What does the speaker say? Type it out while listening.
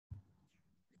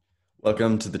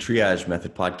Welcome to the Triage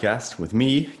Method podcast with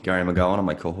me, Gary McGowan, and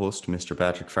my co-host, Mr.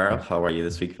 Patrick Farrell. How are you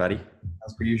this week, Paddy?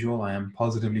 As per usual, I am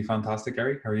positively fantastic,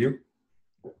 Gary. How are you?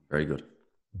 Very good.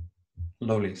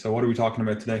 Lovely. So what are we talking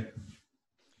about today?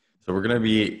 So we're going to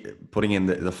be putting in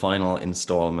the final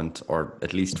installment, or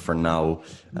at least for now,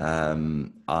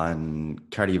 on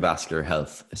cardiovascular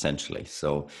health, essentially.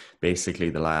 So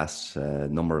basically the last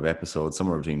number of episodes,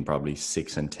 somewhere between probably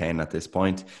 6 and 10 at this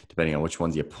point, depending on which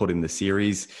ones you put in the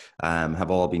series, have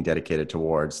all been dedicated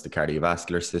towards the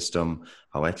cardiovascular system,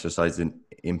 how exercise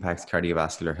impacts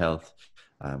cardiovascular health,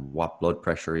 what blood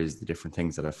pressure is, the different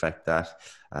things that affect that,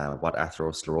 what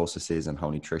atherosclerosis is and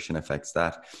how nutrition affects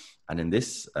that. And in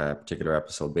this particular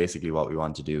episode, basically what we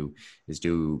want to do is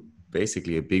do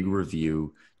basically a big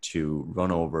review to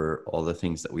run over all the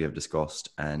things that we have discussed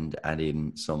and add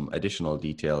in some additional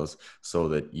details so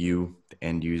that you, the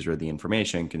end user of the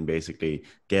information, can basically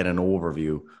get an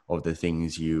overview of the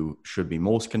things you should be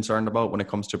most concerned about when it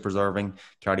comes to preserving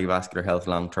cardiovascular health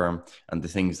long term, and the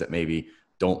things that maybe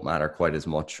don't matter quite as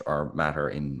much or matter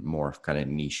in more kind of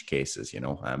niche cases,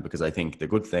 because I think the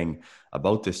good thing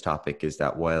about this topic is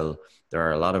that while there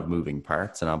are a lot of moving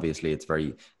parts, and obviously it's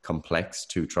very complex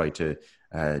to try to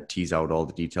tease out all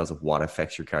the details of what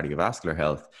affects your cardiovascular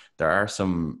health, there are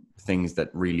some things that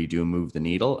really do move the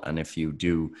needle. And if you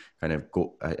do kind of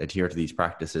adhere to these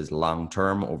practices long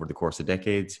term over the course of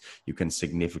decades, you can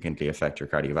significantly affect your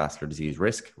cardiovascular disease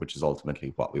risk, which is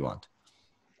ultimately what we want.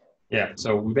 Yeah,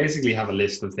 so we basically have a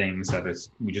list of things that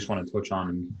we just want to touch on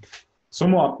and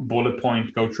somewhat bullet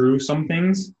point go through some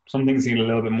things. Some things need a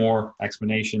little bit more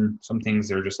explanation. Some things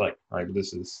are just like, all right,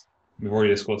 we've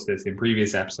already discussed this in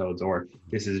previous episodes, or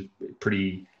this is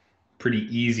pretty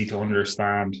easy to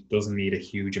understand, doesn't need a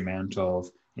huge amount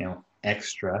of,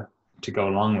 extra to go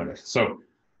along with it. So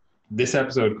this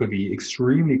episode could be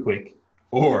extremely quick,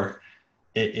 or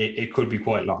it could be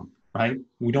quite long, right?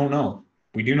 We don't know.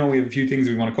 We do know we have a few things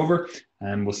we want to cover,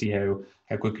 and we'll see how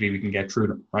quickly we can get through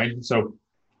them, right? So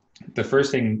the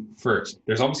first thing first,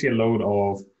 there's obviously a load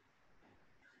of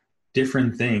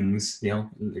different things,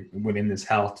 within this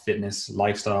health, fitness,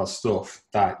 lifestyle stuff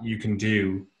that you can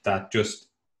do that just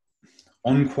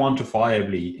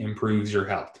unquantifiably improves your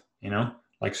health,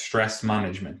 like stress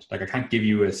management. Like I can't give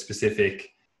you a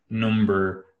specific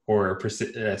number or a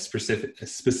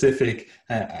specific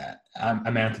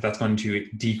amount that's going to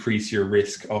decrease your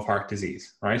risk of heart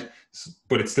disease, right?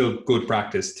 But it's still good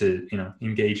practice to,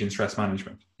 engage in stress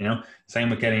management, Same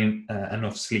with getting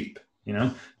enough sleep,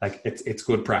 like it's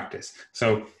good practice.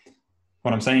 So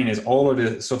what I'm saying is all of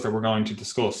the stuff that we're going to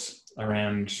discuss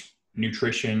around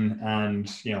nutrition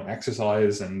and,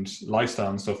 exercise and lifestyle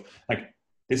and stuff, like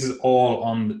this is all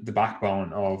on the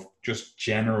backbone of just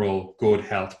general good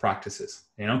health practices,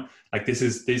 like this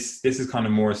is kind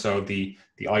of more so the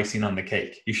icing on the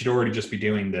cake. You should already just be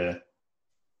doing the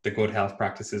good health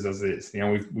practices as is.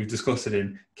 We've discussed it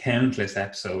in countless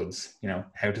episodes,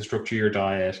 how to structure your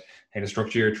diet, how to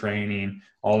structure your training,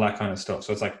 all that kind of stuff.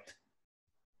 So it's like,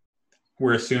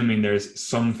 we're assuming there's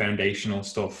some foundational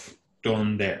stuff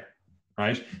done there,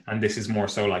 right? And this is more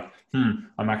so like,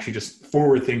 I'm actually just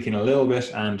forward thinking a little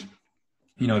bit, and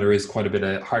there is quite a bit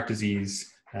of heart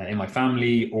disease in my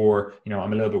family, or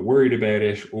I'm a little bit worried about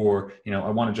it, or I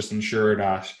want to just ensure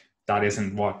that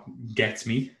isn't what gets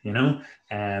me.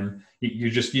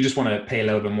 You just want to pay a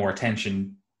little bit more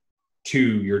attention to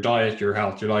your diet, your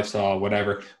health, your lifestyle,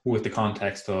 whatever, with the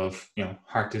context of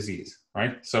heart disease,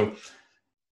 right? So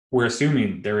we're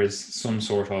assuming there is some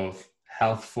sort of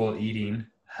healthful eating,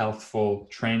 healthful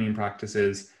training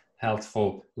practices,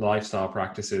 healthful lifestyle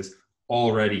practices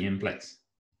already in place,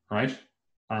 right?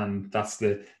 And that's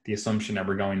the assumption that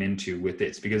we're going into with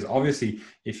this. Because obviously,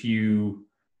 if you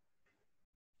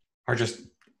are just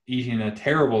eating a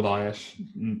terrible diet,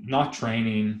 not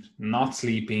training, not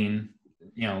sleeping,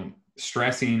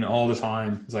 stressing all the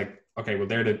time, it's like, okay, well,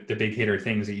 they're the big hitter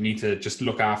things that you need to just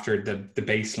look after, the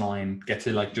baseline, get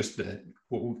to like just the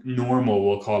normal,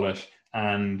 we'll call it.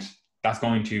 And that's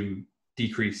going to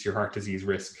decrease your heart disease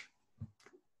risk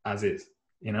as is,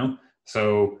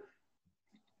 So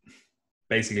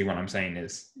basically what I'm saying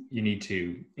is you need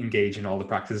to engage in all the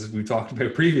practices we talked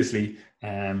about previously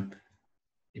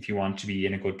if you want to be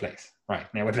in a good place.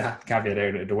 Right, now with that caveat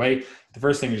out of the way, the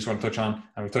first thing we just want to touch on,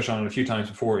 and we've touched on it a few times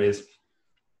before, is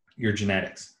your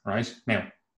genetics, right? Now,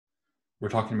 we're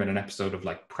talking about an episode of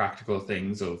like practical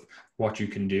things of what you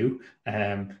can do.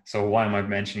 So why am I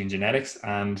mentioning genetics?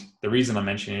 And the reason I'm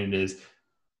mentioning it is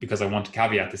because I want to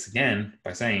caveat this again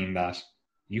by saying that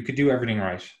you could do everything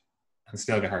right and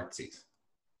still get heart disease,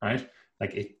 right?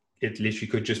 Like it literally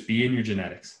could just be in your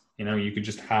genetics. You could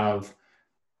just have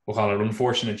we'll call it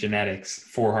unfortunate genetics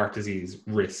for heart disease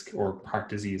risk or heart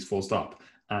disease full stop.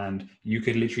 And you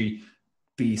could literally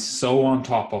be so on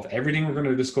top of everything we're going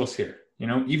to discuss here. You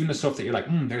know, even the stuff that you're like,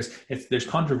 there's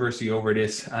controversy over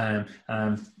this. I'm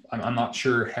not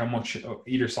sure how much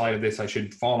either side of this I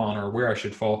should fall on or where I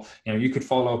should fall. You know, you could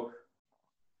follow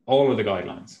all of the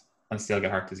guidelines and still get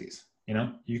heart disease. You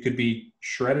know, you could be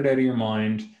shredded out of your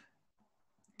mind,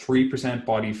 3%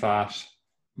 body fat,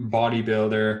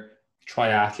 bodybuilder,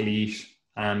 triathlete,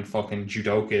 and fucking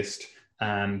judokist,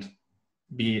 and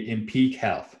be in peak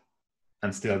health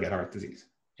and still get heart disease.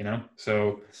 You know,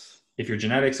 so if it's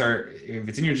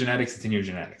in your genetics, it's in your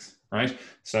genetics, right?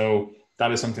 So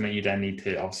that is something that you then need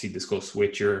to obviously discuss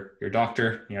with your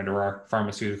doctor. You know, there are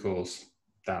pharmaceutical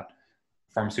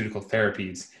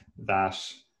therapies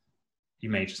that you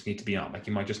may just need to be on. Like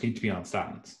you might just need to be on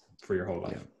statins for your whole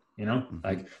life. Yeah. You know,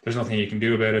 like there's nothing you can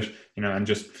do about it, you know, and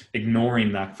just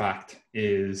ignoring that fact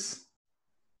is,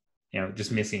 you know,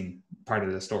 just missing part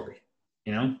of the story,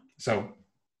 you know? So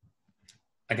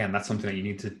again, that's something that you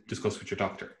need to discuss with your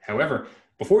doctor. However,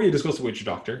 before you discuss it with your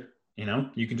doctor, you know,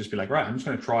 you can just be like, right, I'm just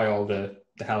going to try all the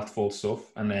healthful stuff.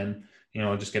 And then, you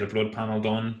know, just get a blood panel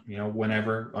done, you know,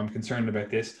 whenever I'm concerned about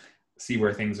this, see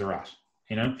where things are at,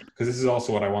 you know, because this is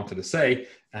also what I wanted to say.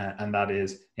 And that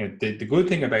is, you know, the good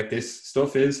thing about this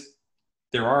stuff is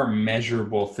there are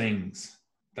measurable things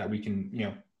that we can, you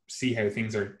know, see how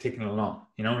things are ticking along.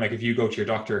 You know, like if you go to your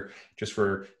doctor just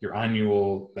for your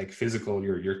annual like physical,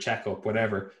 your checkup,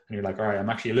 whatever, and you're like, all right, I'm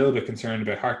actually a little bit concerned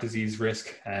about heart disease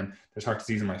risk, and there's heart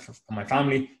disease in my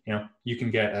family. You know, you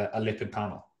can get a lipid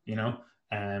panel. You know,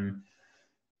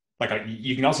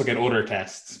 you can also get other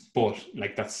tests, but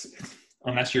like that's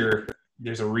unless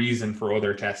there's a reason for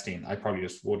other testing, I probably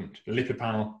just wouldn't. The lipid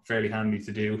panel, fairly handy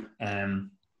to do, and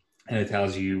it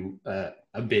tells you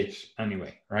a bit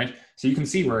anyway, right? So you can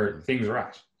see where things are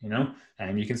at, you know,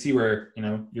 and you can see where, you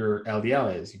know, your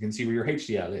LDL is, you can see where your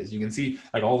HDL is, you can see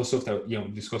like all the stuff that, you know,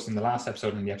 discussed in the last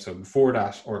episode and the episode before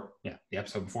that, or yeah, the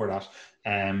episode before that,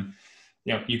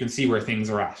 you know, you can see where things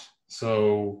are at.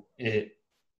 So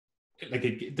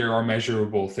there are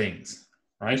measurable things,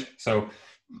 right? So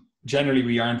generally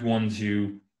we aren't one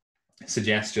to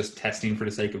suggest just testing for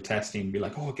the sake of testing, be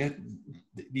like, oh, get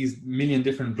these million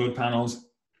different blood panels,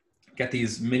 get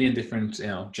these million different, you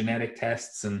know, genetic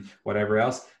tests and whatever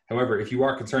else. However, if you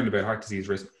are concerned about heart disease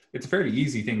risk, it's a fairly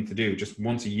easy thing to do. Just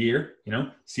once a year, you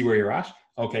know, see where you're at.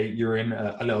 Okay, you're in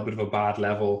a little bit of a bad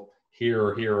level here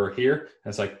or here or here.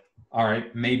 And it's like, all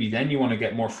right, maybe then you want to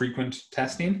get more frequent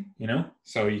testing, you know,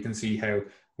 so you can see how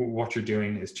what you're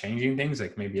doing is changing things,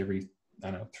 like maybe every,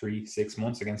 I don't know, 3-6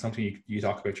 months. Again, something you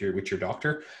talk about with your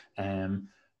doctor, and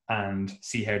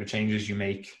see how the changes you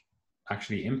make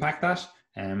actually impact that.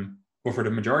 But for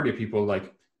the majority of people, like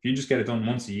if you just get it done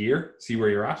once a year, see where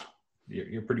you're at,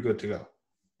 you're pretty good to go,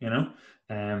 you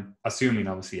know, assuming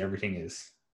obviously everything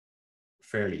is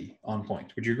fairly on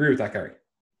point. Would you agree with that, Gary?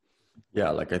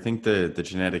 Yeah, like I think the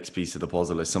genetics piece of the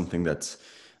puzzle is something that's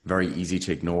very easy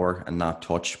to ignore and not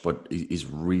touch, but is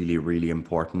really, really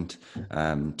important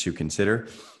to consider,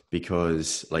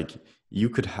 because like you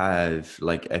could have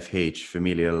like FH,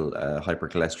 familial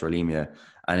hypercholesterolemia,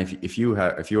 and if you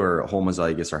are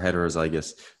homozygous or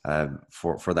heterozygous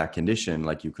for that condition,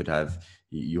 like you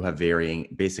have varying,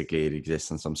 basically it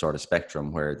exists in some sort of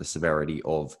spectrum where the severity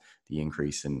of the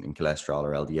increase in cholesterol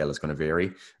or LDL is going to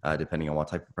vary depending on what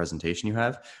type of presentation you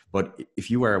have. But if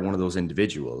you are one of those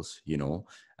individuals, you know,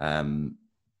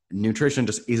 nutrition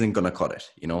just isn't going to cut it,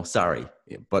 you know, sorry.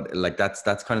 But like that's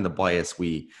kind of the bias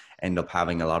we end up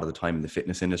having a lot of the time in the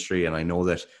fitness industry. And I know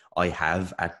that I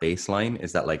have at baseline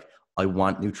is that like, I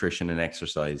want nutrition and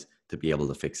exercise to be able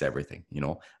to fix everything, you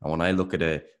know? And when I look at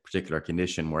a particular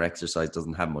condition where exercise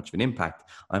doesn't have much of an impact,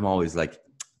 I'm always like,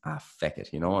 feck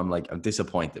it, you know, I'm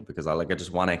disappointed because I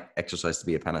just want exercise to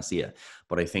be a panacea.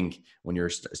 But I think when you're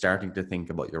starting to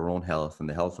think about your own health and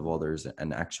the health of others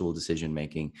and actual decision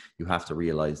making, you have to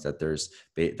realize that there's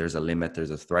a limit,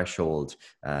 there's a threshold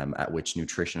at which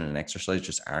nutrition and exercise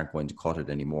just aren't going to cut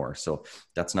it anymore. So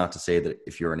that's not to say that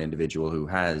if you're an individual who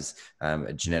has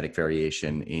a genetic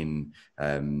variation in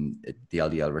the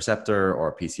LDL receptor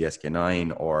or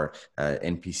PCSK9 or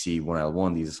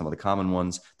NPC1L1, these are some of the common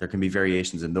ones, there can be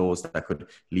variations in those that could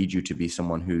lead you to be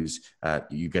someone who's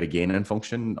you get a gain in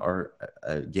function or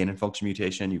a gain in function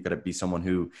mutation. You've got to be someone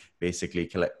who basically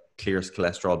clears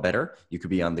cholesterol better. You could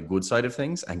be on the good side of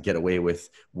things and get away with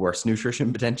worse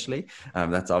nutrition potentially.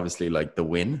 That's obviously like the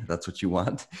win. That's what you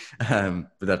want. But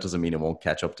that doesn't mean it won't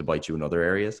catch up to bite you in other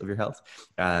areas of your health.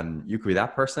 You could be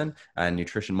that person, and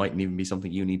nutrition mightn't even be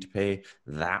something you need to pay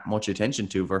that much attention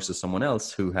to versus someone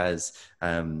else who has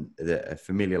the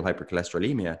familial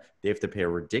hypercholesterolemia. They have to pay a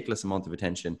ridiculous amount of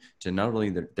attention to not only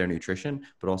their nutrition,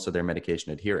 but also their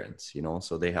medication adherence, you know?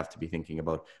 So they have to be thinking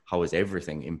about how is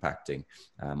everything impacting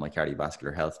my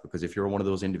cardiovascular health? Because if you're one of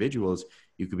those individuals,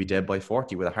 you could be dead by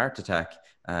 40 with a heart attack.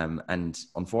 And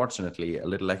unfortunately, a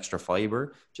little extra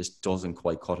fiber just doesn't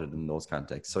quite cut it in those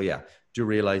contexts. So yeah, do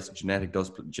realize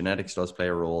genetics does play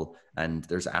a role, and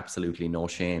there's absolutely no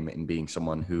shame in being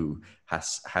someone who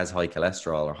has high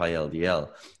cholesterol or high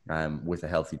LDL with a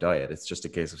healthy diet. It's just a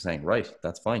case of saying, right,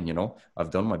 that's fine. You know,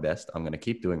 I've done my best. I'm going to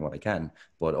keep doing what I can,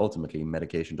 but ultimately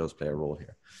medication does play a role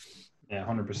here. Yeah,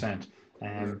 100%.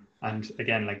 And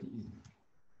again, like,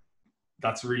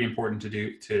 that's really important to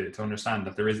do, to understand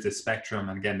that there is this spectrum.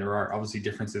 And again, there are obviously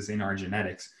differences in our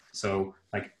genetics. So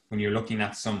like when you're looking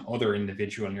at some other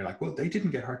individual and you're like, well, they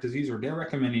didn't get heart disease, or they're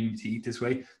recommending you to eat this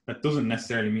way, that doesn't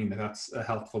necessarily mean that that's a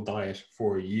healthful diet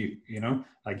for you. You know,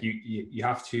 like you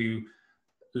have to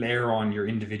layer on your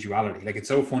individuality. Like, it's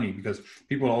so funny because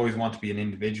people always want to be an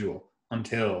individual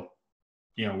until,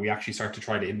 you know, we actually start to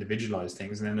try to individualize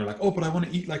things. And then they're like, oh, but I want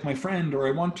to eat like my friend, or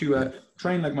I want to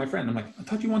train like my friend. I'm like, I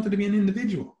thought you wanted to be an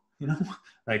individual, you know?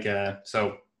 Like,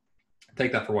 so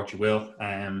take that for what you will.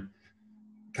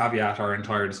 Caveat our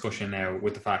entire discussion now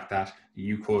with the fact that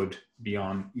you could be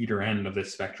on either end of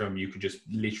this spectrum. You could just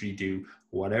literally do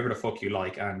whatever the fuck you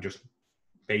like and just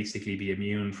basically be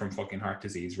immune from fucking heart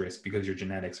disease risk because your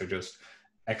genetics are just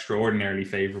extraordinarily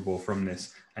favorable from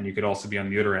this. And you could also be on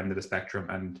the other end of the spectrum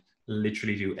and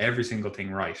literally do every single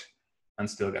thing right and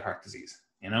still get heart disease,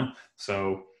 you know?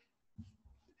 So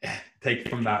take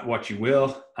from that what you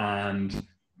will, and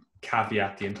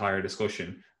caveat the entire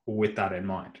discussion with that in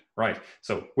mind. Right.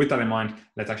 So with that in mind,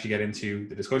 let's actually get into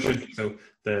the discussion. So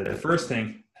the first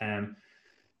thing, like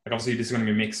obviously this is going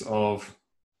to be a mix of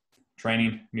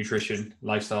training, nutrition,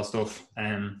 lifestyle stuff.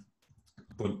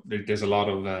 But there's a lot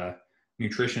of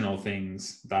nutritional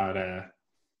things that,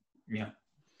 you know,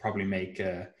 probably make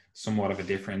somewhat of a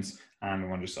difference, and we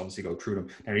want to just obviously go through them.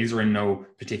 Now, these are in no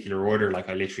particular order. Like,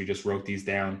 I literally just wrote these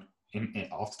down in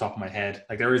off the top of my head.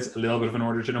 Like, there is a little bit of an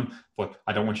order to them, but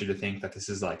I don't want you to think that this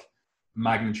is like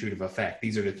magnitude of effect.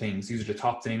 These are the things, these are the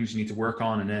top things you need to work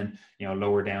on, and then, you know,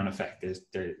 lower down effect.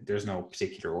 There's no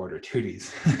particular order to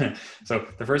these. So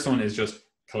the first one is just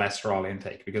cholesterol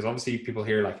intake, because obviously people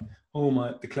hear like, oh,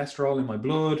 the cholesterol in my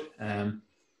blood,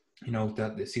 you know,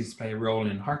 that it seems to play a role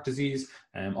in heart disease.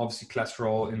 Obviously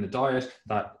cholesterol in the diet,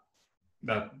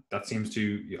 that seems to,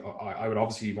 you know, I would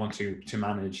obviously want to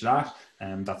manage that.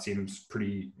 That seems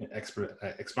pretty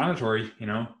explanatory, you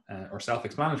know, or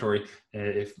self-explanatory.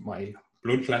 If my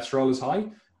blood cholesterol is high,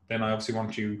 then I obviously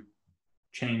want to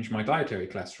change my dietary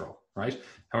cholesterol, right?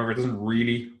 However, it doesn't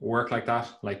really work like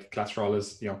that. Like, cholesterol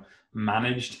is, you know,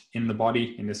 managed in the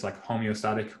body in this like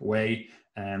homeostatic way.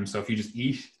 So if you just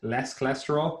eat less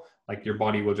cholesterol, like, your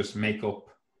body will just make up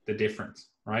the difference,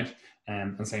 right?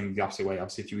 And same the opposite way.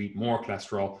 Obviously, if you eat more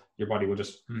cholesterol, your body will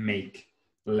just make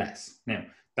less. Now,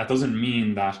 that doesn't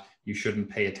mean that you shouldn't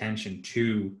pay attention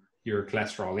to your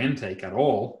cholesterol intake at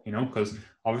all, you know, because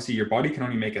obviously your body can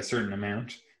only make a certain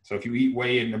amount. So if you eat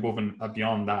way and above and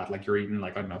beyond that, like you're eating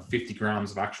like, I don't know, 50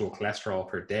 grams of actual cholesterol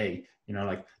per day, you know,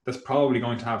 like that's probably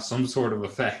going to have some sort of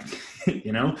effect,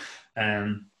 you know?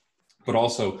 But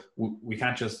also we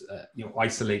can't just, you know,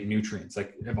 isolate nutrients.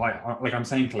 Like I'm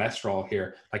saying cholesterol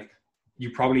here, like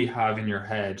you probably have in your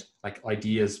head, like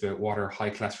ideas about what are high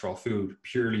cholesterol food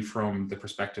purely from the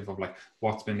perspective of like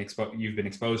what's been you've been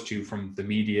exposed to from the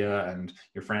media and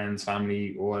your friends,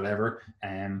 family, or whatever.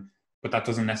 But that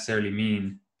doesn't necessarily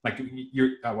mean like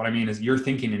what I mean is you're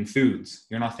thinking in foods.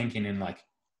 You're not thinking in like,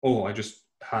 oh, I just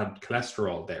had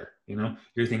cholesterol there, you know,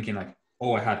 you're thinking like,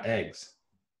 oh, I had eggs,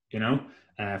 you know,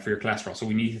 for your cholesterol. So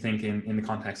we need to think in the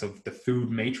context of the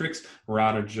food matrix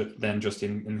rather than just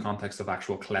in the context of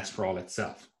actual cholesterol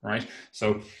itself, right?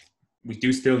 So we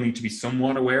do still need to be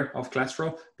somewhat aware of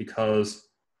cholesterol, because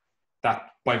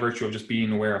that, by virtue of just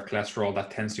being aware of cholesterol,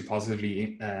 that tends to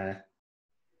positively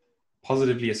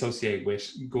associate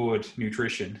with good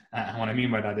nutrition. And what I mean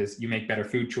by that is you make better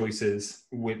food choices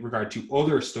with regard to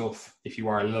other stuff if you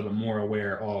are a little bit more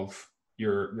aware of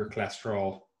your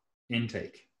cholesterol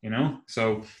intake, you know?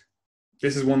 So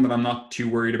this is one that I'm not too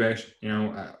worried about. You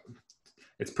know,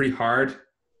 it's pretty hard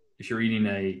if you're eating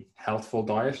a healthful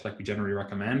diet, like we generally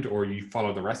recommend, or you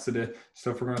follow the rest of the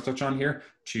stuff we're going to touch on here,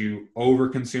 to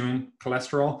overconsume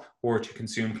cholesterol or to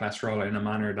consume cholesterol in a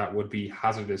manner that would be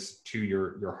hazardous to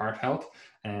your heart health.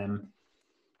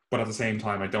 But at the same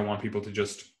time, I don't want people to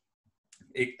just,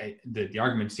 the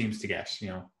argument seems to get,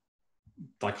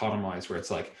 dichotomized, where it's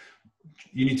like,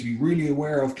 you need to be really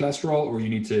aware of cholesterol or you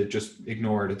need to just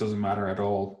ignore it. It doesn't matter at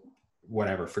all,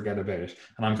 whatever, forget about it.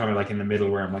 And I'm kind of like in the middle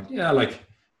where I'm like, yeah, like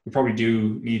we probably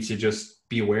do need to just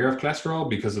be aware of cholesterol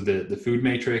because of the food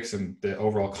matrix and the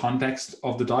overall context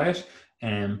of the diet.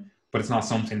 But it's not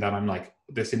something that I'm like,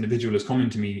 this individual is coming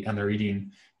to me and they're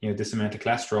eating, this amount of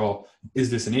cholesterol.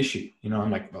 Is this an issue?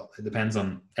 I'm like, well, it depends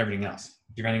on everything else.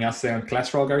 Do you have anything else to say on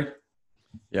cholesterol, Gary?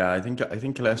 Yeah, I think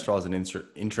cholesterol is an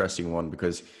interesting one,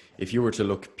 because if you were to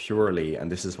look purely, and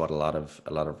this is what a lot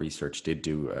of research did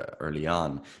do early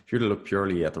on, if you were to look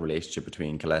purely at the relationship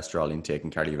between cholesterol intake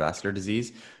and cardiovascular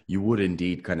disease, you would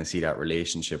indeed kind of see that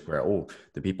relationship where,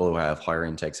 the people who have higher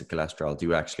intakes of cholesterol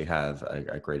do actually have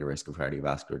a greater risk of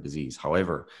cardiovascular disease.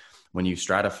 However, when you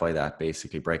stratify that,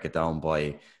 basically break it down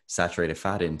by saturated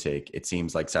fat intake, it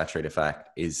seems like saturated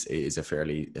fat is a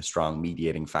fairly strong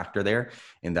mediating factor there,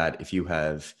 in that if you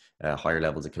have higher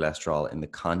levels of cholesterol in the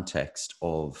context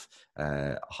of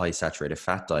high saturated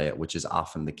fat diet, which is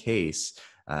often the case,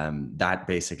 that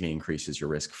basically increases your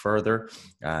risk further,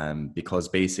 because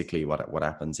basically what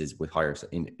happens is with higher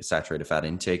saturated fat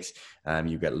intakes,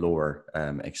 you get lower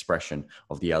expression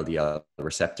of the LDL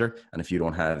receptor. And if you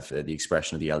don't have the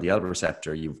expression of the LDL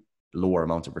receptor, you've lower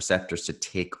amount of receptors to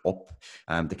take up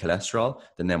the cholesterol,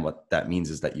 then what that means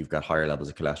is that you've got higher levels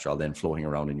of cholesterol then floating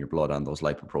around in your blood on those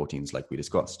lipoproteins like we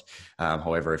discussed.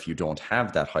 However, if you don't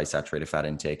have that high saturated fat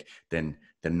intake, then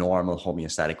the normal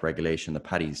homeostatic regulation that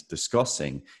Patty's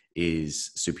discussing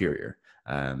is superior.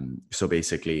 So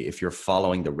basically, if you're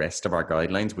following the rest of our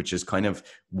guidelines, which is kind of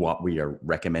what we are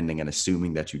recommending and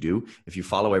assuming that you do, if you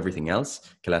follow everything else,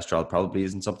 cholesterol probably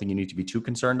isn't something you need to be too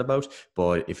concerned about.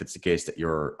 But if it's the case that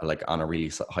you're like on a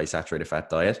really high saturated fat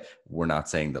diet, we're not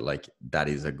saying that like that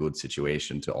is a good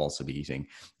situation to also be eating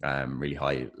really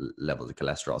high levels of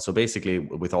cholesterol. So basically,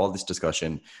 with all this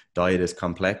discussion, diet is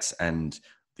complex, and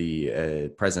the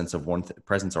presence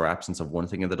or absence of one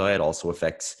thing in the diet also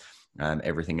affects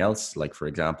everything else. Like, for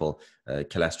example,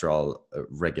 cholesterol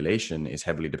regulation is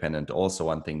heavily dependent also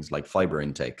on things like fiber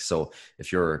intake. So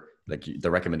if you're like,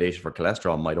 the recommendation for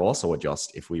cholesterol might also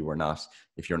adjust if you're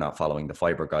not following the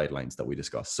fiber guidelines that we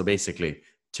discussed. So basically,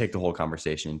 take the whole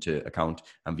conversation into account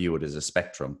and view it as a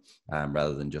spectrum,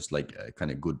 rather than just like kind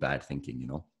of good, bad thinking,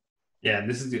 Yeah,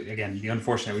 this is again the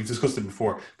unfortunate. We've discussed it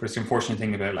before, but it's the unfortunate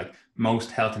thing about like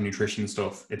most health and nutrition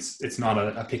stuff. It's not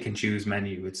a pick and choose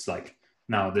menu. It's like,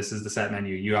 no, this is the set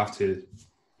menu. You have to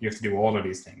do all of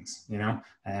these things.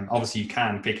 Obviously you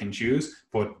can pick and choose,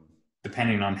 but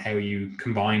depending on how you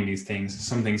combine these things,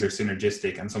 some things are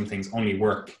synergistic and some things only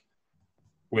work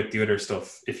with the other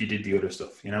stuff if you did the other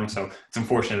stuff. So it's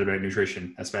unfortunate about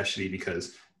nutrition, especially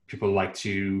because people like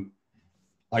to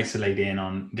isolate in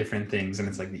on different things, and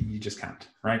it's like you just can't,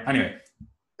 right? Anyway,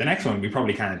 the next one we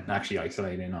probably can't actually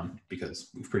isolate in on because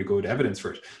we've pretty good evidence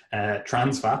for it.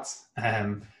 Trans fats.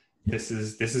 This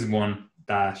is one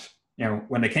that,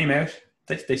 when they came out,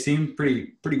 they seemed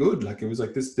pretty good. Like, it was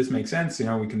like, this makes sense.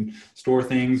 We can store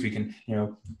things. We can,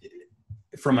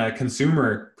 from a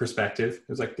consumer perspective, it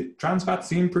was like the trans fats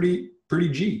seem pretty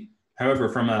G. However,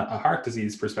 from a heart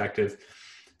disease perspective,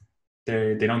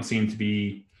 they don't seem to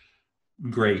be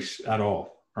great at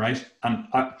all, right? And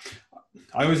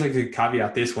I always like to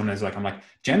caveat this one as like, I'm like,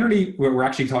 generally we're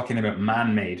actually talking about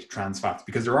man-made trans fats,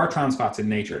 because there are trans fats in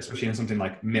nature, especially in something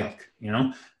like milk,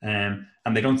 and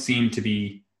they don't seem to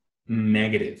be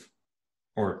negative,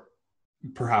 or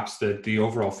perhaps the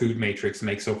overall food matrix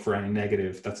makes up for any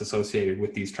negative that's associated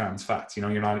with these trans fats.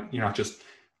 You're not just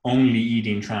only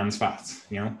eating trans fats,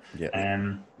 Yeah.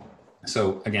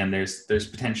 So again, there's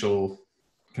potential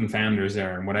confounders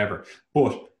there and whatever,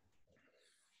 but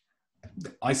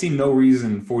I see no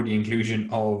reason for the inclusion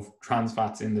of trans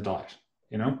fats in the diet,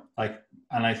 and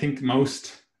I think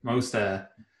most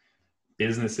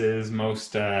businesses,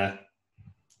 most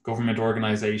government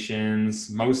organizations,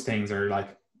 most things are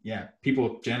like, yeah,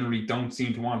 people generally don't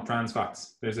seem to want trans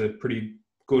fats. There's a pretty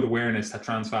good awareness that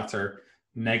trans fats are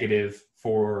negative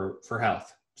for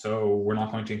health, so we're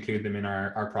not going to include them in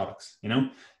our products,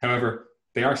 However,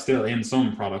 they are still in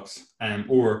some products,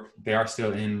 or they are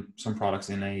still in some products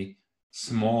in a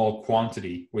small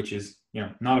quantity, which is,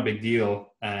 not a big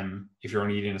deal if you're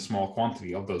only eating a small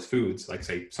quantity of those foods, like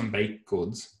say some baked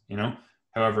goods,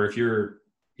 However, if you're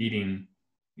eating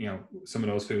some of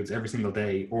those foods every single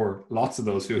day, or lots of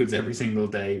those foods every single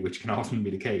day, which can often be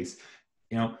the case,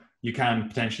 you can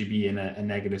potentially be in a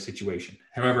negative situation.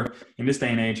 However, in this day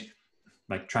and age,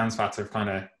 like, trans fats have kind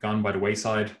of gone by the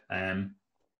wayside. I'm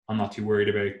not too worried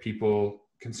about people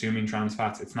consuming trans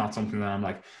fats. It's not something that I'm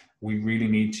like, we really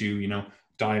need to,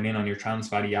 dial in on your trans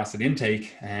fatty acid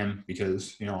intake,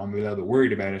 because, I'm a little bit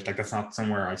worried about it. Like, that's not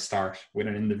somewhere I start with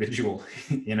an individual,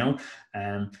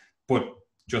 but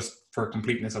just for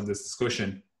completeness of this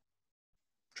discussion,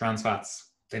 trans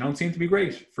fats, they don't seem to be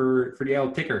great for the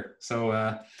old ticker.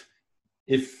 So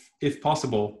if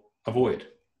possible, avoid.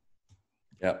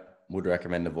 Yeah, would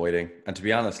recommend avoiding. And to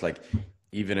be honest, like,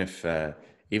 even if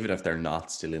they're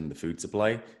not still in the food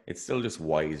supply, it's still just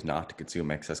wise not to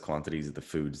consume excess quantities of the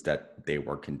foods that they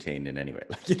were contained in anyway.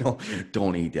 Like,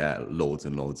 don't eat loads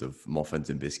and loads of muffins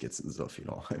and biscuits and stuff.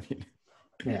 I mean,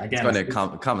 yeah, again, it's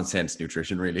kind of common sense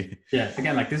nutrition, really. Yeah,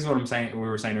 again, like, this is what I'm saying. We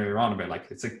were saying earlier on about, like,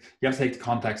 it's like you have to take the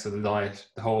context of the diet,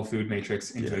 the whole food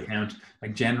matrix into account.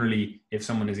 Like, generally, if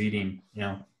someone is eating,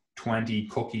 20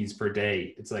 cookies per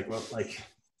day, it's like, well, like,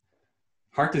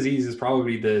 heart disease is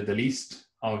probably the least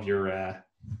of your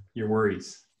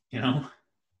worries.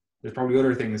 There's probably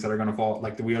other things that are going to fall,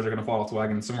 like the wheels are going to fall off the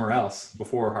wagon somewhere else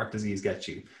before heart disease gets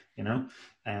you.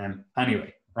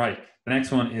 Anyway, right. The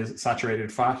next one is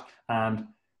saturated fat, and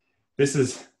this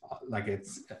is, like,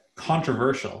 it's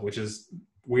controversial, which is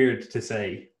weird to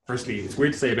say. Firstly, it's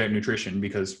weird to say about nutrition,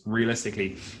 because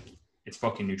realistically, it's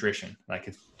fucking nutrition. Like,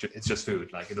 it's just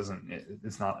food. Like,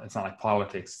 it's not like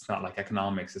politics. It's not like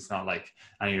economics. It's not like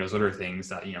any of those other things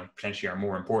that, potentially are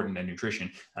more important than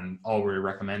nutrition. And all we're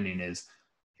recommending is,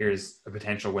 here's a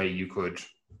potential way you could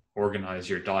organize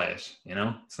your diet.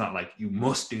 It's not like you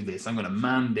must do this, I'm going to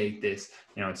mandate this.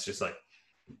 It's just like,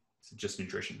 it's just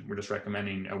nutrition. We're just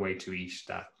recommending a way to eat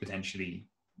that potentially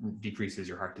decreases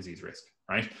your heart disease risk,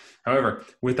 right? However,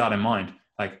 with that in mind,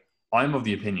 like, I'm of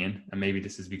the opinion, and maybe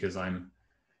this is because I'm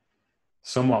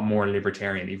somewhat more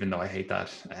libertarian, even though I hate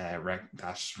that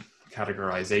that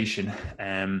categorization.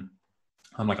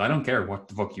 I'm like, I don't care what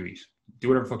the fuck you eat. Do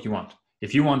whatever the fuck you want.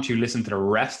 If you want to listen to the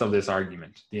rest of this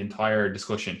argument, the entire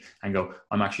discussion, and go,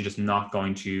 I'm actually just not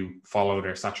going to follow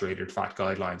their saturated fat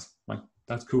guidelines, like,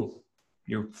 that's cool.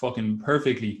 You're fucking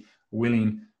perfectly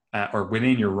willing or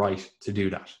within your right to do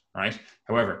that, right?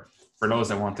 However, for those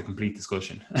that want the complete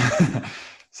discussion,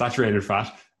 saturated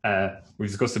fat, we've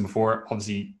discussed it before.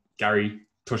 Obviously, Gary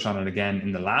touched on it again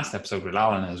in the last episode with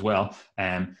Alan as well.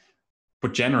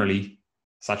 But generally,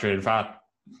 saturated fat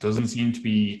doesn't seem to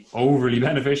be overly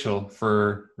beneficial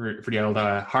for the old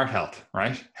heart health,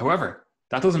 right? However,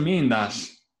 that doesn't mean that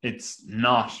it's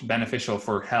not beneficial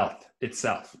for health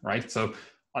itself, right? So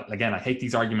again, I hate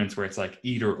these arguments where it's like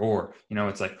either or,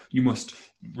 it's like you must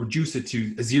reduce it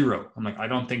to a zero. I'm like, I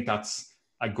don't think that's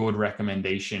a good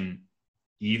recommendation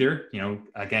either.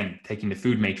 Again, taking the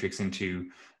food matrix into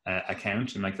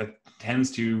account, and like, that tends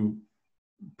to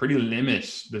pretty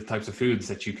limit the types of foods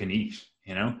that you can eat,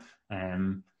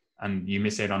 and you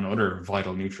miss out on other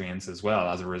vital nutrients as well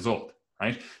as a result,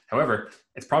 right? However,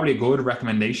 it's probably a good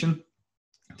recommendation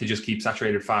to just keep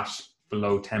saturated fat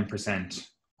below 10%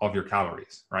 of your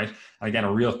calories, right? And again,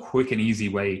 a real quick and easy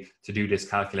way to do this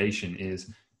calculation is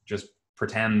just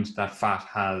pretend that fat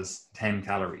has 10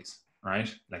 calories,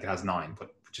 right? Like, it has 9,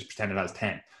 but just pretend it has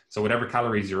 10. So whatever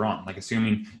calories you're on, like,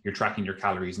 assuming you're tracking your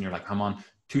calories and you're like, I'm on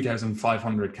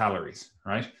 2,500 calories,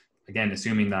 right? Again,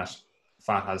 assuming that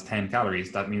fat has 10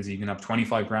 calories, that means you can have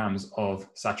 25 grams of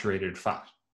saturated fat,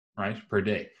 right, per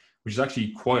day, which is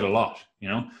actually quite a lot,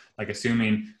 like,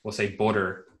 assuming, we'll say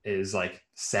butter is like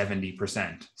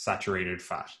 70% saturated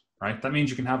fat, right? That means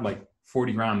you can have like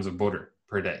 40 grams of butter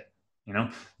per day,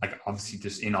 like, obviously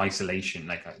just in isolation,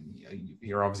 like,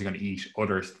 you're obviously going to eat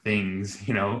other things,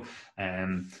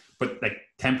 but like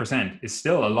 10% is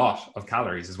still a lot of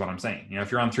calories, is what I'm saying.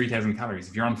 If you're on 3,000 calories,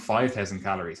 if you're on 5,000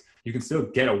 calories, you can still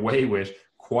get away with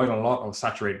quite a lot of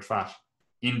saturated fat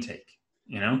intake,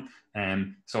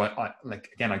 so I like,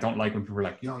 again, I don't like when people are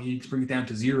like, you need to bring it down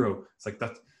to zero. It's like,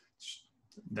 that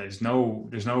there's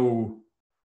no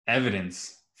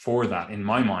evidence for that in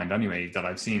my mind anyway, that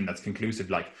I've seen, that's conclusive.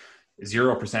 Like,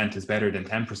 0% is better than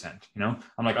 10%,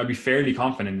 I'm like, I'd be fairly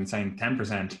confident in saying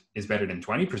 10% is better than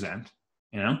 20%,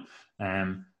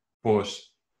 but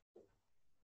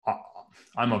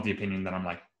I'm of the opinion that I'm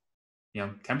like,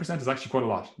 10% is actually quite a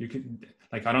lot. You can,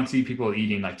 like, I don't see people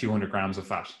eating like 200 grams of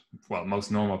fat. Well,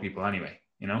 most normal people anyway,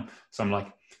 so I'm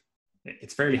like,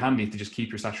 it's fairly handy to just keep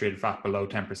your saturated fat below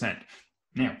 10%.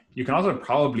 Now, you can also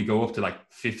probably go up to like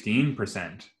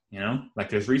 15%, like,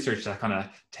 there's research that kind of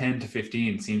 10 to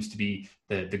 15 seems to be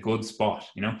the good spot,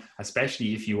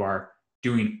 especially if you are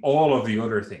doing all of the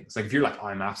other things. Like if you're like,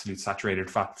 I'm absolute saturated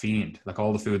fat fiend, like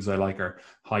all the foods I like are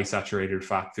high saturated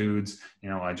fat foods,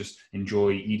 I just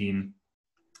enjoy eating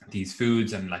these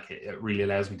foods, and like it really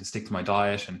allows me to stick to my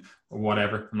diet and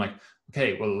whatever. I'm like,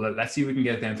 okay, well, let's see if we can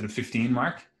get it down to the 15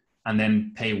 mark, and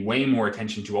then pay way more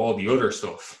attention to all the other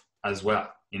stuff as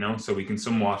well, so we can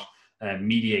somewhat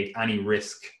mediate any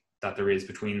risk that there is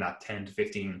between that 10 to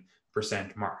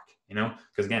 15% mark,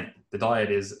 because again, the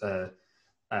diet is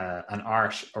an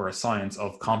art or a science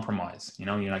of compromise. You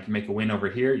make a win over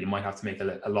here, you might have to make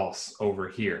a loss over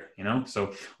here.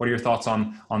 So what are your thoughts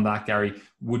on that, Gary?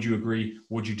 Would you agree?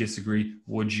 Would you disagree?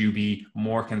 Would you be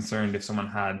more concerned if someone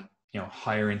had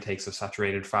higher intakes of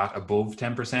saturated fat above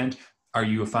 10%? Are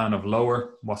you a fan of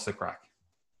lower? What's the crack?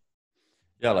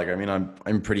 Yeah, like, I mean,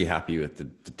 I'm pretty happy with the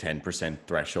 10%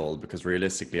 threshold, because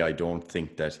realistically, I don't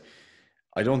think that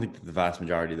the vast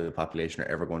majority of the population are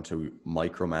ever going to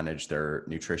micromanage their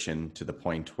nutrition to the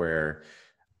point where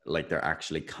like they're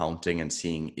actually counting and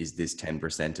seeing, is this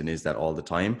 10% and is that all the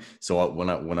time? So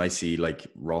when I see like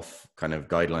rough kind of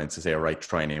guidelines to say, all right,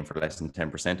 try and aim for less than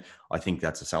 10%, I think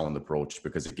that's a sound approach,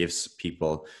 because it gives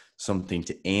people something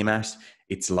to aim at.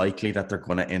 It's likely that they're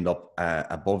going to end up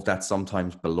above that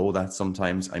sometimes, below that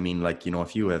sometimes. I mean, like,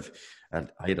 if you have,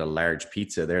 I had a large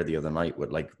pizza there the other night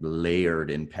with like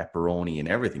layered in pepperoni and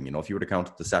everything. If you were to count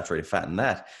up the saturated fat in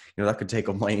that, that could take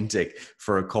up my intake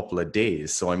for a couple of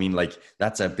days. So, I mean, like,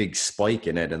 that's a big spike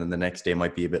in it. And then the next day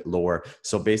might be a bit lower.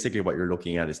 So basically what you're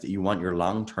looking at is that you want your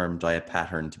long-term diet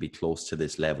pattern to be close to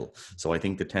this level. So I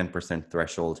think the 10%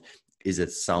 threshold is a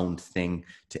sound thing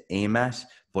to aim at.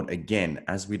 But again,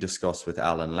 as we discussed with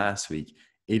Alan last week,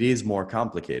 it is more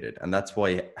complicated. And that's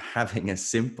why having a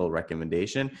simple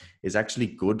recommendation is actually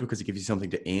good, because it gives you something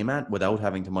to aim at without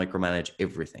having to micromanage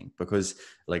everything. Because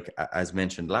like, as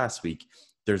mentioned last week,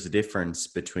 there's a difference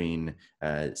between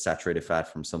saturated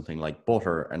fat from something like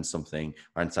butter and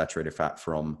unsaturated fat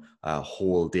from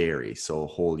whole dairy. So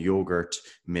whole yogurt,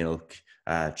 milk,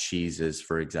 cheeses,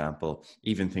 for example,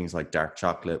 even things like dark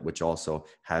chocolate, which also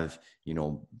have,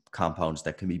 compounds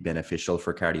that can be beneficial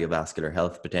for cardiovascular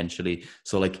health potentially.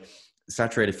 So like,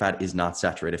 saturated fat is not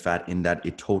saturated fat in that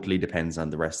it totally depends on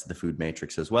the rest of the food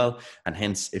matrix as well. And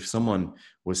hence, if someone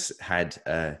had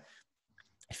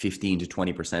 15 to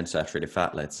 20% saturated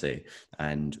fat, let's say,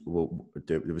 and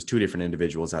there was two different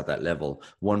individuals at that level.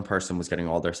 One person was getting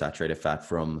all their saturated fat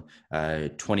from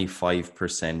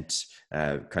 25%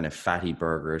 kind of fatty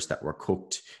burgers that were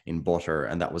cooked in butter,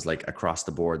 and that was like across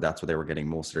the board, that's where they were getting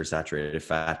most of their saturated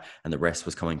fat, and the rest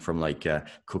was coming from like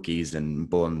cookies and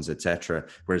buns, etc.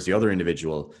 Whereas the other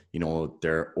individual,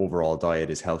 their overall diet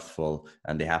is healthful,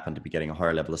 and they happen to be getting a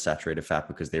higher level of saturated fat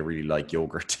because they really like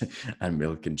yogurt and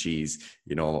milk and cheese.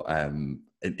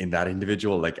 In that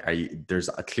individual, like, there's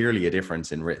clearly a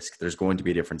difference in risk. There's going to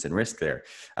be a difference in risk there.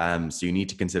 So you need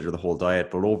to consider the whole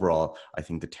diet. But overall, I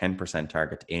think the 10%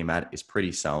 target to aim at is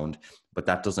pretty sound. But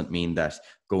that doesn't mean that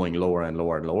going lower and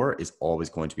lower and lower is always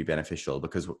going to be beneficial,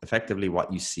 because effectively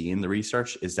what you see in the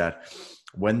research is that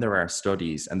when there are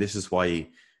studies, and this is why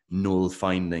null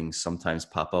findings sometimes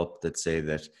pop up that say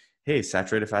that, hey,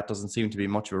 saturated fat doesn't seem to be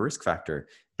much of a risk factor.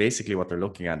 Basically, what they're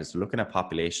looking at is looking at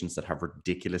populations that have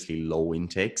ridiculously low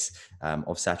intakes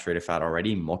of saturated fat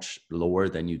already, much lower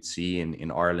than you'd see in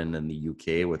Ireland and the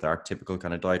UK with our typical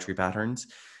kind of dietary patterns.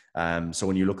 So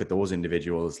when you look at those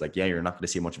individuals, like, yeah, you're not going to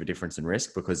see much of a difference in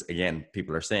risk, because again,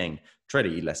 people are saying try to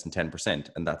eat less than 10%,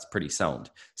 and that's pretty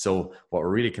sound. So what we're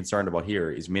really concerned about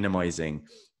here is minimizing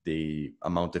the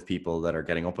amount of people that are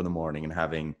getting up in the morning and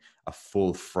having a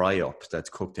full fry up that's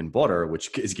cooked in butter,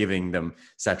 which is giving them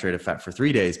saturated fat for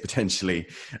 3 days potentially,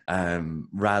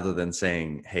 rather than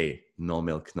saying, hey, no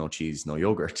milk, no cheese, no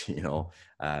yogurt,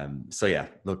 So yeah,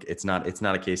 look, it's not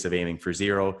a case of aiming for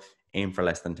zero. Aim for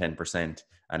less than 10%.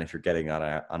 And if you're getting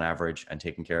on average and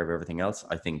taking care of everything else,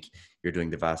 I think you're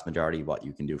doing the vast majority of what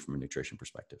you can do from a nutrition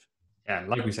perspective. Yeah,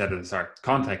 like we said at the start,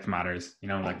 context matters.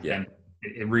 Again,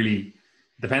 it really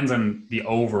depends on the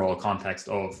overall context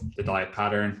of the diet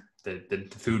pattern, the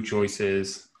food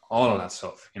choices, all of that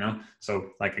stuff,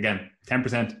 So like, again,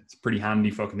 10%, it's a pretty handy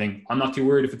fucking thing. I'm not too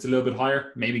worried if it's a little bit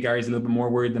higher. Maybe Gary's a little bit more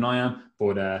worried than I am,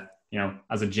 but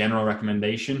as a general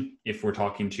recommendation, if we're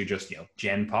talking to just,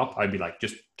 Gen Pop, I'd be like,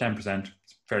 just 10%.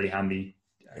 It's fairly handy,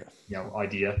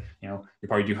 idea. You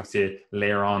probably do have to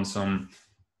layer on some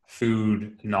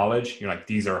food knowledge. You're like,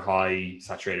 these are high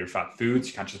saturated fat foods.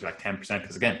 You can't just be like 10%,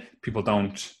 because again, people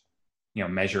don't,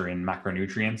 measure in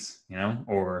macronutrients,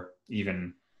 or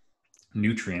even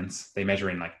nutrients. They measure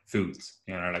in like foods,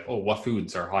 they're like, oh, what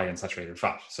foods are high in saturated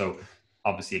fat? So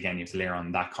obviously, again, you have to layer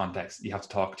on that context. You have to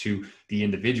talk to the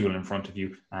individual in front of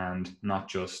you, and not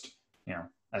just,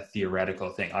 a theoretical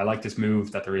thing. I like this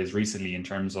move that there is recently in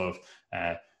terms of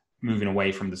moving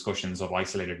away from discussions of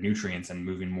isolated nutrients and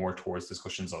moving more towards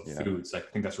discussions of foods. Like,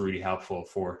 I think that's really helpful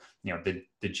for, the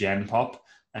gen pop,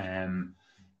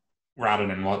 rather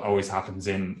than what always happens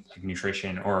in like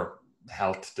nutrition or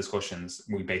health discussions.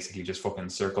 We basically just fucking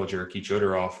circle jerk each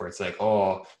other off, where it's like,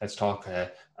 oh, let's talk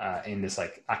in this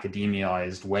like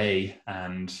academiazed way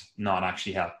and not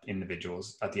actually help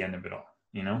individuals at the end of it all,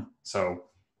 So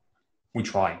we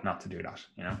try not to do that,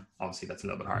 Obviously that's a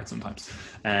little bit hard sometimes.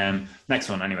 Next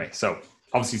one anyway. So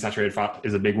obviously saturated fat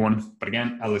is a big one, but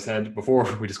again, as I said before,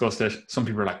 we discussed it, some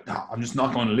people are like, no, I'm just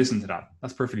not going to listen to that.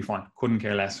 That's perfectly fine. Couldn't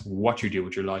care less what you do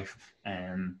with your life.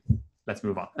 Let's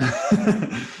move on.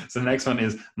 So the next one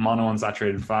is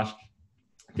monounsaturated fat.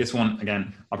 This one,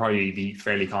 again, I'll probably be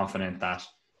fairly confident that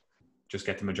just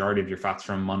get the majority of your fats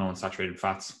from monounsaturated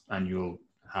fats and you'll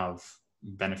have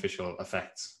beneficial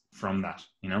effects from that.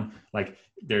 Like,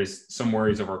 there's some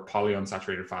worries over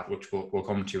polyunsaturated fat, which we'll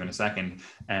come to in a second,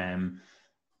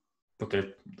 but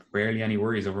there's rarely any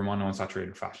worries over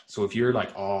monounsaturated fat. So if you're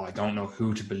like, oh, I don't know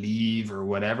who to believe or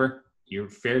whatever,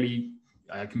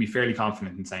 I can be fairly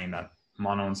confident in saying that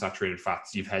monounsaturated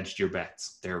fats, you've hedged your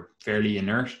bets. They're fairly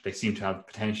inert. They seem to have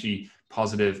potentially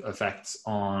positive effects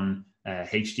on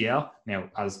HDL. Now,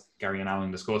 as Gary and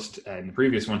Alan discussed in the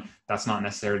previous one, that's not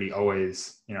necessarily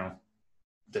always,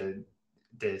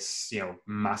 this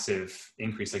massive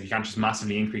increase. Like, you can't just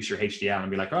massively increase your HDL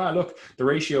and be like, oh, look, the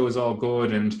ratio is all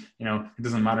good, and it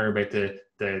doesn't matter about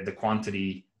the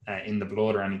quantity in the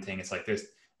blood or anything. It's like this.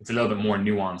 It's a little bit more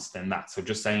nuanced than that. So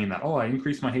just saying that, oh, I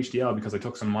increased my HDL because I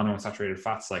took some monounsaturated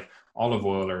fats like olive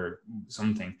oil or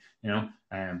something,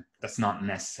 that's not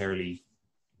necessarily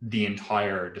the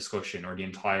entire discussion or the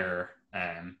entire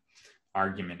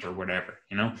argument or whatever,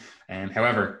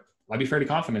 however, I'd be fairly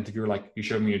confident if you were like, you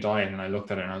showed me a diet and I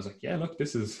looked at it and I was like, yeah, look,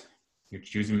 you're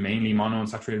choosing mainly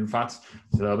monounsaturated fats.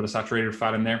 There's a little bit of saturated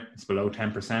fat in there. It's below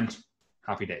 10%.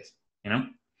 Happy days,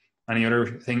 Any other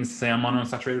things to say on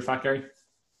monounsaturated fat, Gary?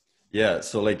 Yeah,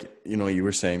 so like, you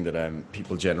were saying that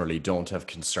people generally don't have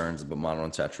concerns about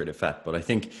monounsaturated fat, but I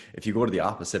think if you go to the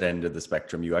opposite end of the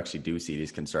spectrum, you actually do see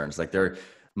these concerns. Like, they're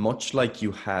much like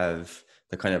you have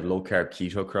the kind of low carb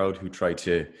keto crowd who try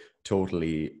to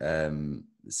totally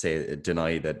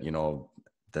deny that,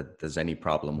 that there's any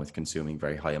problem with consuming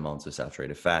very high amounts of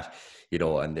saturated fat,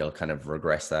 and they'll kind of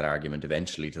regress that argument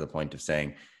eventually to the point of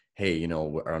saying, hey,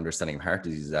 our understanding of heart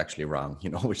disease is actually wrong,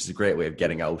 which is a great way of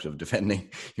getting out of defending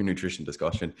your nutrition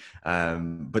discussion.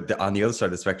 But on the other side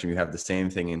of the spectrum, you have the same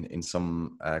thing in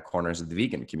some corners of the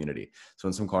vegan community. So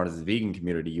in some corners of the vegan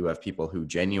community, you have people who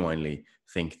genuinely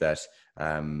think that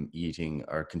eating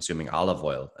or consuming olive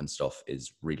oil and stuff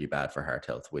is really bad for heart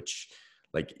health, which,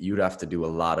 like, you'd have to do a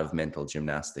lot of mental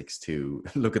gymnastics to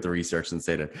look at the research and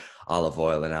say that olive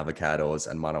oil and avocados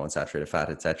and monounsaturated fat,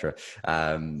 etc.,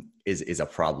 is a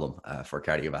problem for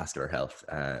cardiovascular health.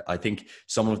 I think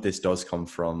some of this does come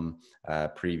from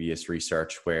previous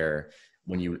research where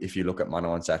if you look at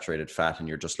monounsaturated fat and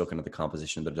you're just looking at the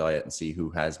composition of the diet and see who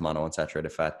has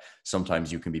monounsaturated fat,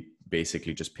 sometimes you can be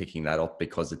basically just picking that up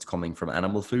because it's coming from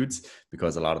animal foods,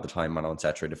 because a lot of the time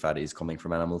monounsaturated fat is coming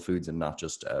from animal foods and not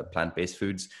just plant-based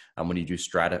foods. And when you do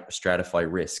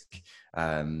stratify risk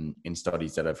in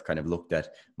studies that have kind of looked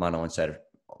at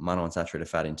monounsaturated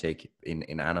fat intake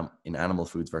in animal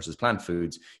foods versus plant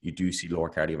foods, you do see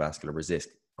lower cardiovascular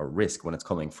risk when it's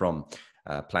coming from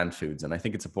plant foods. And I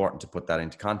think it's important to put that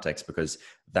into context, because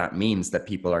that means that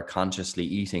people are consciously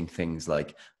eating things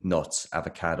like nuts,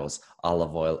 avocados,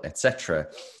 olive oil, etc.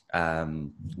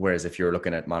 Whereas if you're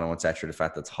looking at monounsaturated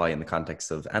fat that's high in the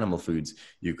context of animal foods,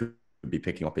 you could be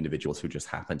picking up individuals who just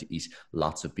happen to eat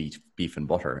lots of beef and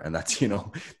butter, and that's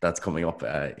that's coming up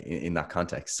in that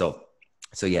context. So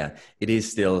yeah, it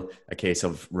is still a case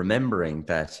of remembering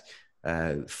that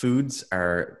foods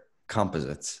are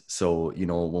composites. So,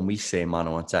 when we say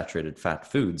monounsaturated fat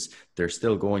foods, there's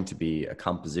still going to be a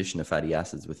composition of fatty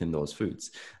acids within those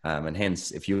foods. And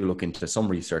hence, if you look into some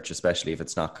research, especially if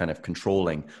it's not kind of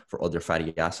controlling for other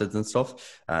fatty acids and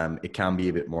stuff, it can be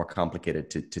a bit more complicated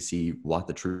to see what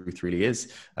the truth really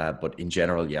is. But in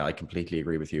general, yeah, I completely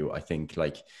agree with you. I think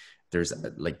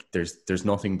there's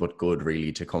nothing but good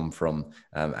really to come from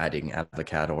adding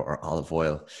avocado or olive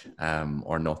oil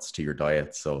or nuts to your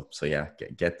diet. So yeah,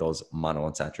 get those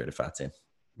monounsaturated fats in.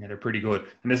 Yeah, they're pretty good.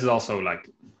 And this is also, like,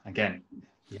 again,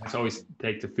 you have to always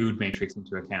take the food matrix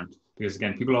into account, because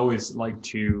again, people always like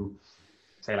to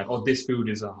say like, oh, this food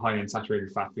is a high in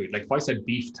saturated fat food. Like, if I said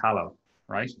beef tallow,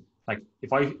 right? Like,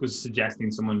 if I was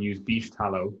suggesting someone use beef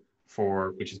tallow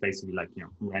which is basically like,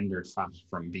 rendered fat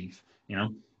from beef,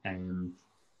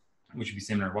 which would be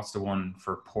similar. What's the one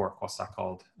for pork? What's that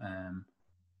called?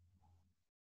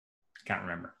 Can't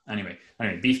remember. Anyway,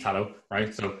 beef tallow,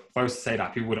 right? So if I was to say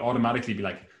that, people would automatically be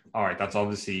like, all right, that's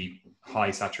obviously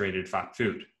high saturated fat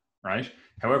food, right?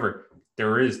 However,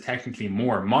 there is technically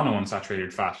more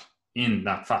monounsaturated fat in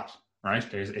that fat, right?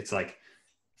 It's like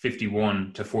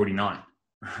 51 to 49,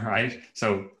 right?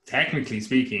 So technically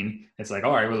speaking, it's like,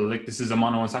 all right, well, like, this is a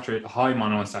high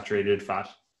monounsaturated fat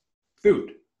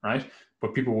food, right?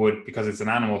 But people would, because it's an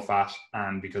animal fat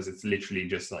and because it's literally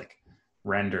just like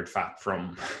rendered fat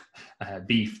from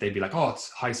beef, they'd be like, oh, it's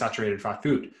high saturated fat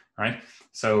food, right?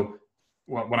 So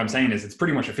what I'm saying is it's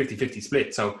pretty much a 50-50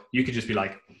 split. So you could just be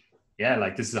like, yeah,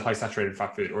 like this is a high saturated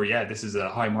fat food, or yeah, this is a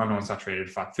high monounsaturated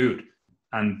fat food.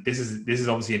 And this is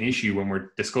obviously an issue when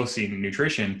we're discussing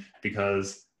nutrition,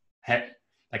 because how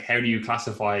do you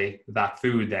classify that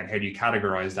food then? How do you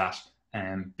categorize that?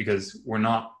 Because we're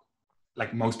not,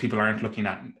 like, most people aren't looking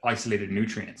at isolated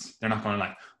nutrients. They're not going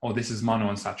like, oh, this is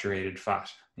monounsaturated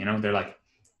fat. You know, they're like,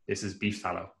 this is beef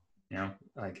tallow. You know,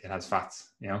 like it has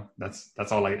fats. You know,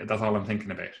 that's all I'm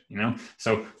thinking about. You know,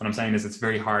 so what I'm saying is it's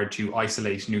very hard to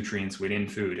isolate nutrients within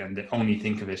food and only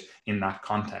think of it in that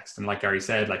context. And like Gary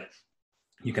said, like,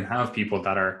 you can have people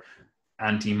that are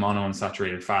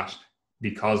anti-monounsaturated fat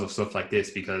because of stuff like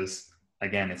this, because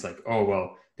again, it's like, oh,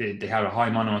 well, they had a high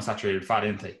monounsaturated fat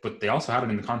intake, but they also had it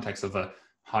in the context of a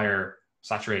higher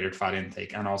saturated fat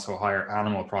intake and also a higher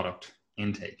animal product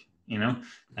intake, you know?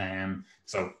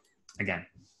 So again,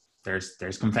 there's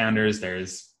confounders,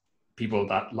 there's people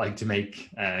that like to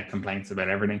make complaints about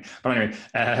everything. But anyway,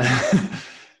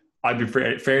 I'd be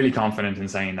fairly confident in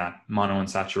saying that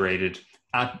monounsaturated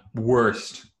at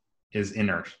worst is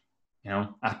inert, you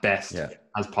know, at best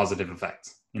has positive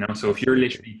effects, you know? So if you're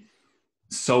literally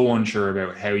so unsure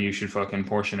about how you should fucking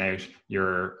portion out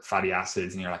your fatty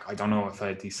acids, and you're like, I don't know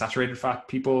if these saturated fat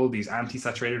people, these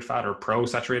anti-saturated fat or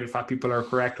pro-saturated fat people are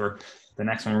correct, or the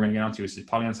next one we're going to get onto is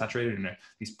polyunsaturated, and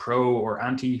these pro or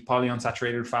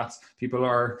anti-polyunsaturated fats people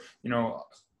are, you know,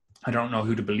 I don't know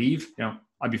who to believe. You know,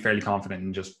 I'd be fairly confident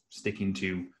in just sticking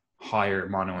to higher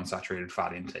monounsaturated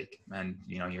fat intake, and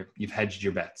you know, you've hedged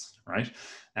your bets, right?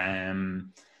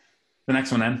 The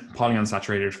next one then,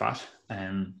 polyunsaturated fat.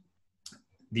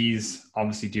 These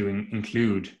obviously do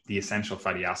include the essential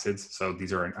fatty acids. So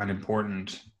these are an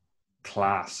important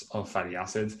class of fatty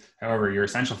acids. However, your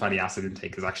essential fatty acid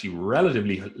intake is actually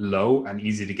relatively low and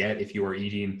easy to get if you are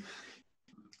eating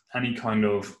any kind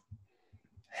of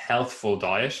healthful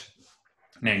diet.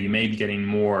 Now, you may be getting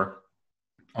more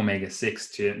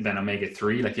omega-6 than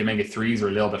omega-3. Like the omega-3s are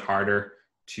a little bit harder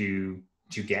to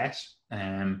get,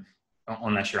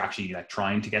 unless you're actually like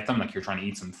trying to get them, like you're trying to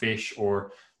eat some fish,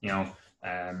 or, you know,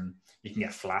 you can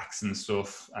get flax and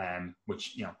stuff,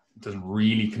 which, you know, doesn't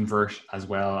really convert as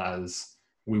well as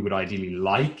we would ideally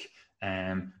like.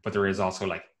 But there is also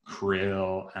like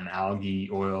krill and algae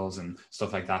oils and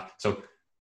stuff like that. So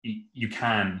you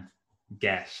can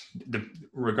get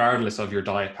regardless of your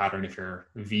diet pattern, if you're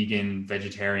vegan,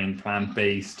 vegetarian,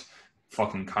 plant-based,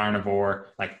 fucking carnivore,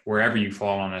 like wherever you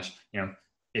fall on it, you know,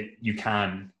 you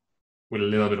can, with a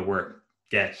little bit of work,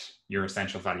 get your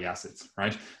essential fatty acids,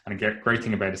 right? And the great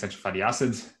thing about essential fatty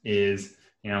acids is,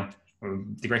 you know,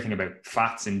 the great thing about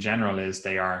fats in general is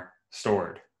they are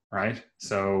stored, right?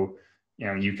 So, you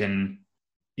know, you can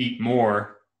eat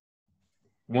more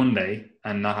one day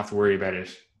and not have to worry about it.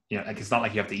 You know, like it's not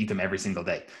like you have to eat them every single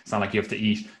day. It's not like you have to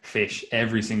eat fish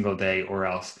every single day, or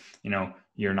else, you know,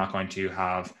 you're not going to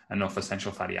have enough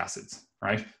essential fatty acids,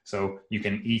 right? So you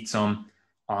can eat some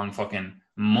on fucking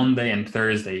Monday and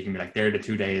Thursday. You can be like, they're the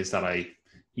 2 days that I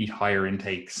eat higher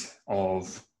intakes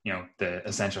of, you know, the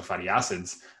essential fatty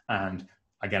acids, and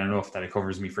I get enough that it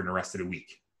covers me for the rest of the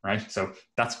week, right? So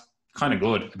that's kind of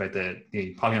good about the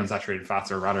polyunsaturated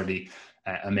fats, or rather the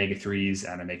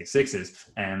omega-3s and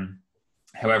omega-6s.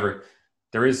 However,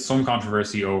 there is some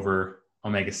controversy over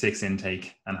omega-6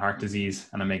 intake and heart disease,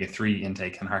 and omega-3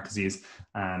 intake and heart disease.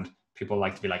 And people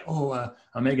like to be like, oh,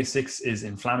 omega-6 is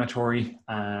inflammatory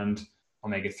and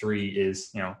omega-3 is,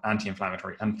 you know,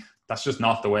 anti-inflammatory. And that's just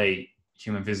not the way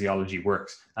human physiology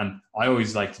works. And I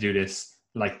always like to do this,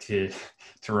 like to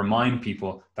remind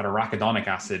people that arachidonic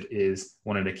acid is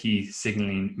one of the key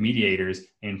signaling mediators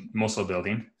in muscle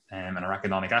building. And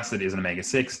arachidonic acid is an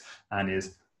omega-6 and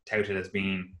is touted as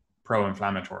being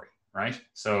pro-inflammatory, right?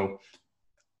 So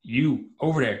you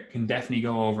over there can definitely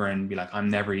go over and be like, I'm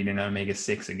never eating an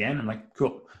omega-6 again. I'm like,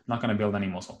 cool, I'm not going to build any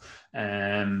muscle.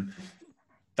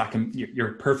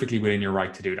 You're perfectly within your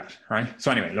right to do that, right?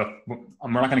 So anyway, look, we're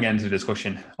not going to get into the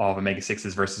discussion of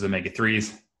omega-6s versus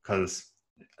omega-3s, because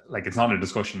like it's not a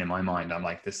discussion in my mind. I'm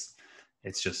like, it's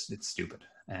stupid.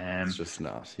 It's just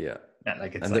not, yeah. Yeah,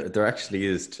 like it's And like there actually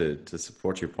is, to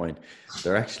support your point,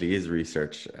 there actually is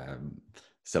research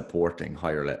supporting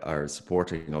or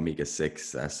supporting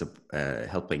omega-6,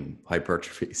 helping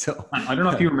hypertrophy. So I don't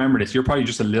know if you remember this. You're probably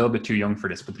just a little bit too young for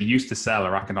this, but they used to sell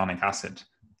arachidonic acid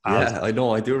as, yeah, I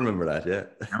know, I do remember that. Yeah.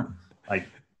 you know, like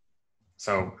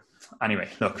so. Anyway,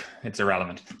 look, it's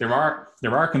irrelevant. There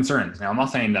are concerns. Now, I'm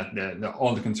not saying that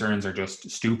all the concerns are just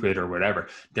stupid or whatever.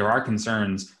 There are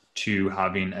concerns to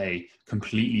having a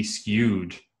completely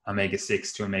skewed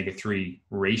omega-6 to omega-3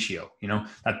 ratio.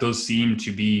 That does seem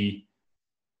to be,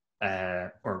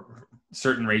 or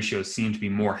certain ratios seem to be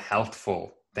more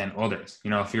healthful than others.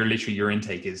 If your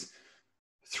intake is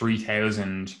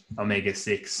 3,000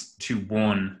 omega-6 to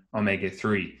 1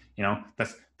 omega-3,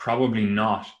 that's probably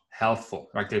not healthful.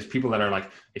 Like there's people that are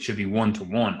like, it should be 1 to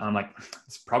 1. I'm like,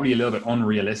 it's probably a little bit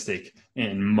unrealistic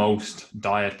in most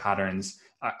diet patterns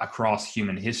across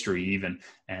human history even.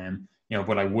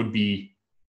 But I would be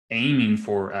aiming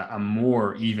for a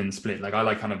more even split. Like I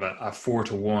like kind of a 4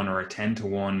 to 1 or a 10 to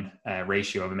 1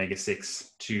 ratio of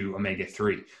omega-6 to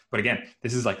omega-3. But again,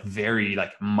 this is like very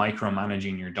like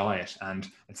micromanaging your diet, and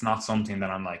it's not something that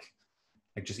I'm like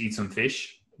just eat some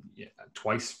fish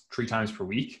twice, 3 times per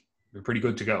week. You're pretty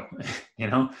good to go,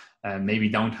 and maybe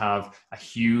don't have a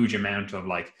huge amount of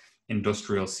like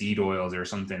industrial seed oils or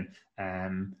something,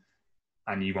 and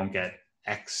you won't get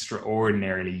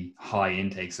extraordinarily high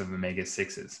intakes of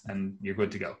omega-6s, and you're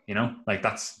good to go. Like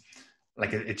that's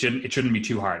like it shouldn't be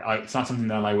too hard. It's not something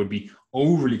that I would be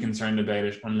overly concerned about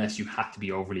it unless you had to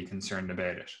be overly concerned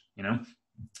about it.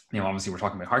 Obviously we're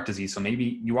talking about heart disease, so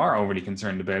maybe you are overly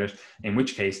concerned about it, in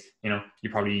which case you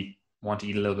probably want to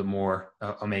eat a little bit more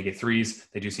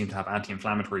omega-3s. They do seem to have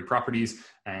anti-inflammatory properties,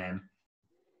 and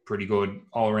pretty good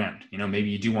all around. Maybe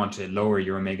you do want to lower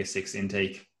your omega-6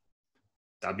 intake.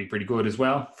 That'd be pretty good as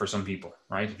well for some people,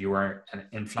 right? If you are in an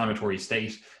inflammatory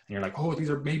state and you're like, oh, these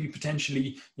are maybe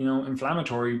potentially,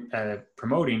 inflammatory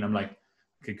promoting. I'm like,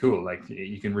 okay, cool. Like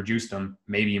you can reduce them.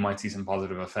 Maybe you might see some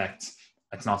positive effects.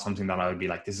 It's not something that I would be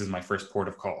like, this is my first port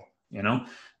of call,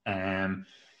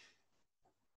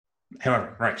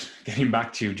 However, right, getting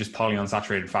back to just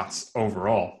polyunsaturated fats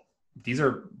overall, these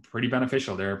are pretty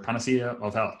beneficial. They're panacea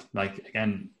of health. Like,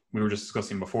 again, we were just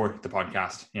discussing before the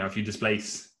podcast, if you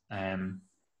displace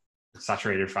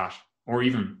saturated fat, or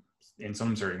even in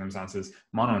some circumstances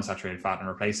monounsaturated fat, and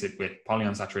replace it with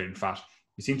polyunsaturated fat,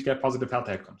 you seem to get positive health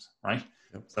outcomes, right?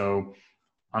 Yep. So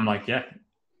I'm like, yeah,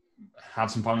 have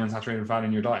some polyunsaturated fat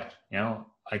in your diet.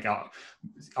 Like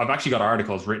I've actually got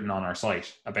articles written on our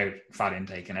site about fat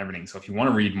intake and everything. So if you want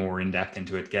to read more in depth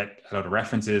into it, get a lot of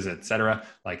references, etc.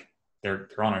 Like they're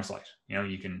on our site.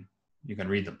 You can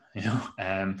read them.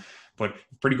 But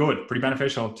pretty good, pretty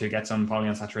beneficial to get some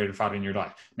polyunsaturated fat in your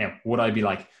diet. Now, would I be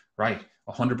like, right,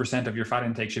 100% of your fat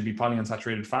intake should be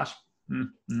polyunsaturated fat?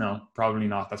 No, probably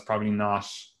not. That's probably not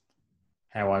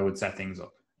how I would set things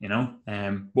up.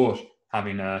 But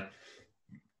having a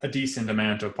decent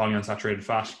amount of polyunsaturated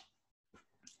fat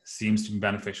seems to be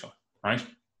beneficial, right?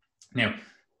 Now,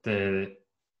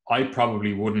 I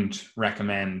probably wouldn't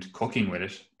recommend cooking with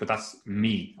it, but that's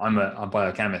me. I'm a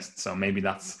biochemist, so maybe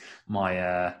that's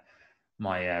my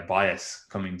bias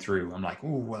coming through. I'm like,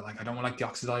 oh, well, like I don't like the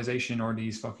oxidization or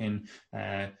these fucking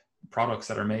products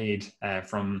that are made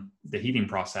from the heating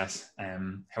process.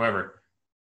 However,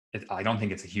 I don't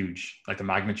think it's a huge, like the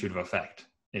magnitude of effect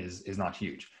is not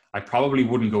huge. I probably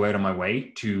wouldn't go out of my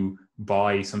way to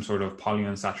buy some sort of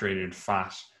polyunsaturated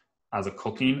fat as a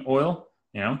cooking oil,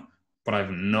 but I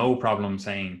have no problem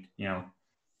saying,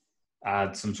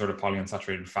 add some sort of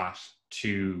polyunsaturated fat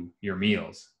to your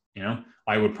meals.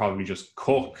 I would probably just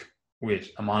cook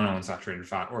with a monounsaturated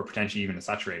fat, or potentially even a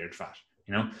saturated fat,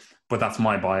 but that's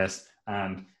my bias,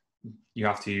 and you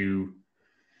have to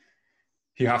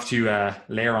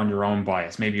layer on your own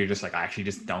bias. Maybe you're just like, I actually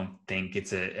just don't think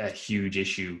it's a huge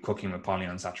issue cooking with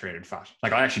polyunsaturated fat.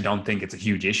 Like I actually don't think it's a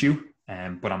huge issue,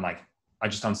 but I'm like, I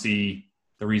just don't see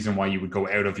the reason why you would go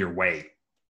out of your way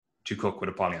to cook with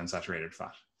a polyunsaturated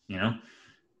fat. Do you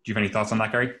have any thoughts on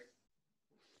that, Gary?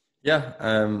 Yeah,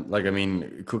 like I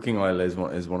mean, cooking oil is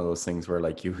one of those things where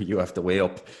like you have to weigh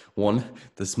up, one,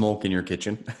 the smoke in your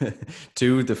kitchen,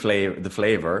 two, the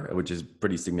flavor, which is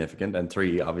pretty significant, and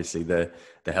three, obviously the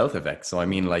health effects. So I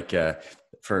mean, like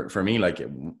for me, like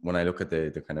when I look at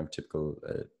the kind of typical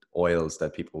oils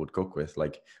that people would cook with,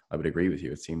 like I would agree with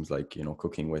you. It seems like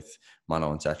cooking with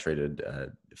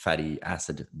monounsaturated fatty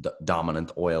acid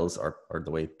dominant oils are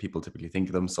the way people typically think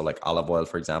of them. So like olive oil,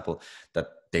 for example, that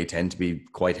they tend to be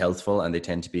quite healthful and they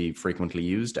tend to be frequently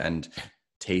used, and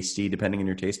tasty depending on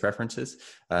your taste preferences.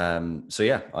 So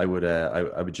yeah, I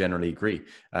would generally agree.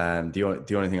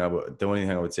 The only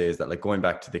thing I would say is that, like, going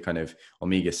back to the kind of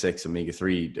omega-6,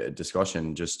 omega-3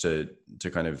 discussion, just to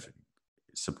kind of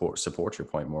support your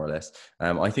point more or less.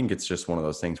 I think it's just one of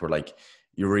those things where, like,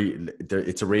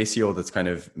 it's a ratio that's kind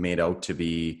of made out to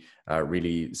be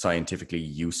really scientifically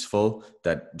useful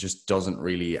that just doesn't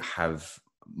really have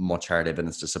much hard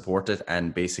evidence to support it.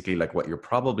 And basically, like, what you're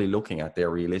probably looking at there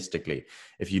realistically,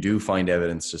 if you do find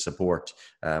evidence to support,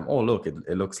 oh look,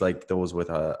 it looks like those with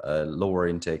a lower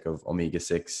intake of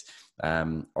omega-6,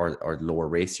 or lower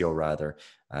ratio rather,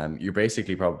 you're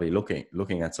basically probably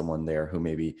looking at someone there who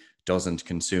maybe doesn't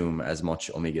consume as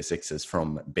much omega-6s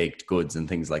from baked goods and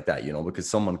things like that, because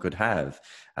someone could have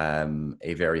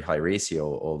a very high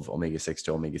ratio of omega-6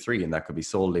 to omega-3, and that could be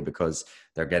solely because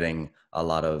they're getting a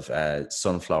lot of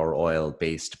sunflower oil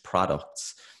based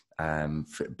products,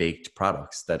 baked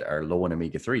products that are low in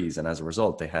omega-3s, and as a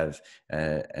result they have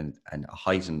a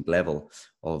heightened level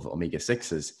of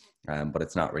omega-6s. But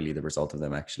it's not really the result of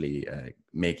them actually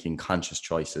making conscious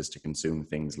choices to consume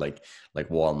things like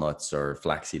walnuts or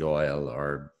flaxseed oil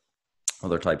or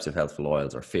other types of healthful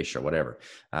oils or fish or whatever.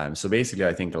 So basically,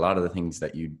 I think a lot of the things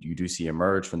that you do see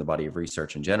emerge from the body of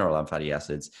research in general on fatty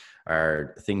acids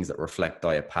are things that reflect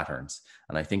diet patterns.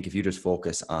 And I think if you just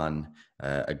focus on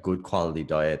a good quality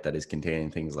diet that is containing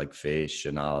things like fish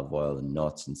and olive oil and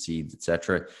nuts and seeds,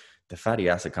 etc., the fatty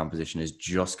acid composition is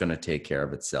just going to take care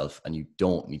of itself, and you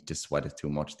don't need to sweat it too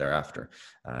much thereafter.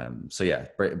 So yeah,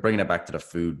 bringing it back to the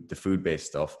food-based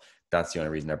stuff, that's the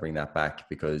only reason I bring that back,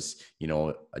 because,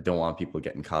 I don't want people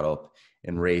getting caught up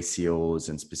in ratios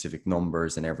and specific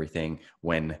numbers and everything,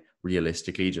 when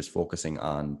realistically just focusing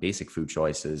on basic food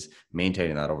choices,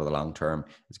 maintaining that over the long term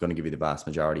is going to give you the vast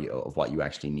majority of what you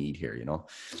actually need here,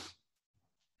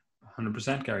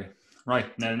 100%, Gary.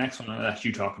 Right, now the next one, I'll let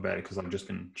you talk about it because I've just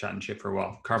been chatting shit for a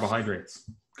while. Carbohydrates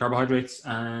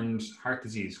and heart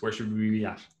disease. Where should we be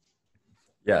at?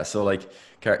 Yeah, so like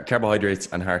carbohydrates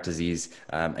and heart disease,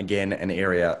 again, an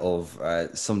area of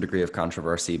some degree of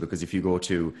controversy, because if you go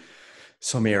to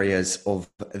some areas of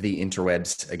the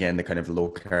interwebs, again, the kind of low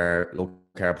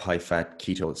carb, high fat,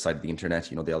 keto side of the internet,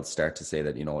 they'll start to say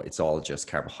that, it's all just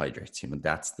carbohydrates.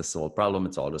 That's the sole problem.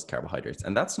 It's all just carbohydrates.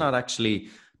 And that's not actually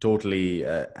totally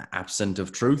absent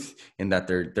of truth, in that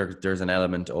there's an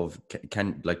element of,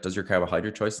 does your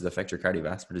carbohydrate choices affect your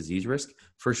cardiovascular disease risk?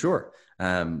 For sure.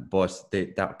 But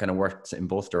that kind of works in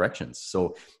both directions.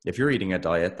 So if you're eating a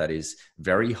diet that is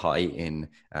very high in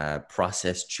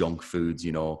processed junk foods,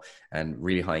 and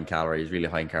really high in calories, really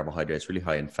high in carbohydrates, really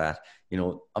high in fat,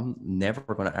 I'm never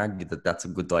going to argue that that's a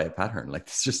good diet pattern. Like,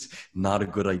 it's just not a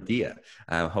good idea.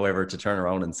 However, to turn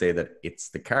around and say that it's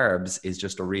the carbs is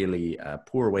just a really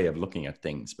poor way of looking at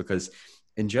things, because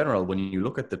in general, when you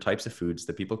look at the types of foods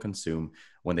that people consume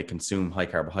when they consume high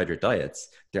carbohydrate diets,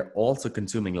 they're also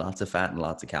consuming lots of fat and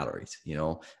lots of calories,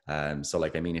 So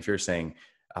like, I mean, if you're saying,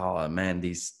 oh man,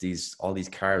 all these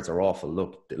carbs are awful.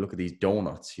 Look at these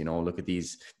donuts, look at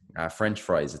these French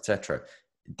fries, etc.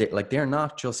 They're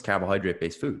not just carbohydrate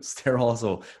based foods. They're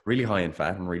also really high in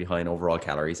fat and really high in overall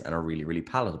calories, and are really, really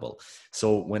palatable.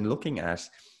 So when looking at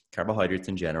carbohydrates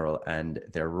in general and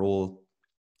their role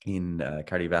in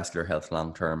cardiovascular health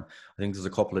long term, I think there's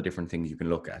a couple of different things you can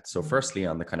look at. So firstly,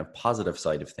 on the kind of positive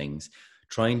side of things,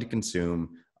 trying to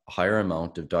consume a higher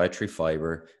amount of dietary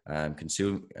fiber,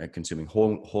 consuming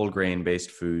whole grain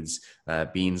based foods,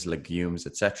 beans, legumes,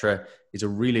 etc., is a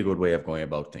really good way of going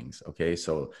about things. Okay,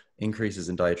 so increases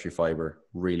in dietary fiber,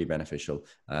 really beneficial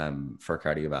for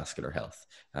cardiovascular health.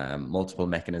 Multiple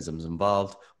mechanisms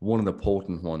involved. One of the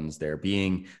potent ones there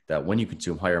being that when you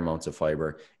consume higher amounts of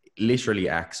fiber, literally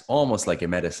acts almost like a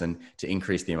medicine to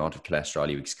increase the amount of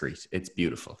cholesterol you excrete. It's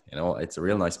beautiful. It's a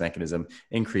real nice mechanism.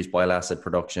 Increased bile acid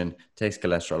production, takes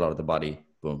cholesterol out of the body.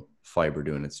 Boom, fiber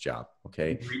doing its job.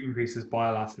 Okay. Increases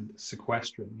bile acid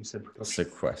sequestering. You said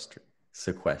production.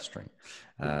 Sequestering.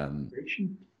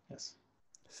 Yes.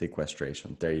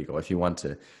 Sequestration. There you go. If you want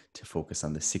to focus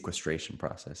on the sequestration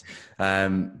process.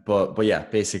 But yeah,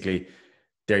 basically,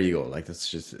 there you go. Like, that's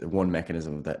just one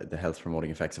mechanism of the health promoting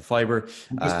effects of fiber.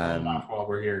 Just on that while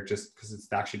we're here, just because it's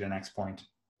actually the next point,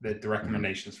 the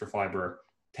recommendations for fiber,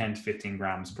 10 to 15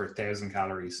 grams per 1,000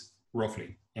 calories,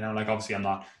 roughly. Like, obviously I'm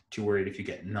not too worried if you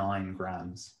get 9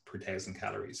 grams per 1,000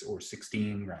 calories or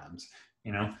 16 grams,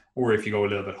 or if you go a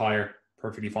little bit higher,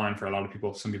 perfectly fine for a lot of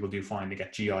people. Some people do find they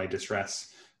get GI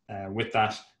distress with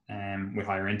that, with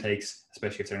higher intakes,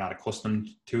 especially if they're not accustomed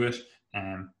to it.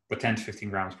 But 10 to 15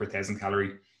 grams per 1,000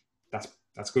 calorie, that's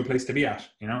a good place to be at,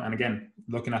 And again,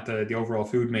 looking at the overall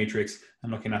food matrix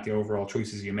and looking at the overall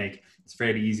choices you make, it's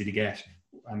fairly easy to get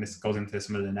and this goes into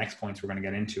some of the next points we're going to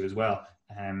get into as well,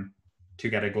 to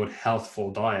get a good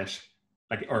healthful diet,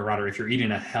 like, or rather, if you're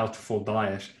eating a healthful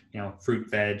diet, fruit,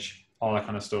 veg, all that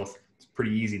kind of stuff, it's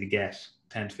pretty easy to get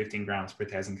 10 to 15 grams per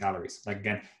 1,000 calories. Like,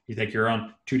 again, you take your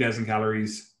own 2,000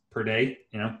 calories per day,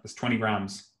 that's 20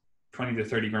 grams, 20 to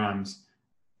 30 grams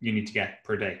you need to get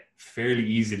per day. Fairly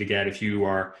easy to get if you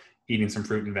are eating some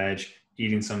fruit and veg,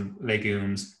 eating some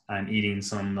legumes, and eating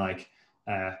some like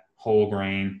whole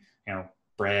grain,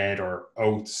 bread or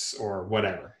oats or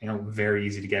whatever. Very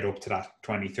easy to get up to that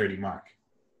 20, 30 mark.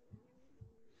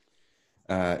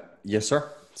 Yes,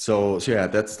 sir. So yeah,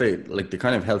 that's the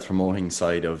kind of health promoting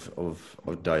side of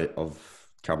diet of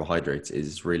carbohydrates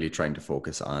is really trying to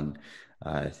focus on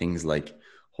things like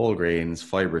whole grains,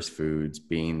 fibrous foods,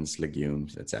 beans,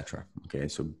 legumes, etc. Okay,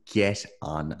 so get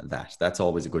on that. That's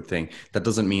always a good thing. That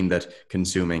doesn't mean that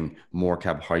consuming more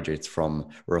carbohydrates from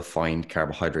refined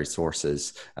carbohydrate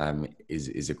sources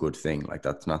is a good thing. Like,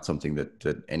 that's not something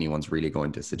that anyone's really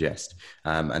going to suggest.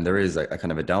 And there is a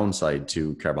kind of a downside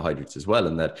to carbohydrates as well,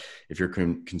 in that if you're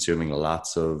consuming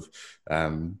lots of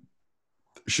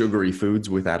sugary foods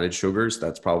with added sugars,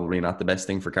 that's probably not the best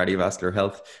thing for cardiovascular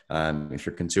health. If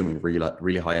you're consuming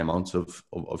really high amounts of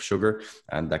sugar,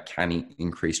 and that can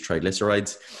increase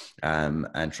triglycerides, and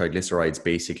triglycerides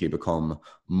basically become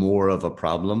more of a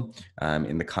problem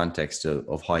in the context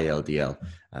of high LDL.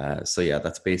 So yeah,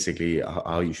 that's basically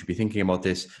how you should be thinking about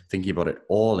this, thinking about it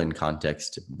all in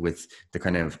context, with the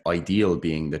kind of ideal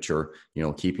being that you're,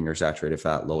 keeping your saturated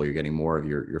fat low, you're getting more of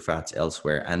your fats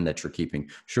elsewhere, and that you're keeping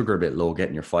sugar a bit low,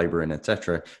 getting your fiber in,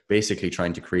 etc. Basically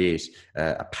trying to create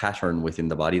a pattern within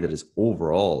the body that is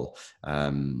overall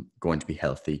going to be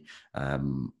healthy,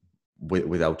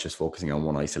 without just focusing on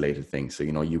one isolated thing. So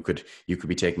you could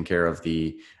be taking care of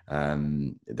the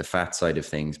fat side of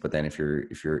things, but then if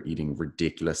you're eating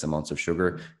ridiculous amounts of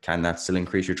sugar, can that still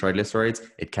increase your triglycerides?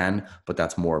 It can, but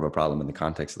that's more of a problem in the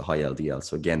context of the high LDL.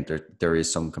 So again, there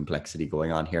is some complexity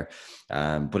going on here,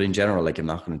 but in general, like, I'm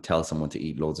not going to tell someone to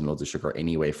eat loads and loads of sugar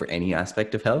anyway for any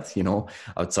aspect of health,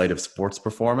 outside of sports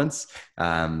performance.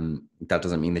 That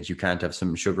doesn't mean that you can't have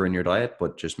some sugar in your diet,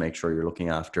 but just make sure you're looking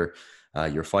after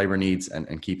your fiber needs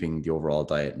and keeping the overall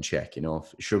diet in check.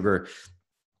 Sugar,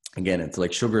 again, it's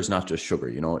like, sugar is not just sugar.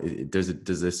 There's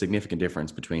a significant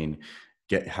difference between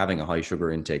having a high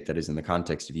sugar intake that is in the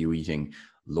context of you eating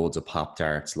loads of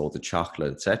Pop-Tarts, loads of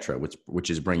chocolate, etc., which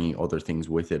is bringing other things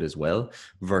with it as well,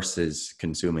 versus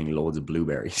consuming loads of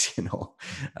blueberries,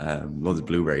 loads of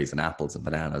blueberries and apples and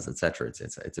bananas, etc.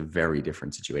 It's a very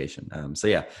different situation. So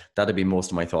yeah, that'd be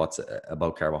most of my thoughts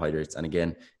about carbohydrates. And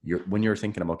again, when you're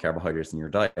thinking about carbohydrates in your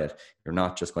diet, you're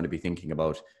not just going to be thinking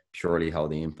about purely how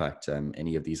they impact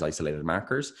any of these isolated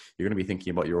markers. You're going to be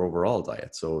thinking about your overall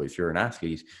diet. So if you're an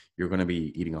athlete, you're going to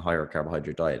be eating a higher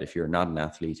carbohydrate diet. If you're not an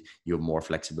athlete, you have more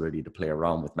flexibility to play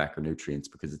around with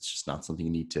macronutrients, because it's just not something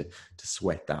you need to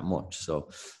sweat that much. So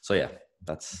yeah,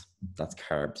 that's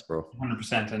carbs, bro.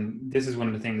 100%. And this is one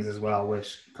of the things as well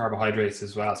with carbohydrates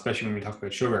as well, especially when we talk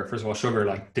about sugar. First of all, sugar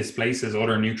like displaces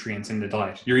other nutrients in the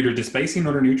diet. You're either displacing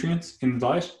other nutrients in the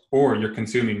diet, or you're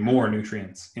consuming more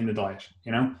nutrients in the diet,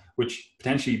 which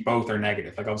potentially both are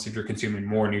negative. Like, obviously, if you're consuming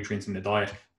more nutrients in the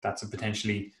diet, that's a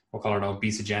potentially, we'll call it,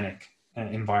 obesogenic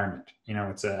environment.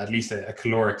 It's at least a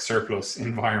caloric surplus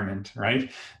environment,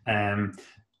 right? And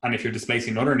if you're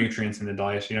displacing other nutrients in the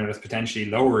diet, that's potentially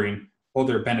lowering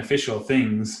other beneficial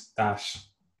things that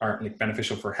are like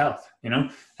beneficial for health,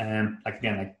 like,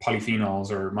 again, like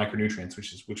polyphenols or micronutrients,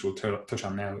 which we'll touch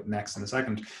on next in a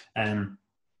second.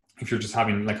 If you're just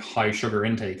having like high sugar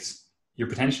intakes, you're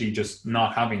potentially just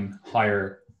not having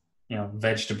higher,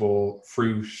 vegetable,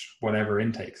 fruit, whatever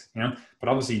intakes, but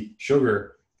obviously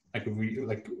sugar,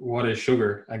 what is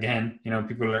sugar? Again,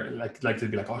 people are like to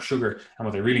be like, oh, sugar. And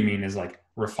what they really mean is like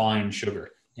refined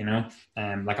sugar,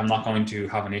 like, I'm not going to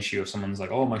have an issue if someone's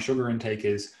like, oh, my sugar intake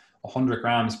is 100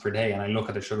 grams per day. And I look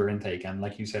at the sugar intake, and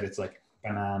like you said, it's like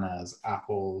bananas,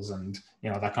 apples, and,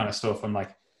 that kind of stuff. I'm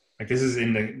like this is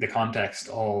in the context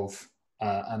of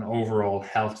an overall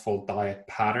healthful diet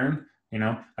pattern,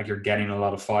 like, you're getting a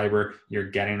lot of fiber, you're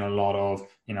getting a lot of,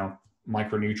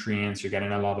 micronutrients, you're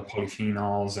getting a lot of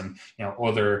polyphenols and,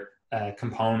 other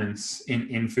components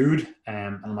in food.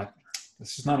 And I'm like,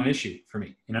 this is not an issue for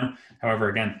me, However,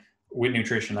 again, with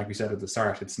nutrition, like we said at the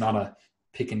start, it's not a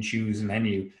pick and choose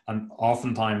menu. And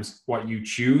oftentimes what you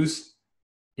choose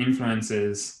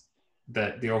influences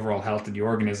the overall health of the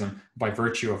organism by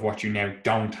virtue of what you now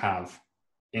don't have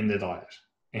in the diet,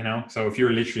 So if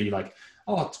you're literally like,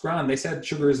 oh, it's grand, they said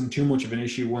sugar isn't too much of an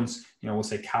issue once, we'll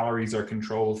say calories are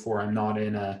controlled for, I'm not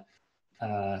in a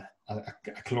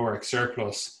caloric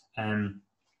surplus, and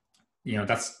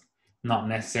that's not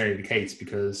necessarily the case,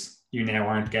 because you now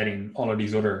aren't getting all of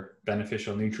these other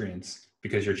beneficial nutrients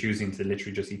because you're choosing to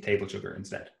literally just eat table sugar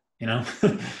instead,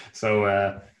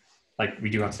 So like, we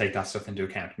do have to take that stuff into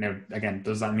account. Now, again,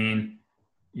 does that mean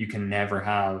you can never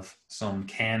have some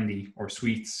candy or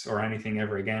sweets or anything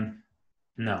ever again?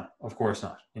 No, of course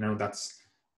not. That's,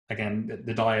 again,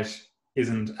 the diet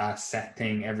isn't a set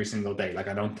thing every single day. Like,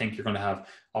 I don't think you're going to have,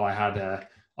 oh, I had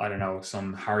I don't know,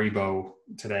 some Haribo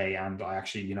today, and I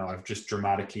actually, I've just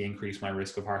dramatically increased my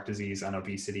risk of heart disease and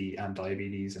obesity and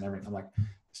diabetes and everything. I'm like,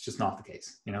 it's just not the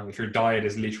case. If your diet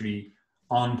is literally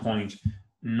on point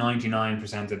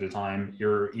 99% of the time,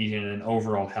 you're eating an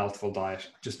overall healthful diet,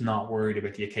 just not worried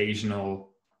about the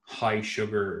occasional high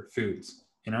sugar foods.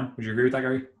 Would you agree with that,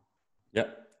 Gary? Yeah,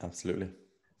 absolutely.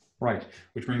 Right,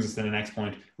 which brings us to the next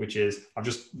point, which is, I've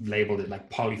just labeled it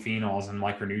like polyphenols and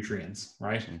micronutrients,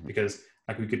 right? Mm-hmm. Because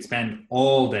like, we could spend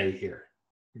all day here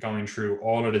going through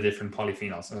all of the different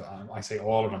polyphenols. I say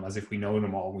all of them as if we know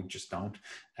them all, we just don't.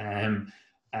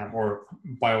 Or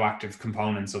bioactive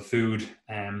components of food,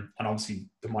 and obviously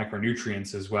the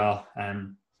micronutrients as well.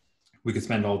 We could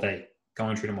spend all day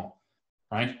going through them all,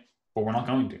 right? But we're not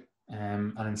going to.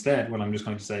 And instead, what I'm just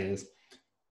going to say is,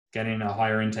 getting a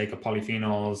higher intake of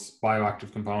polyphenols,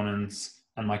 bioactive components,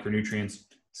 and micronutrients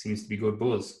seems to be good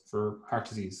buzz for heart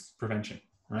disease prevention,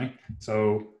 right?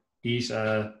 So eat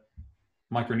a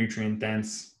micronutrient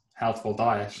dense, healthful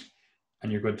diet,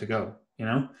 and you're good to go.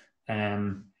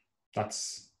 I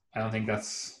don't think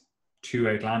that's too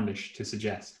outlandish to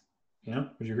suggest. Would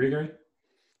you agree, Gary?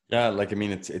 Yeah, like, I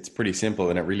mean, it's pretty simple,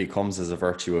 and it really comes as a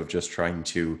virtue of just trying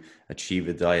to achieve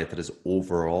a diet that is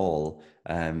overall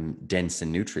dense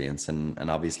in nutrients, and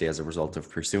obviously, as a result of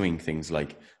pursuing things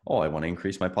like, oh, I want to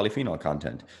increase my polyphenol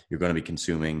content, you're going to be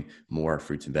consuming more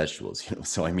fruits and vegetables.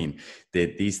 So I mean,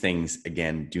 these things,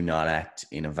 again, do not act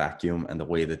in a vacuum, and the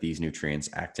way that these nutrients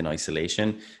act in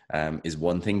isolation is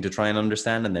one thing to try and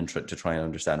understand, and then to try and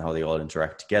understand how they all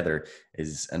interact together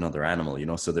is another animal.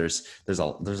 So there's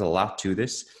a lot to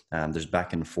this. There's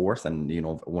back and forth, and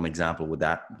one example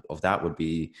of that would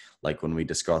be like when we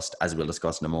discussed, as we'll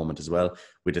discuss in a moment as well,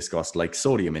 we discussed like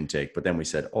sodium intake, but then we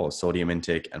said, oh, sodium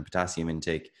intake and potassium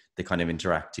intake, they kind of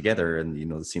interact together, and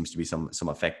there seems to be some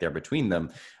effect there between them,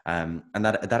 and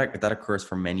that occurs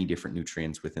for many different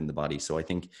nutrients within the body. So I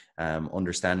think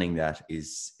understanding that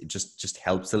is just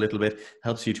helps a little bit,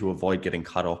 helps you to avoid getting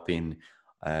caught up in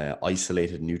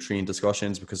isolated nutrient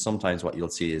discussions, because sometimes what you'll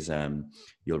see is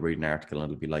you'll read an article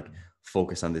and it'll be like,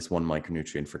 focus on this one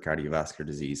micronutrient for cardiovascular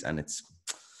disease, and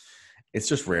it's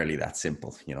just rarely that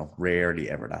simple, rarely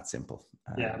ever that simple.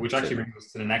 Yeah, which actually brings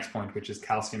us to the next point, which is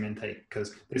calcium intake,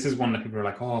 because this is one that people are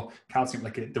like, oh, calcium,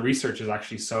 like, the research is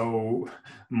actually so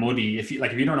muddy. If you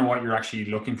don't know what you're actually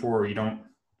looking for, or you don't,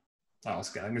 I'm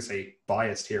going to say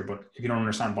biased here, but if you don't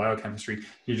understand biochemistry,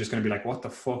 you're just going to be like, what the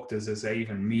fuck does this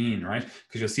even mean, right?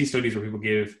 Because you'll see studies where people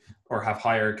give or have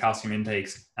higher calcium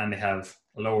intakes and they have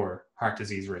lower heart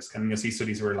disease risk. And you'll see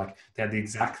studies where like they have the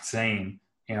exact same,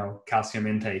 calcium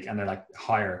intake, and they're like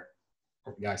higher.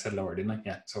 Yeah, I said lower, didn't I?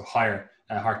 Yeah, so higher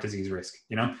heart disease risk,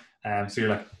 so you're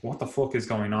like, what the fuck is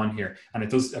going on here? And it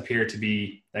does appear to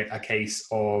be like a case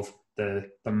of the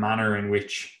manner in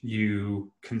which you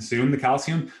consume the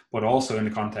calcium, but also in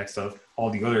the context of all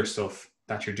the other stuff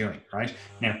that you're doing, right?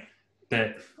 Now,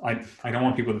 that I don't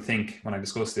want people to think when I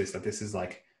discuss this that this is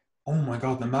like, oh my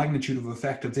God, the magnitude of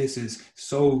effect of this is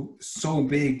so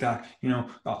big that,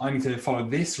 I need to follow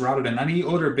this rather than any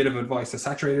other bit of advice, the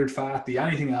saturated fat, the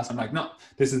anything else. I'm like, no,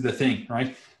 this is the thing,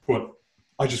 right? But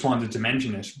I just wanted to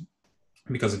mention it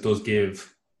because it does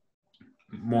give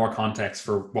more context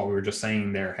for what we were just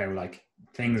saying there, how like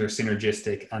things are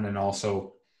synergistic, and then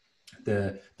also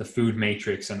the food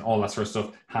matrix and all that sort of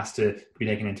stuff has to be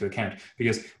taken into account.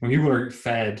 Because when people are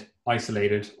fed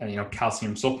isolated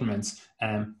calcium supplements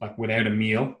like without a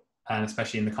meal, and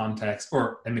especially in the context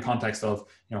of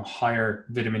higher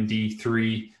vitamin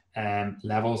D3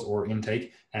 levels or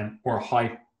intake, or a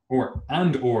high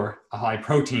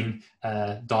protein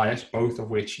diet, both of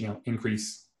which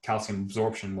increase calcium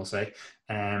absorption, we'll say,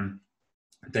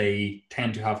 they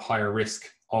tend to have higher risk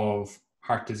of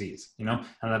heart disease, and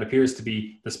that appears to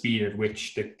be the speed at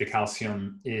which the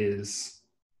calcium is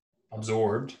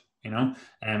absorbed, and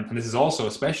this is also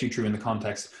especially true in the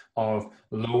context of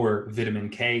lower vitamin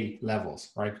K levels,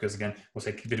 right? Because again, we'll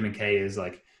say vitamin K is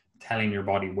like telling your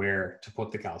body where to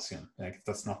put the calcium. Like,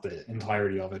 that's not the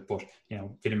entirety of it, but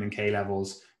vitamin K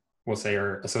levels, we'll say,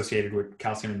 are associated with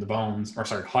calcium in the bones, or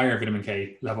sorry, higher vitamin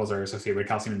K levels are associated with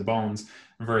calcium in the bones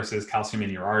versus calcium in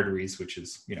your arteries, which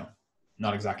is,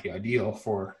 not exactly ideal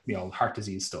for the old heart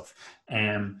disease stuff.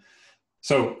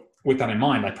 So with that in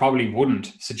mind, I probably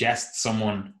wouldn't suggest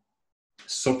someone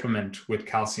supplement with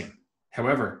calcium.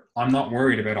 However, I'm not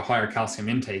worried about a higher calcium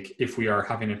intake if we are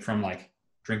having it from like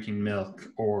drinking milk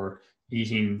or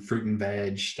eating fruit and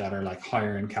veg that are like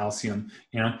higher in calcium.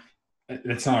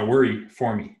 It's not a worry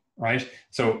for me, right?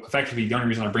 So effectively, the only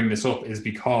reason I bring this up is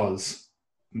because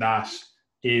that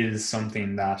is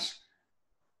something that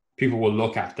people will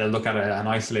look at. They'll look at an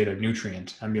isolated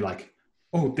nutrient and be like,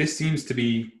 oh, this seems to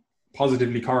be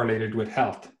positively correlated with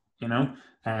health,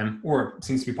 or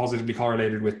seems to be positively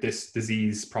correlated with this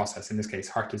disease process, in this case,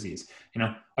 heart disease.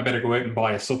 I better go out and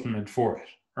buy a supplement for it,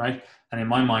 right? And in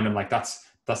my mind, I'm like, that's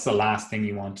the last thing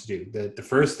you want to do. The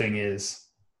first thing is,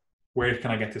 where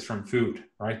can I get this from? Food,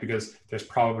 right? Because there's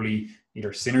probably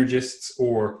either synergists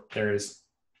or there's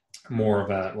more of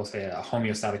a, we'll say, a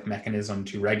homeostatic mechanism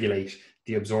to regulate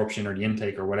the absorption or the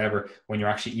intake or whatever when you're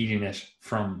actually eating it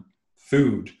from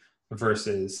food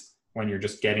versus when you're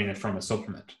just getting it from a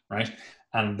supplement, right?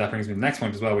 And that brings me to the next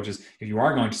point as well, which is if you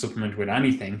are going to supplement with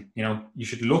anything, you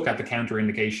should look at the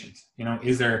counter-indications.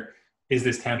 Is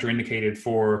this counter-indicated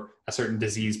for a certain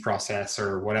disease process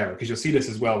or whatever? Because you'll see this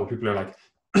as well where people are like,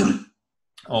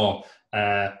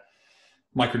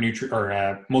 micronutrient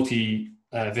or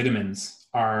multivitamins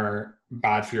are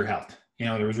bad for your health.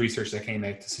 There was research that came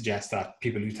out to suggest that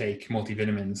people who take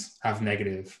multivitamins have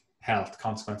negative health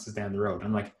consequences down the road.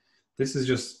 I'm like, this is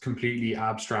just completely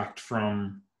abstract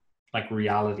from like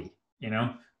reality. We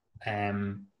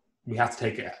have to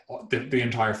take the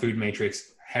entire food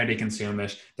matrix, how they consume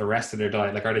it, the rest of their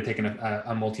diet. Like, are they taking a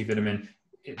multivitamin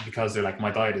because they're like, my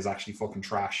diet is actually fucking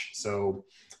trash, so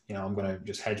I'm going to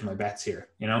just hedge my bets here,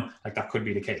 like that could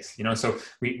be the case, so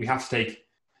we have to take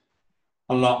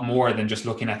a lot more than just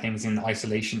looking at things in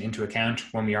isolation into account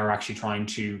when we are actually trying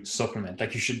to supplement.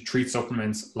 Like, you should treat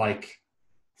supplements like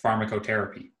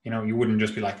pharmacotherapy. You wouldn't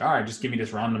just be like, all right, just give me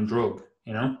this random drug,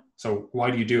 so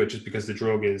why do you do it? Just because the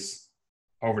drug is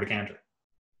over the counter,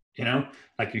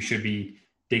 like you should be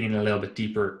digging a little bit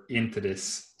deeper into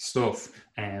this stuff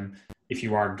if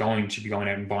you are going to be going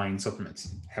out and buying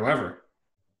supplements. However,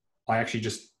 I actually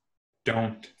just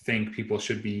don't think people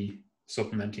should be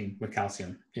supplementing with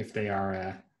calcium if they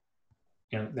are,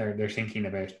 they're thinking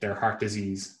about their heart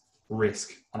disease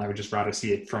risk, and I would just rather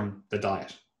see it from the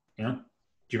diet. Do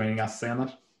you have anything else to say on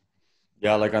that?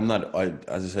 Yeah, like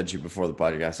as I said to you before the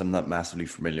podcast, I'm not massively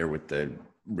familiar with the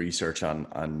research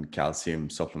on calcium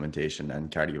supplementation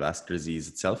and cardiovascular disease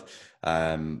itself.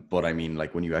 But I mean,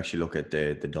 like when you actually look at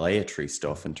the dietary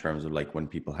stuff in terms of like when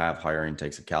people have higher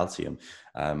intakes of calcium,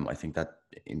 I think that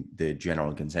in the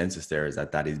general consensus there is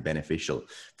that is beneficial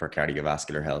for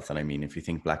cardiovascular health. And I mean, if you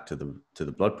think back to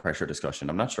the blood pressure discussion,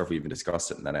 I'm not sure if we even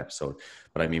discussed it in that episode,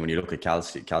 but I mean, when you look at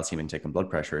calcium intake and blood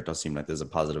pressure, it does seem like there's a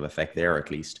positive effect there, at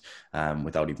least,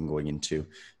 without even going into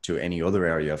any other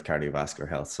area of cardiovascular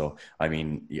health. So I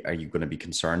mean, are you going to be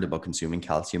concerned about consuming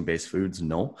calcium based foods?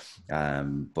 No.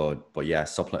 But yeah,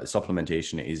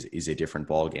 supplementation is a different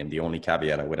ballgame. The only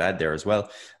caveat I would add there as well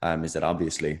is that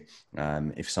obviously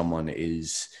if someone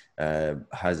has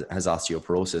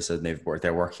osteoporosis and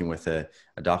they're working with a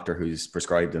doctor who's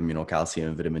prescribed them, calcium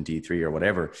and vitamin D3 or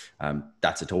whatever,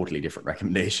 that's a totally different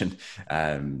recommendation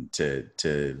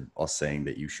to us saying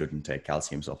that you shouldn't take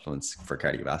calcium supplements for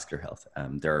cardiovascular health.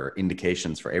 There are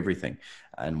indications for everything.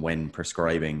 And when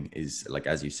prescribing is, like,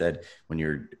 as you said, when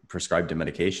you're prescribed a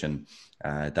medication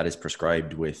that is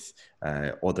prescribed with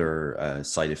other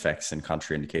side effects and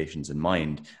contraindications in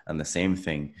mind, and the same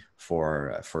thing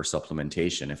for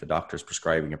supplementation. If a doctor is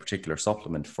prescribing a particular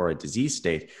supplement for a disease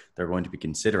state, they're going to be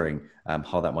considering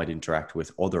how that might interact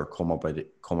with other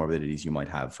comorbidities you might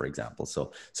have, for example.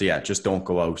 So yeah, just don't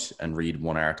go out and read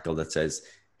one article that says,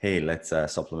 hey, let's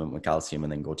supplement with calcium,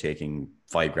 and then go taking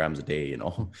 5 grams a day, And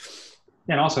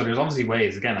also, there's obviously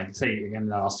ways, again, like I say, again,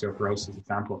 the osteoporosis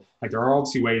example, like there are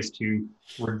obviously ways to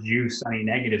reduce any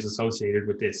negatives associated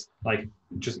with this. Like,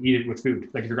 just eat it with food.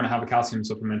 Like, if you're going to have a calcium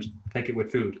supplement, take it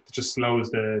with food. It just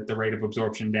slows the rate of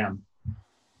absorption down.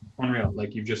 Unreal.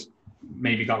 Like, you've just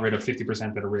maybe got rid of 50%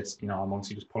 of the risk, I'm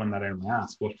obviously just pulling that out of my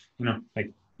ass. But,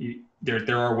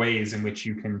 there are ways in which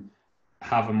you can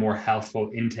have a more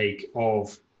healthful intake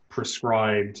of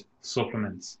prescribed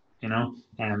supplements.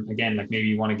 Again, like maybe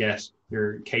you want to get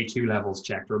your K2 levels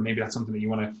checked, or maybe that's something that you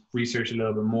want to research a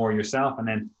little bit more yourself and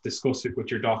then discuss it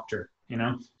with your doctor.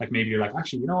 Like maybe you're like,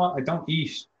 actually, you know what, I don't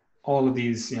eat all of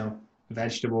these,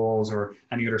 vegetables or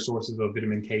any other sources of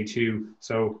vitamin K2.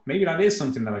 So maybe that is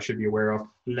something that I should be aware of.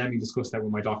 Let me discuss that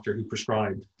with my doctor who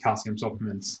prescribed calcium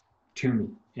supplements to me,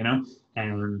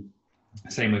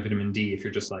 Same with vitamin D. If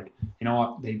you're just like, you know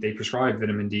what, they prescribe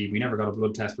vitamin D. We never got a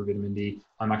blood test for vitamin D.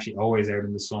 I'm actually always out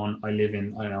in the sun. I live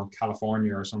in, I don't know,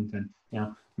 California or something.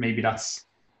 Maybe that's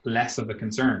less of a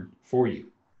concern for you,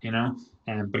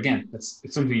 But again, it's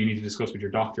something you need to discuss with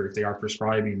your doctor if they are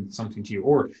prescribing something to you,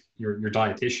 or your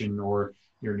dietitian or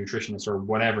your nutritionist or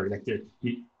whatever. Like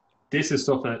this is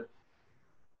stuff that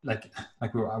like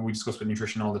we discuss with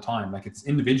nutrition all the time. Like it's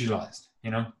individualized,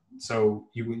 So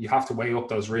you have to weigh up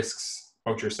those risks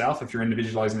about yourself if you're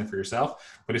individualizing it for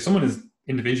yourself. But if someone is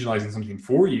individualizing something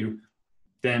for you,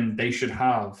 then they should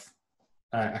have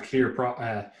a clear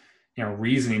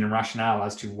reasoning and rationale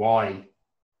as to why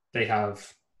they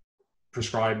have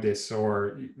prescribed this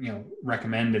or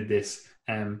recommended this,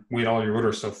 with all your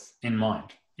other stuff in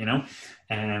mind.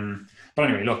 But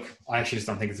anyway, look, I actually just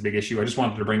don't think it's a big issue. I just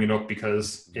wanted to bring it up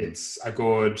because it's a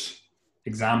good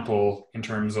example in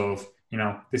terms of,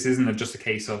 this isn't just a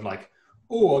case of like,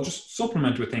 oh, I'll just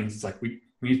supplement with things. It's like we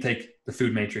need to take the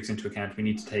food matrix into account. We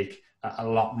need to take a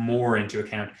lot more into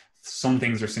account. Some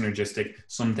things are synergistic,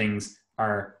 some things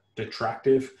are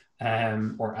detractive,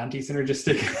 or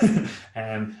anti-synergistic.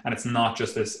 And it's not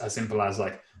just as simple as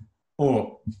like,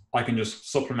 oh, I can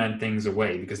just supplement things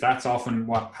away, because that's often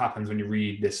what happens when you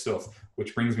read this stuff,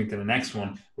 which brings me to the next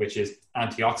one, which is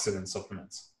antioxidant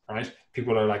supplements, right?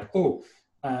 People are like, oh,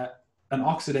 an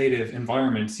oxidative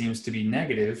environment seems to be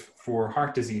negative for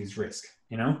heart disease risk,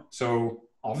 So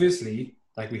obviously,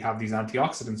 like we have these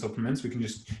antioxidant supplements, we can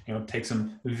just, take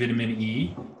some vitamin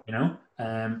E,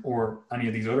 or any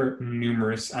of these other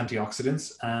numerous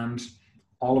antioxidants, and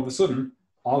all of a sudden,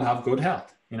 I'll have good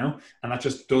health, and that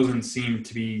just doesn't seem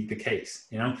to be the case,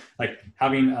 like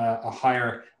having a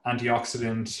higher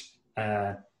antioxidant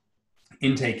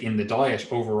intake in the diet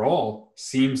overall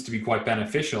seems to be quite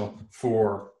beneficial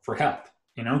for health,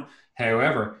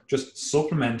 However, just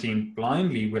supplementing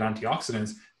blindly with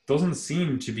antioxidants doesn't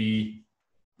seem to be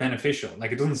beneficial.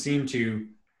 Like it doesn't seem to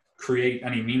create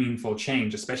any meaningful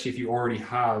change, especially if you already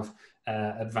have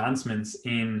advancements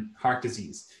in heart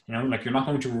disease. Like you're not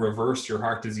going to reverse your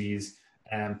heart disease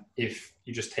if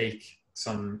you just take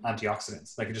some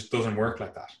antioxidants. Like it just doesn't work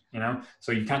like that,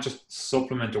 So you can't just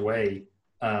supplement away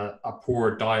a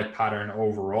poor diet pattern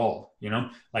overall,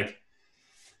 Like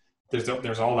there's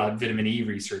all that vitamin E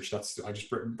research. I just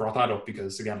brought that up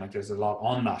because again, like there's a lot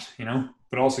on that,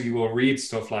 But also you will read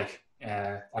stuff like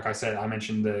I said, I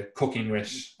mentioned the cooking with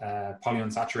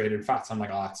polyunsaturated fats. I'm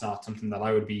like, it's not something that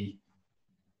I would be,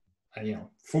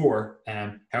 for.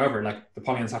 However, like the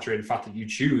polyunsaturated fat that you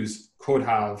choose could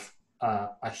have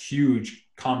a huge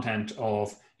content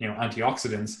of,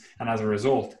 antioxidants, and as a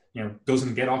result,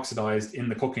 doesn't get oxidized in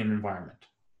the cooking environment,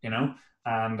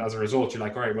 and as a result, you're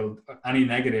like, all right, well, any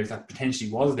negative that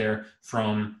potentially was there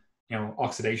from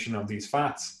oxidation of these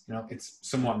fats, it's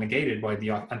somewhat negated by the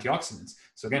antioxidants.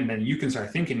 So again, then you can start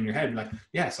thinking in your head like,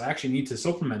 yes, I actually need to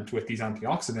supplement with these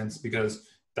antioxidants because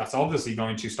that's obviously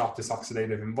going to stop this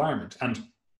oxidative environment. And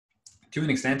to an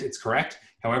extent, it's correct.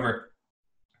 However,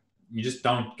 you just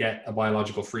don't get a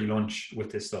biological free lunch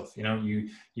with this stuff.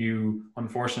 You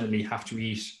unfortunately have to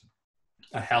eat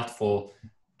a healthful,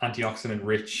 antioxidant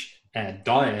rich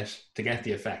diet to get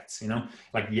the effects.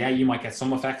 Like, yeah, you might get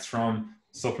some effects from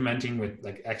supplementing with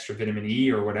like extra vitamin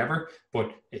E or whatever,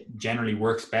 but it generally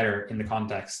works better in the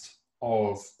context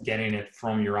of getting it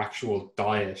from your actual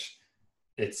diet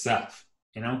itself.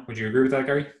 Would you agree with that,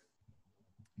 Gary?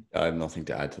 I have nothing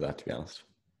to add to that, to be honest.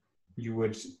 You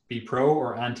would be pro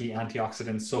or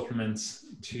antioxidant supplements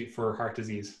for heart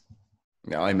disease?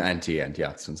 No, I'm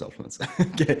antioxidant supplements.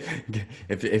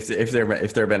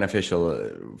 if they're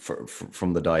beneficial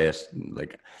from the diet,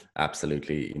 like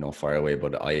absolutely, far away.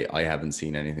 But I haven't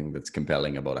seen anything that's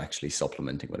compelling about actually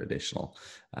supplementing with additional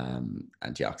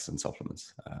antioxidant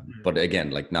supplements. But again,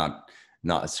 like not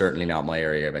certainly not my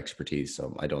area of expertise.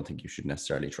 So I don't think you should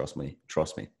necessarily trust me.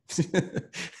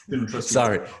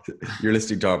 Sorry, you're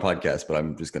listening to our podcast, but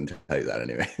I'm just going to tell you that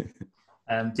anyway.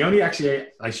 The only, actually,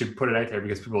 I should put it out there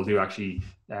because people do actually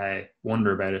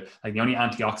wonder about it. Like the only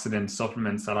antioxidant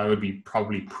supplements that I would be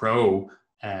probably pro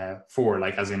for,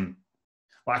 like as in,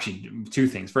 well, actually two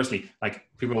things. Firstly, like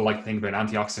people like to think about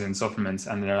antioxidant supplements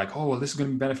and they're like, oh, well, this is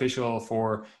going to be beneficial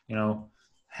for,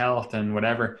 health and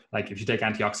whatever. Like if you take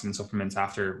antioxidant supplements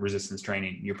after resistance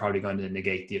training, you're probably going to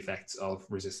negate the effects of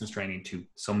resistance training to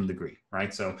some degree,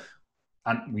 right? So,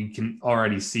 and we can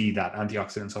already see that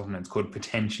antioxidant supplements could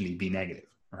potentially be negative,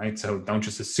 right? So don't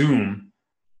just assume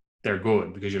they're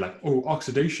good because you're like, oh,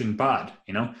 oxidation bad,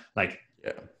 like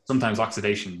yeah. Sometimes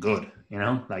oxidation good,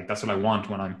 like that's what I want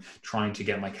when I'm trying to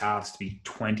get my calves to be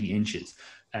 20 inches.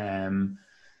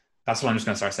 that's what I'm just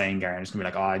going to start saying, Gary. I'm just going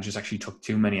to be like, oh, I just actually took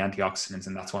too many antioxidants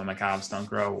and that's why my calves don't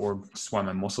grow, or just why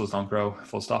my muscles don't grow,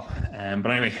 full stop.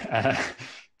 But anyway,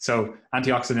 so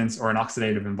antioxidants or an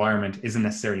oxidative environment isn't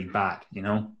necessarily bad, you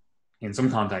know. In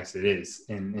some contexts it is,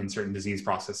 in certain disease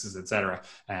processes, etc.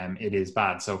 It is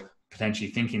bad. So potentially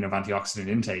thinking of antioxidant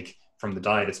intake from the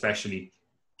diet especially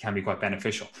can be quite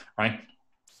beneficial, right?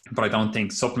 But I don't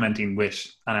think supplementing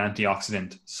with an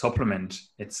antioxidant supplement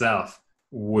itself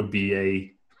would be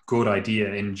a good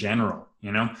idea in general,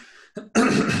 you know.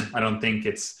 I don't think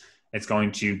it's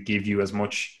going to give you as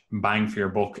much bang for your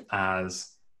buck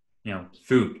as, you know,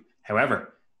 food.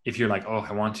 However, if you're like, oh,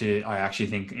 I actually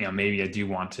think, you know, maybe I do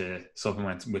want to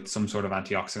supplement with some sort of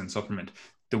antioxidant supplement.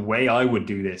 The way I would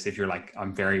do this, if you're like, I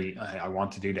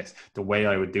want to do this, the way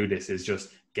I would do this is just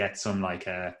get some like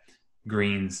a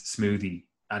greens smoothie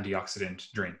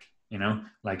antioxidant drink, you know,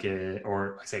 like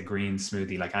or I say green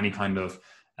smoothie, like any kind of,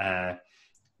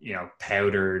 you know,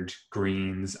 powdered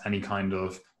greens, any kind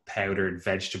of powdered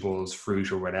vegetables,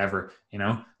 fruit or whatever, you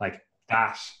know, like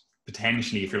that.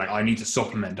 Potentially, if you're like, I need to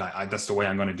supplement, that's the way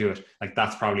I'm going to do it. Like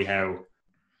that's probably how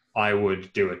I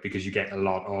would do it, because you get a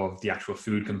lot of the actual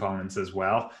food components as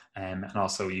well, and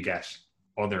also you get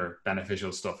other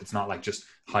beneficial stuff. It's not like just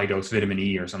high dose vitamin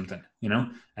E or something, you know.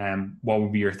 What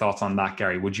would be your thoughts on that,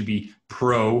 Gary? Would you be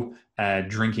pro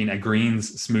drinking a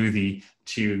greens smoothie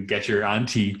to get your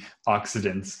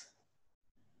antioxidants?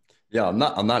 Yeah, I'm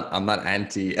not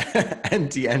antioxidant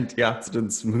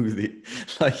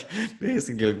smoothie. Like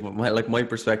basically my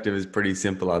perspective is pretty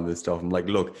simple on this stuff. I'm like,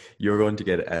 look, you're going to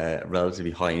get a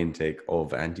relatively high intake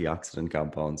of antioxidant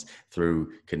compounds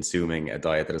through consuming a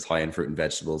diet that is high in fruit and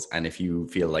vegetables. And if you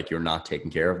feel like you're not taking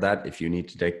care of that, if you need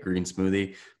to take a green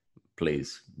smoothie,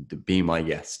 please be my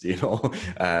guest, you know.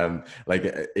 Like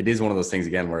it is one of those things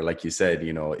again where, like you said,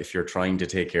 you know, if you're trying to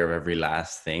take care of every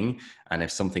last thing, and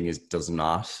if something does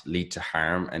not lead to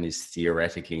harm and is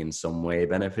theoretically in some way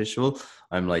beneficial,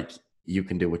 I'm like, you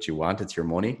can do what you want, it's your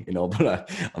money, you know.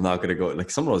 But I'm not going to go like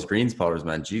some of those greens powders,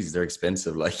 man, geez, they're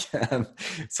expensive, like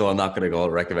so I'm not going to go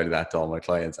recommend that to all my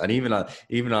clients. And even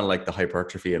on like the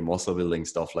hypertrophy and muscle building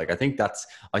stuff, like I think that's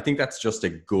just a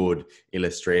good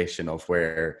illustration of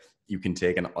where you can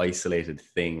take an isolated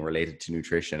thing related to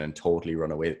nutrition and totally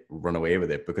run away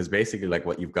with it. Because basically like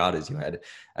what you've got is you had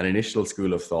an initial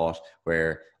school of thought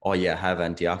where, oh yeah, have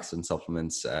antioxidant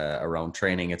supplements around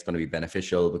training, it's going to be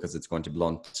beneficial because it's going to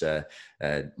blunt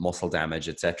muscle damage,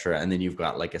 etc. And then you've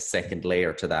got like a second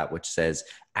layer to that which says,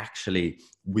 actually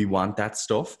we want that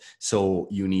stuff, so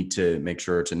you need to make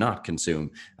sure to not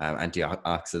consume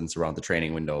antioxidants around the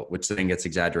training window, which then gets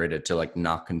exaggerated to like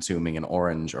not consuming an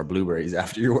orange or blueberries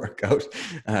after your workout.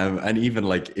 And even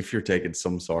like if you're taking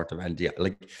some sort of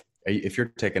if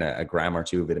you're taking a gram or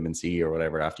two of vitamin C or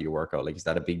whatever after your workout, like, is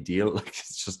that a big deal? Like,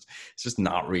 it's just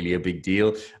not really a big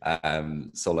deal.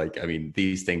 So like, I mean,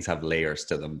 these things have layers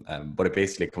to them, but it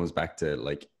basically comes back to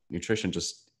like nutrition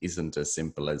just isn't as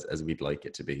simple as we'd like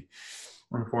it to be.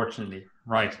 Unfortunately.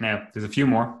 Right, now there's a few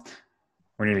more.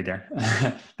 We're nearly there.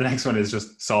 The next one is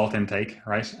just salt intake,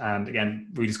 right? And again,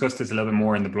 we discussed this a little bit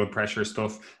more in the blood pressure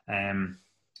stuff.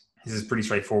 This is pretty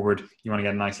straightforward. You want to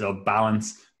get a nice little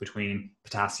balance between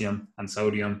potassium and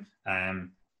sodium.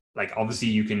 Like obviously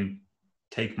you can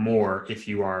take more if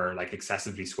you are like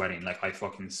excessively sweating. Like I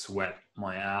fucking sweat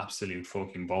my absolute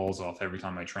fucking balls off every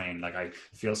time I train. Like I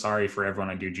feel sorry for everyone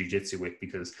I do jiu-jitsu with,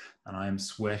 because and I'm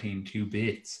sweating to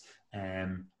bits.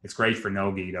 It's great for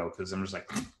no-gi though, because I'm just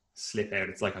like slip out.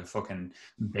 It's like I fucking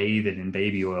bathed in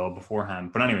baby oil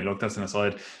beforehand. But anyway, look, that's an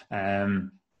aside.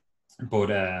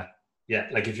 Yeah,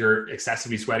 like if you're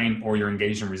excessively sweating or you're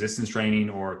engaged in resistance training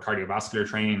or cardiovascular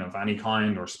training of any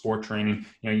kind or sport training,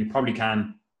 you know, you probably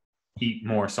can eat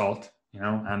more salt, you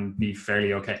know, and be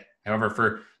fairly okay. However,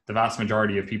 for the vast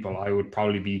majority of people, I would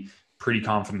probably be pretty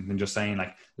confident in just saying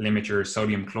like limit your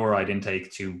sodium chloride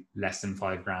intake to less than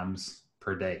 5 grams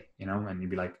per day, you know, and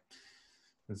you'd be like,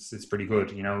 it's pretty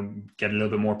good, you know. Get a little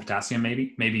bit more potassium,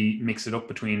 maybe mix it up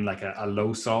between like a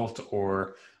low salt,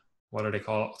 or what do they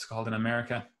call it? What's it called in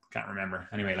America? Can't remember.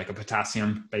 Anyway, like a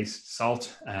potassium based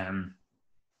salt.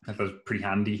 That was pretty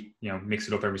handy, you know. Mix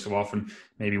it up every so often.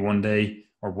 Maybe one day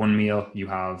or one meal you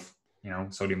have, you know,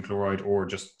 sodium chloride or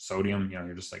just sodium, you know,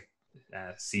 you're just like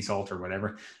sea salt or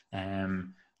whatever.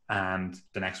 And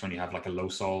the next one you have like a low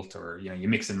salt, or, you know, you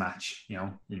mix and match, you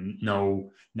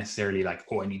know, necessarily like,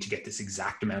 oh, I need to get this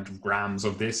exact amount of grams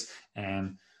of this.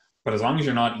 But as long as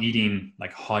you're not eating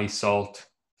like high salt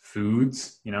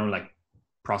foods, you know, like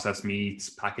processed meats,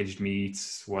 packaged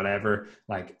meats, whatever,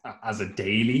 like as a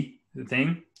daily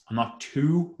thing, I'm not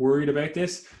too worried about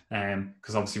this.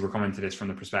 Because obviously we're coming to this from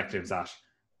the perspective that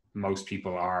most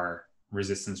people are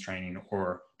resistance training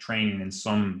or training in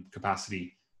some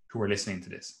capacity who are listening to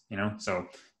this, so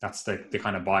that's the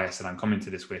kind of bias that I'm coming to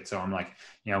this with. So I'm like,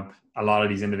 a lot of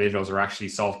these individuals are actually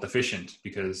salt deficient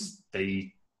because they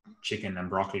eat chicken and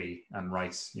broccoli and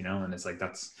rice, and it's like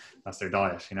that's their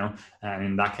diet, and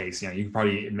in that case, you can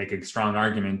probably make a strong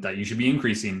argument that you should be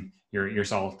increasing your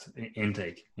salt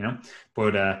intake,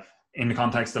 but in the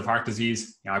context of heart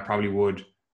disease, I probably would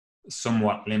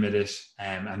somewhat limit it,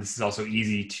 and this is also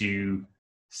easy to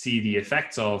see the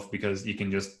effects of because you can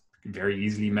just very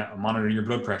easily monitor your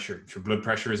blood pressure. If your blood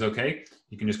pressure is okay,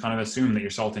 you can just kind of assume that your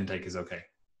salt intake is okay.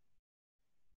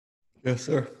 Yes,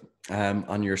 sir.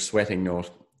 On your sweating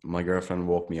note, my girlfriend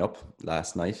woke me up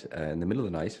last night in the middle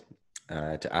of the night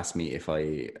to ask me if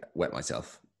I wet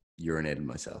myself, urinated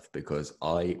myself, because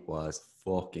I was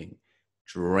fucking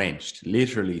drenched,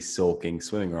 literally soaking,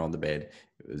 swimming around the bed.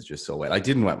 It was just so wet. I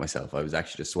didn't wet myself. I was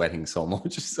actually just sweating so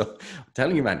much. So I'm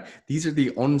telling you, man, these are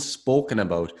the unspoken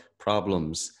about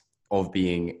problems of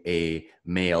being a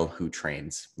male who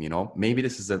trains. Maybe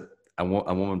this is a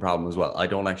woman problem as well. I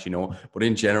don't actually know, but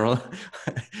in general,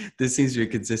 this seems to be a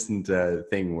consistent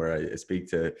thing where I speak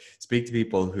to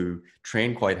people who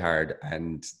train quite hard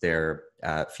and their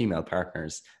female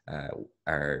partners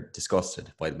are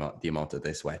disgusted by the amount that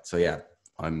they sweat. So yeah,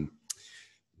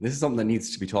 this is something that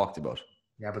needs to be talked about.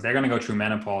 Yeah, but they're going to go through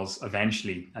menopause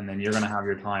eventually, and then you're going to have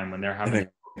your time when they're having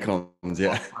comes,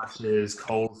 yeah, flashes,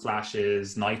 cold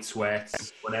flashes, night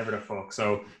sweats, whatever the fuck.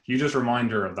 So you just remind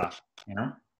her of that,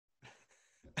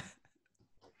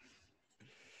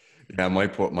 Yeah, my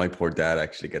poor dad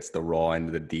actually gets the raw end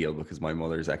of the deal because my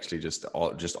mother's actually just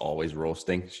always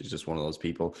roasting. She's just one of those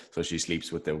people. So she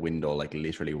sleeps with the window like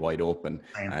literally wide open,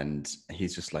 and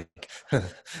he's just like.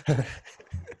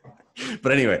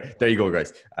 But anyway, there you go,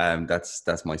 guys.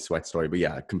 That's my sweat story. But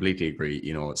yeah, I completely agree.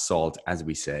 Salt, as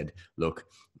we said, look,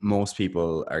 most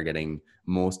people are getting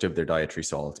most of their dietary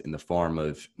salt in the form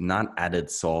of not added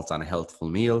salt on a healthful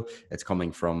meal. It's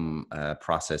coming from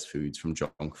processed foods, from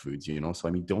junk foods, So,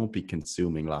 I mean, don't be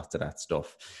consuming lots of that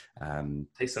stuff.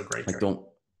 Tastes so great. Like, don't.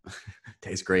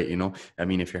 Tastes great, I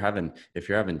mean, if you're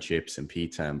having chips and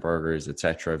pizza and burgers,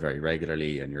 etc., very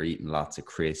regularly, and you're eating lots of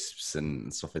crisps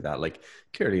and stuff like that, like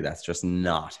clearly that's just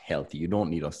not healthy. You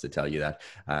don't need us to tell you that,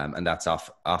 and that's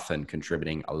often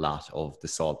contributing a lot of the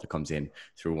salt that comes in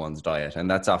through one's diet. And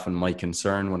that's often my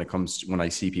concern when I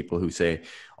see people who say,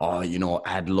 oh,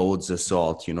 add loads of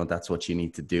salt, that's what you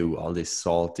need to do. All this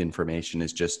salt information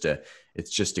is just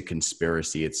a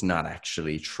conspiracy. It's not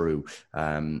actually true.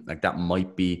 Like that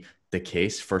might be the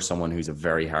case for someone who's a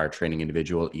very hard training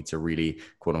individual, eats a really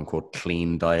quote unquote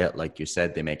clean diet. Like you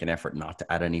said, they make an effort not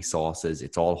to add any sauces.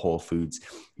 It's all whole foods.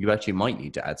 You actually might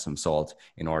need to add some salt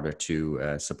in order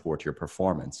to support your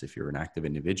performance if you're an active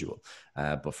individual.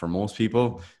 But for most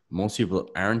people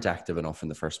aren't active enough in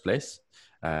the first place.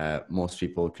 Most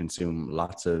people consume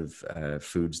lots of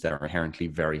foods that are inherently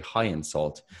very high in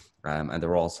salt. And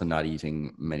they're also not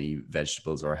eating many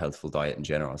vegetables or a healthful diet in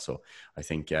general. So I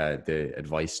think the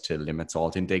advice to limit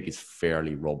salt intake is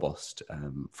fairly robust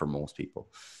for most people.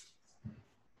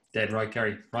 Dead right,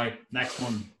 Gary. Right, next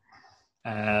one.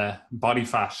 Body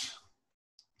fat.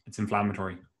 It's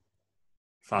inflammatory.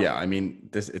 Fat. Yeah, I mean,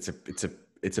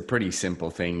 it's a pretty simple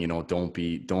thing, don't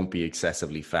be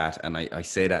excessively fat. And I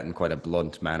say that in quite a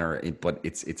blunt manner, but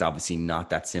it's obviously not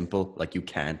that simple. Like you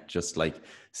can't just like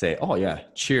say, oh yeah,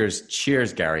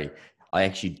 cheers, Gary. I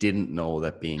actually didn't know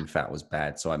that being fat was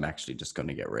bad. So I'm actually just going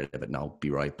to get rid of it now. Be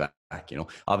right back.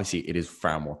 Obviously it is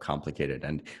far more complicated,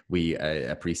 and we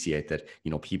appreciate that,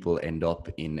 people end up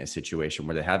in a situation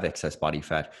where they have excess body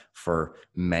fat for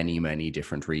many, many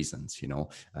different reasons.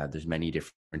 There's many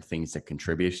different things that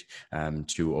contribute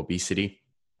to obesity.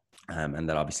 And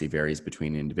that obviously varies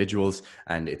between individuals.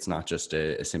 And it's not just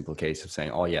a simple case of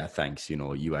saying, oh yeah, thanks.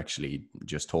 You actually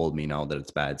just told me now that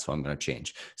it's bad, so I'm going to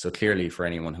change. So clearly for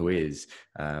anyone who is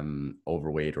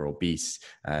overweight or obese,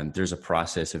 there's a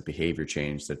process of behavior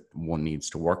change that one needs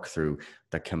to work through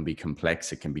that can be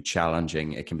complex. It can be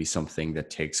challenging. It can be something that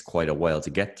takes quite a while to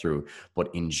get through.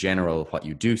 But in general, what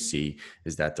you do see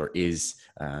is that there is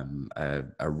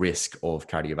a risk of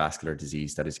cardiovascular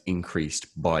disease that is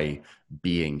increased by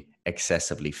being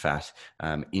excessively fat,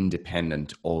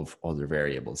 independent of other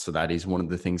variables. So that is one of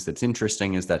the things that's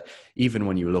interesting, is that even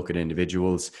when you look at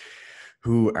individuals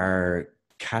who are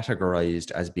categorized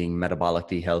as being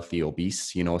metabolically healthy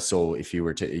obese, so if you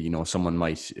were to, someone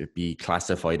might be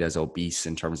classified as obese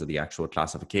in terms of the actual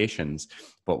classifications,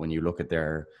 but when you look at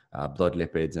their blood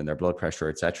lipids and their blood pressure,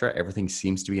 etc., everything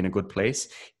seems to be in a good place.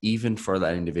 Even for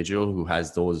that individual who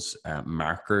has those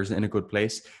markers in a good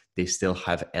place, they still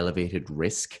have elevated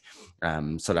risk.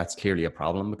 So that's clearly a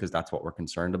problem, because that's what we're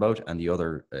concerned about. And the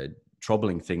other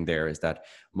troubling thing there is that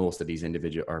most of these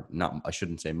individuals, or not, I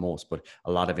shouldn't say most, but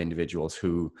a lot of individuals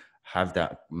who have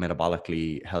that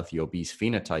metabolically healthy obese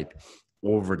phenotype,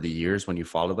 over the years, when you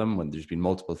follow them, when there's been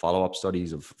multiple follow-up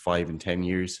studies of 5 and 10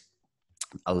 years,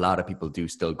 a lot of people do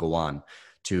still go on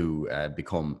to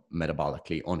become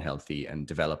metabolically unhealthy and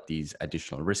develop these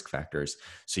additional risk factors.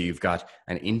 So you've got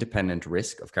an independent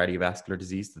risk of cardiovascular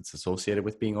disease that's associated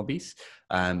with being obese.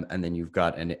 And then you've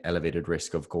got an elevated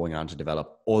risk of going on to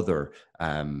develop other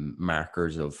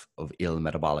markers of ill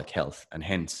metabolic health. And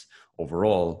hence,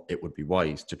 overall, it would be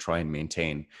wise to try and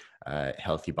maintain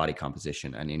healthy body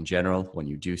composition. And in general, when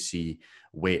you do see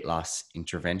weight loss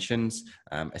interventions,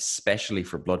 especially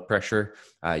for blood pressure,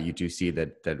 you do see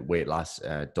that weight loss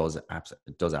does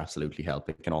absolutely help.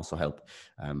 It can also help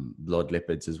blood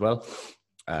lipids as well.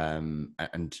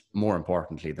 And more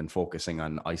importantly than focusing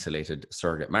on isolated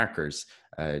surrogate markers,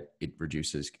 it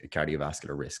reduces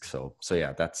cardiovascular risk. So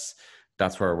yeah,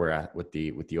 that's where we're at with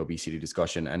the obesity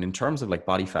discussion. And in terms of like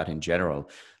body fat in general,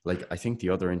 like I think the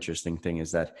other interesting thing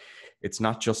is that it's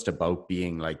not just about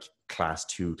being like class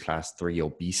 2, class 3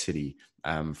 obesity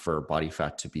for body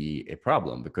fat to be a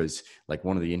problem, because like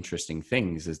one of the interesting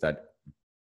things is that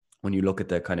when you look at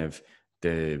the kind of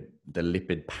the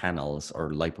lipid panels or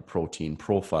lipoprotein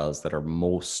profiles that are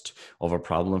most of a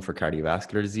problem for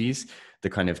cardiovascular disease, the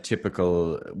kind of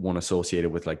typical one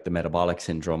associated with like the metabolic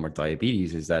syndrome or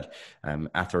diabetes is that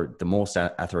the most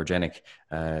atherogenic,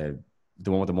 the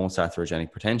one with the most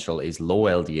atherogenic potential is low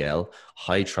LDL,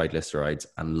 high triglycerides,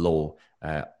 and low,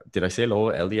 did I say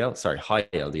low LDL? Sorry, high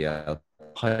LDL,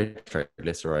 high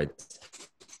triglycerides,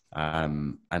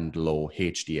 and low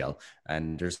HDL.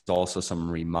 And there's also some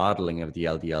remodeling of the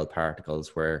LDL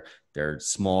particles where they're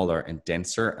smaller and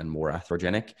denser and more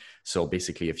atherogenic. So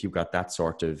basically, if you've got that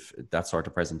sort of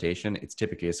presentation, it's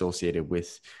typically associated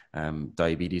with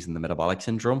diabetes and the metabolic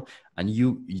syndrome. And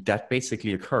that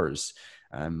basically occurs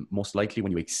most likely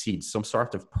when you exceed some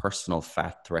sort of personal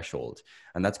fat threshold.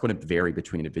 And that's going to vary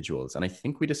between individuals. And I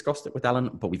think we discussed it with Alan,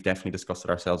 but we've definitely discussed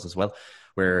it ourselves as well,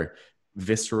 where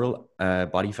visceral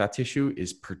body fat tissue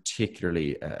is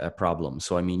particularly a problem.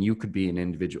 So, I mean, you could be an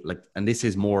individual and this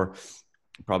is more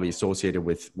probably associated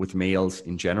with males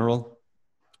in general,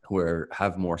 who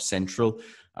have more central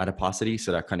adiposity.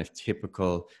 So that kind of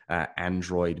typical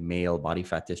android male body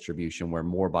fat distribution, where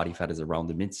more body fat is around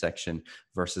the midsection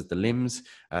versus the limbs,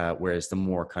 whereas the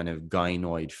more kind of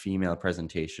gynoid female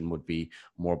presentation would be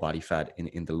more body fat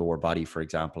in the lower body, for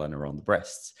example, and around the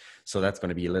breasts. So that's going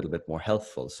to be a little bit more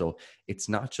healthful. So it's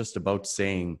not just about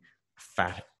saying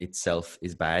fat itself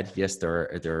is bad. Yes,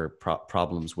 there are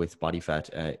problems with body fat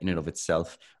in and of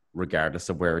itself, regardless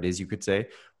of where it is, you could say,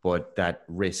 but that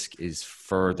risk is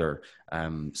further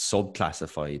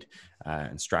subclassified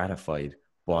and stratified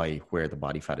by where the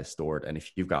body fat is stored. And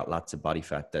if you've got lots of body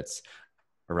fat that's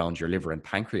around your liver and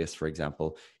pancreas, for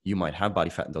example, you might have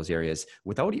body fat in those areas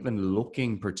without even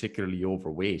looking particularly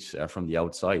overweight from the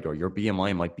outside, or your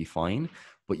BMI might be fine,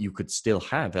 but you could still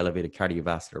have elevated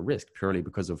cardiovascular risk purely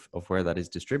because of where that is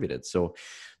distributed. So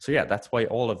yeah, that's why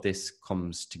all of this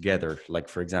comes together. Like,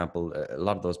 for example, a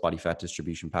lot of those body fat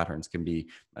distribution patterns can be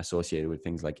associated with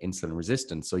things like insulin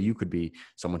resistance. So you could be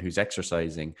someone who's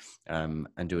exercising and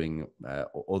doing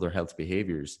other health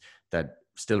behaviors that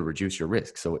still reduce your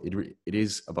risk. So it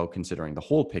is about considering the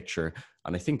whole picture.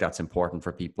 And I think that's important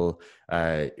for people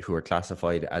who are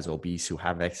classified as obese, who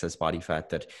have excess body fat,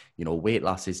 that, you know, weight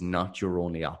loss is not your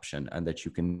only option, and that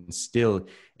you can still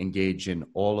engage in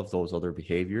all of those other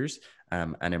behaviors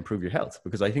and improve your health.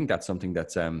 Because I think that's something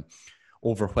that's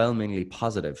overwhelmingly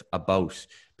positive about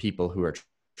people who are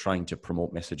trying to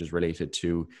promote messages related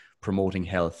to promoting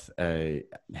health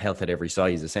at every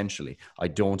size. Essentially, I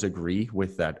don't agree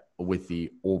with that, with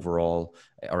the overall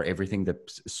or everything that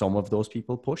some of those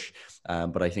people push,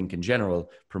 but I think in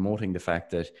general, promoting the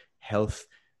fact that health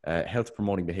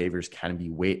promoting behaviors can be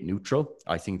weight neutral,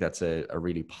 I think that's a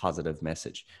really positive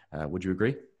message. Would you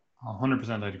agree?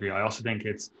 100% I'd agree. I also think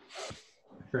it's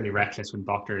fairly reckless when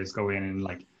doctors go in and,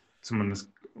 like, someone is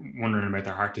wondering about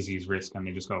their heart disease risk and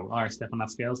they just go, all right, step on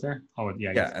that scales there. Oh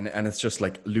yeah. Yeah. And it's just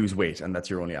like, lose weight and that's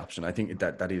your only option. I think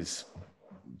that is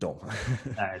dumb.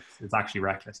 It's actually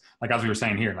reckless. Like, as we were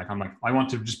saying here, like, I'm like, I want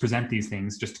to just present these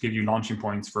things just to give you launching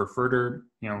points for further,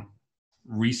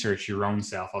 research your own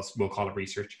self. We'll call it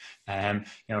research,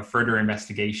 further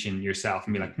investigation yourself,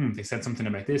 and be like, they said something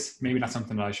about this. Maybe that's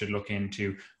something that I should look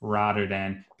into, rather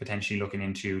than potentially looking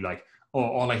into, like, oh,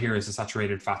 all I hear is the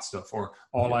saturated fat stuff, or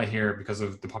all I hear, because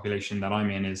of the population that I'm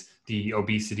in, is the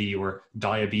obesity or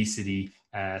diabesity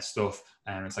stuff.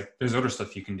 And it's like, there's other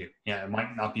stuff you can do. Yeah, it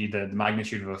might not be the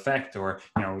magnitude of effect, or,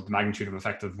 you know, the magnitude of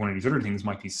effect of one of these other things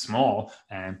might be small,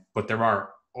 but there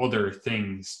are other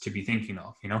things to be thinking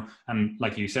of, you know. And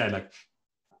like you said, like,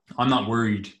 I'm not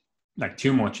worried like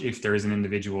too much if there is an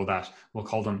individual that, we'll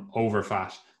call them over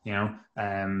fat, you know,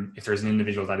 if there's an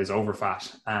individual that is over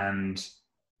fat and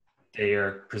they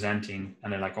are presenting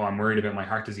and they're like, oh, I'm worried about my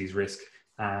heart disease risk,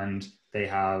 and they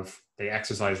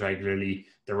exercise regularly,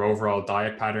 their overall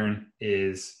diet pattern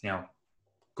is, you know,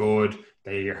 good,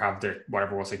 they have their,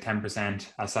 whatever we'll say, 10%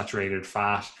 as saturated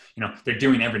fat, you know, they're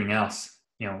doing everything else,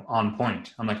 you know, on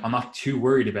point. I'm like, I'm not too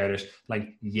worried about it.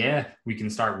 Like, yeah, we can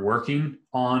start working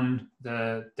on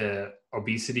the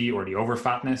obesity or the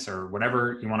overfatness or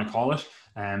whatever you want to call it,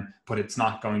 but it's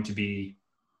not going to be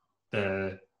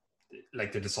the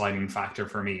deciding factor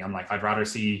for me. I'm like, I'd rather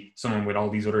see someone with all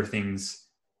these other things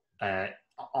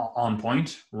on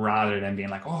point, rather than being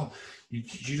like, oh, you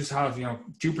just have, you know,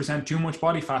 2% too much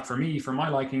body fat for me, for my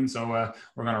liking, so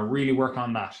we're going to really work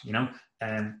on that, you know.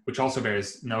 Which also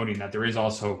bears noting that there is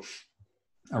also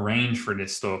a range for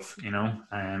this stuff, you know.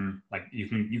 Like,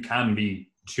 you can be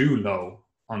too low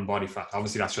on body fat.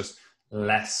 Obviously that's just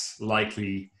less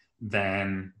likely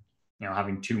than, you know,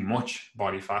 having too much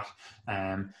body fat,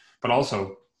 but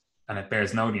also, and it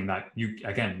bears noting that you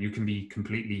can be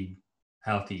completely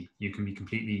healthy, you can be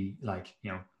completely, like,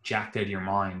 you know, jacked out of your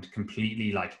mind,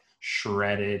 completely like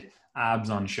shredded, abs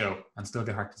on show, and still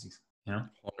get heart disease, you know.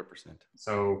 100%.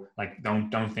 So like,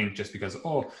 don't think just because,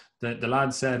 oh, the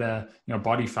lad said you know,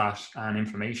 body fat and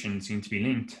inflammation seem to be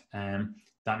linked, and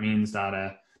that means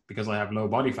that because I have low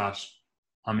body fat,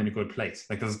 I'm in a good place.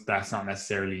 Like, that's not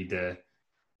necessarily the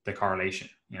correlation,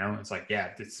 you know. It's like,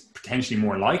 yeah, it's potentially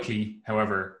more likely.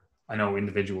 However, I know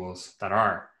individuals that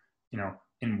are, you know,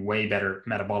 in way better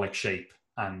metabolic shape,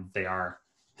 and they are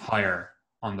higher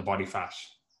on the body fat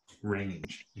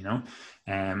range, you know.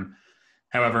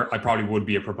 However, I probably would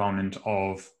be a proponent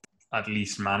of at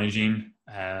least managing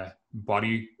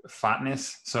body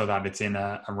fatness so that it's in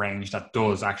a range that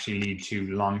does actually lead to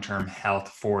long-term health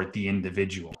for the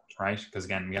individual, right? Because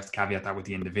again, we have to caveat that with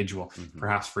the individual. Mm-hmm.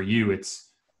 Perhaps for you, it's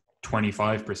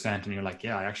 25% and you're like,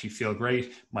 yeah, I actually feel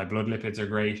great, my blood lipids are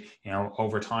great, you know,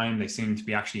 over time they seem to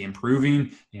be actually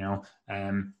improving, you know,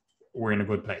 we're in a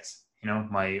good place, you know,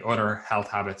 my other health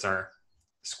habits are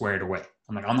squared away.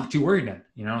 I'm like, I'm not too worried then,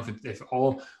 you know, if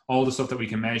all the stuff that we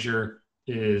can measure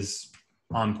is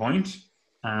on point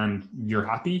and you're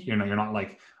happy, you know, you're not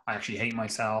like, I actually hate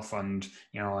myself and,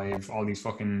 you know, I have all these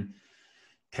fucking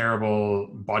terrible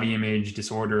body image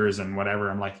disorders and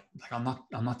whatever. I'm like I'm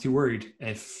not too worried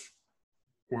if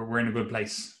we're in a good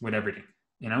place with everything,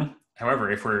 you know.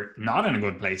 However, if we're not in a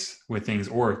good place with things,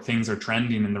 or things are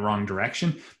trending in the wrong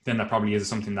direction, then that probably is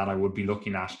something that I would be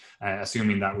looking at,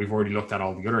 assuming that we've already looked at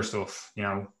all the other stuff, you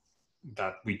know,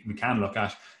 that we can look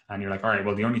at. And you're like, all right,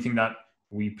 well, the only thing that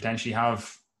we potentially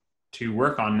have to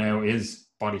work on now is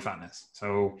body fatness.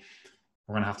 So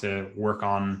we're going to have to work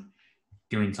on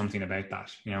doing something about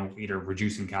that, you know, either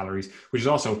reducing calories, which is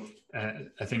also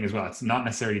a thing as well. It's not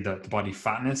necessarily the body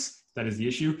fatness that is the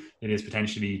issue. It is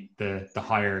potentially the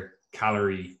higher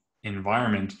calorie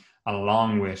environment,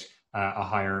 along with a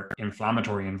higher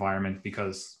inflammatory environment,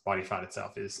 because body fat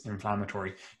itself is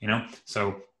inflammatory, you know.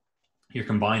 So you're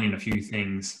combining a few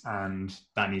things, and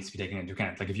that needs to be taken into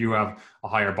account. Like, if you have a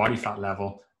higher body fat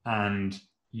level and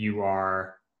you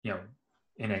are, you know,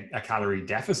 in a calorie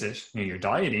deficit, you know, you're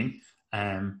dieting,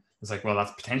 it's like, well,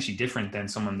 that's potentially different than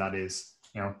someone that is,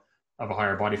 you know, of a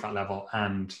higher body fat level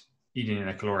and eating in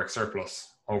a caloric surplus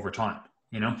over time,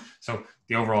 you know. So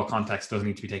the overall context does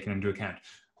need to be taken into account.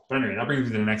 But anyway, that brings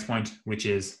me to the next point, which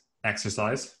is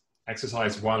exercise.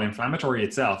 Exercise, while inflammatory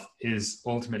itself, is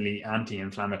ultimately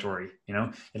anti-inflammatory. You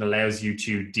know, it allows you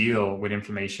to deal with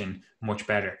inflammation much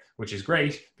better, which is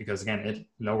great because, again, it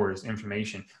lowers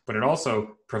inflammation, but it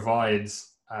also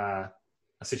provides a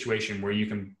situation where you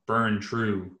can burn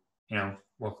through, you know,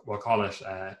 we'll call it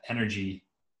energy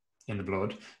in the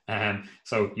blood.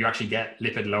 So you actually get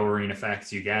lipid lowering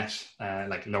effects. You get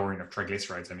like lowering of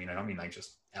triglycerides. I mean, I don't mean like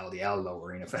just LDL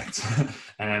lowering effects.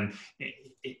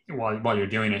 While you're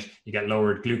doing it, you get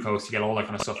lowered glucose, you get all that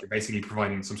kind of stuff. You're basically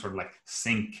providing some sort of like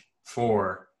sink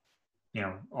for, you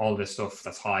know, all this stuff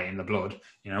that's high in the blood,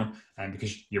 you know, and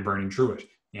because you're burning through it,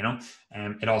 you know.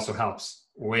 It also helps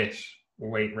with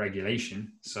weight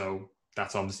regulation. So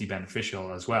that's obviously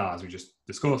beneficial as well, as we just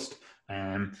discussed.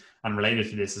 And related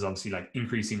to this is obviously like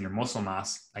increasing your muscle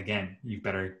mass. Again, you've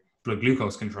better blood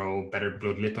glucose control, better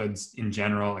blood lipids in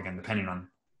general, again, depending on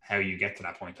how you get to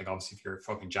that point. Like, obviously, if you're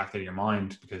fucking jacked out of your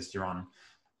mind because you're on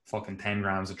fucking 10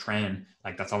 grams a train,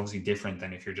 like that's obviously different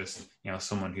than if you're just, you know,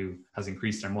 someone who has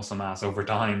increased their muscle mass over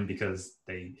time because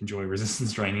they enjoy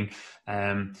resistance training.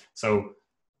 So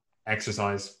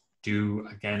exercise, do,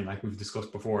 again, like we've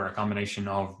discussed before, a combination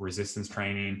of resistance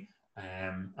training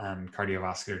and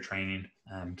cardiovascular training,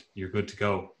 and you're good to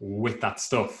go with that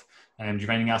stuff. Do you have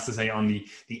anything else to say on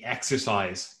the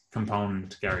exercise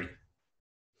component, Gary?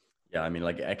 Yeah, I mean,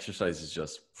 like exercise is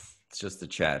it's just the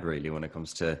chat really when it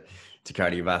comes to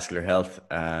cardiovascular health.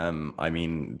 I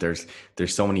mean, there's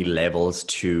so many levels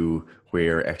to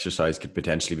where exercise could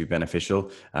potentially be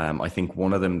beneficial. I think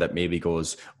one of them that maybe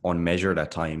goes unmeasured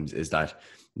at times is that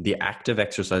the act of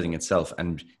exercising itself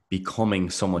and becoming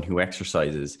someone who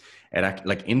exercises,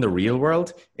 like in the real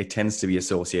world, it tends to be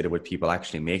associated with people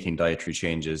actually making dietary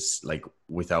changes like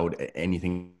without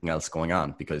anything else going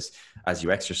on, because as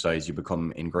you exercise, you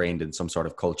become ingrained in some sort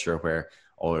of culture where,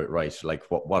 oh, right, like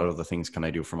what other things can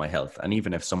I do for my health? And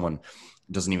even if someone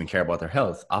doesn't even care about their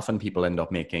health, often people end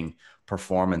up making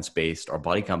performance-based or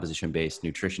body composition-based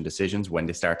nutrition decisions when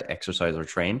they start to exercise or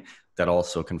train that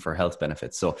also confer health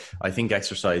benefits. So I think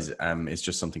exercise is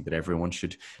just something that everyone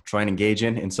should try and engage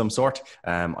in some sort.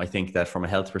 I think that from a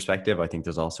health perspective, I think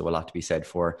there's also a lot to be said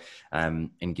for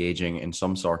engaging in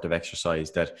some sort of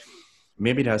exercise that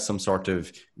maybe it has some sort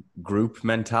of group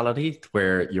mentality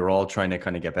where you're all trying to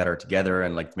kind of get better together,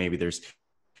 and like maybe there's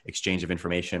exchange of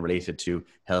information related to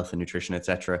health and nutrition,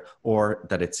 etc., or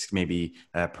that it's maybe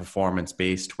performance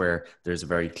based where there's a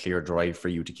very clear drive for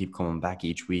you to keep coming back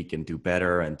each week and do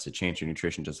better and to change your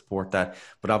nutrition to support that.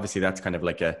 But obviously that's kind of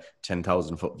like a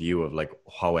 10,000 foot view of like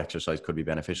how exercise could be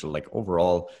beneficial. Like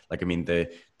overall, like I mean the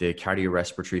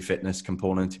cardiorespiratory fitness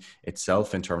component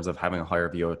itself in terms of having a higher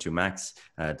VO2 max,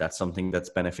 that's something that's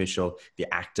beneficial. The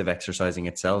act of exercising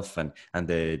itself and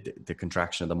the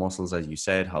contraction of the muscles, as you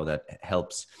said, how that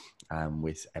helps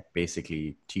with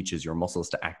basically teaches your muscles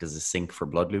to act as a sink for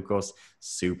blood glucose,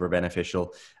 super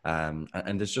beneficial.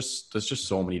 And there's just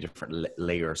so many different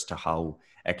layers to how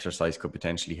exercise could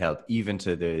potentially help, even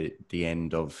to the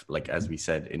end of, like, as we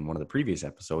said in one of the previous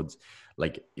episodes,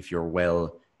 like if you're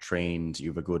well trained, you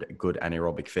have a good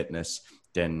anaerobic fitness,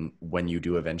 then when you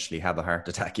do eventually have a heart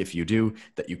attack, if you do,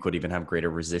 that you could even have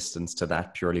greater resistance to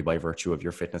that purely by virtue of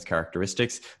your fitness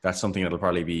characteristics. That's something that'll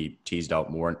probably be teased out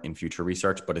more in future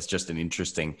research, but it's just an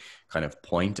interesting kind of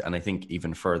point. And I think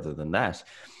even further than that,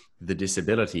 the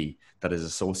disability that is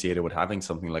associated with having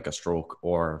something like a stroke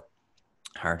or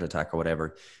heart attack or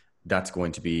whatever, that's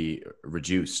going to be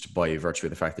reduced by virtue of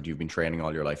the fact that you've been training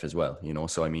all your life as well, you know?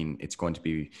 So, I mean, it's going to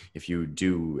be, if you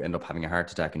do end up having a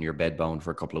heart attack and you're bedbound for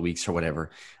a couple of weeks or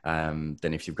whatever, then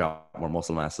if you've got more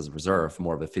muscle mass as a reserve,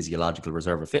 more of a physiological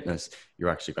reserve of fitness, you're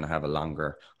actually going to have a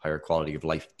longer, higher quality of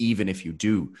life, even if you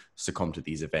do succumb to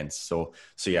these events. So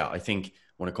yeah, I think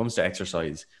when it comes to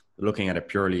exercise, looking at it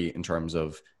purely in terms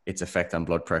of its effect on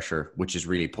blood pressure, which is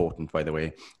really potent, by the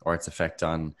way, or its effect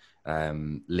on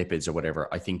lipids or whatever,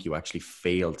 I think you actually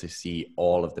fail to see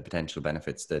all of the potential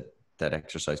benefits that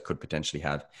exercise could potentially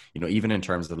have. You know, even in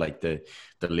terms of like the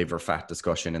liver fat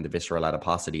discussion and the visceral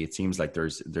adiposity, it seems like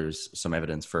there's some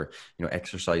evidence for, you know,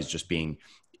 exercise just being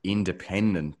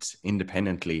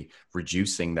independently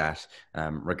reducing that,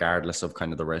 regardless of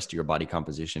kind of the rest of your body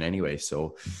composition anyway.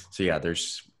 So yeah,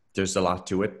 there's a lot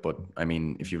to it, but I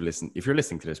mean, if you're listening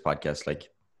to this podcast, like,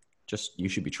 just, you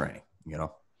should be training, you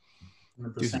know,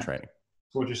 100%. Do some training.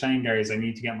 So what you're saying, Gary, is I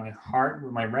need to get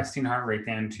my resting heart rate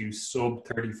down to sub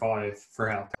 35 for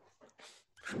health.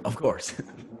 Of course.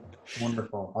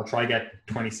 Wonderful. I'll try get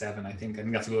 27. I think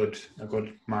that's a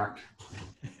good mark.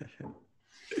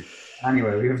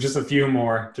 Anyway, we have just a few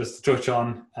more just to touch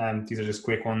on. These are just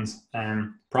quick ones.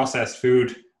 Processed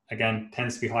food, again,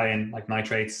 tends to be high in like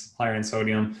nitrates, higher in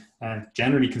sodium,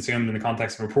 generally consumed in the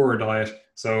context of a poorer diet.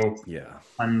 So yeah,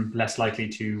 I'm less likely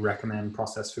to recommend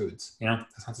processed foods. You know,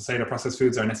 that's not to say that processed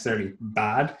foods are necessarily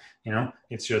bad. You know,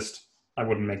 it's just I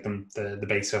wouldn't make them the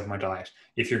base of my diet.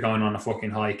 If you're going on a fucking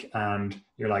hike and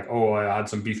you're like, oh, I had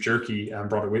some beef jerky and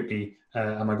brought it with me,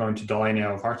 am I going to die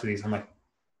now of heart disease? I'm like,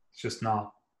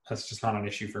 that's just not an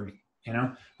issue for me. You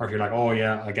know, or if you're like, oh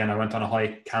yeah, again, I went on a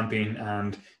hike camping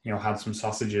and, you know, had some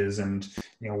sausages and,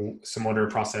 you know, some other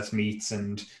processed meats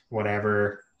and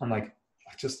whatever. I'm like,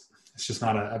 it's just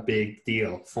not a big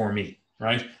deal for me,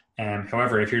 right?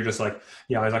 However, if you're just like,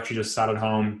 yeah, I was actually just sat at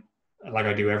home like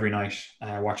I do every night,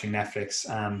 watching Netflix,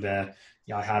 and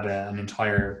yeah, I had an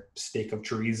entire steak of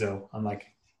chorizo. I'm like,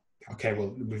 okay,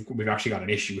 well, we've actually got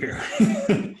an issue here,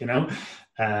 you know.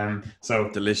 So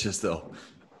delicious though.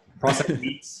 Processed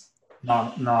meats.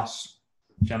 Not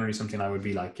generally something I would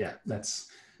be like, yeah, let's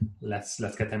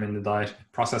get them in the diet.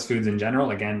 Processed foods in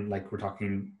general, again, like we're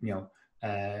talking, you know,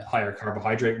 higher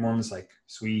carbohydrate ones like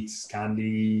sweets,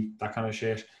 candy, that kind of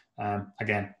shit.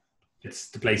 Again,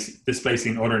 it's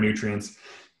displacing other nutrients.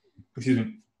 Excuse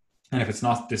me. And if it's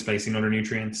not displacing other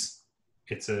nutrients,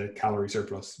 it's a calorie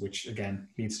surplus, which again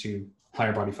leads to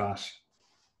higher body fat,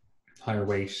 higher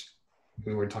weight.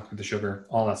 We were talking about the sugar,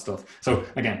 all that stuff. So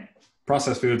again,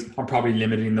 processed foods, I'm probably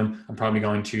limiting them. I'm probably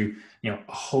going to, a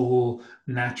whole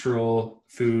natural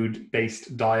food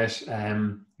based diet,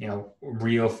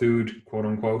 real food, quote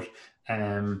unquote,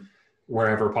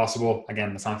 wherever possible.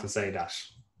 Again, that's not to say that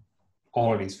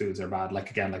all of these foods are bad.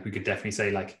 Like, again, like we could definitely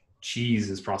say like cheese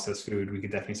is processed food. We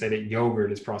could definitely say that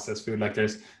yogurt is processed food. Like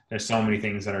there's so many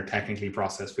things that are technically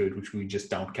processed food, which we just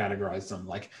don't categorize them.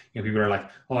 Like, people are like,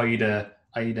 oh, I eat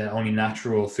only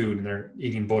natural food, and they're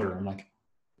eating butter. I'm like,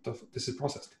 this is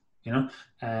processed,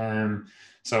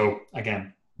 so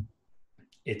again,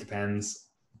 it depends.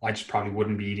 I just probably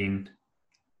wouldn't be eating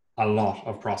a lot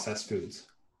of processed foods.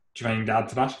 Do you have anything to add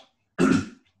to that?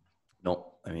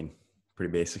 No, I mean,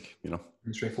 pretty basic,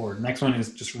 Straightforward. Next one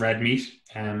is just red meat.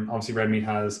 Obviously red meat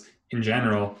has in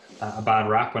general a bad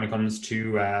rap when it comes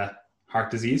to heart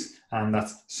disease, and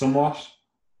that's somewhat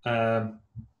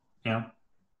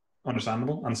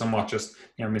understandable and somewhat just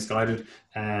misguided.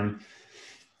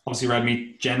 Obviously red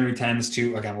meat generally tends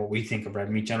to, again, what we think of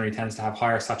red meat generally tends to have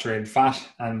higher saturated fat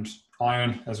and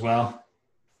iron as well.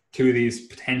 Two of these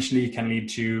potentially can lead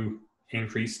to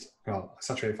increased, well,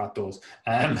 saturated fat does,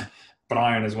 but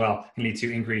iron as well can lead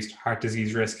to increased heart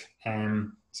disease risk.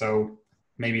 So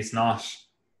maybe it's not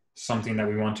something that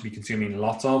we want to be consuming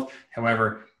lots of.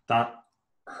 However, that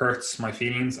hurts my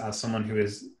feelings as someone who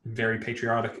is very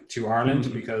patriotic to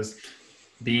Ireland, because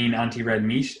being anti-red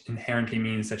meat inherently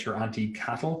means that you're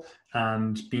anti-cattle,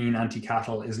 and being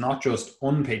anti-cattle is not just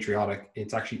unpatriotic,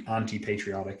 it's actually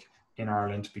anti-patriotic in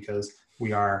Ireland, because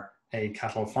we are a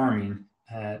cattle farming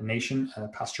nation, a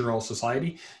pastoral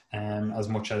society, as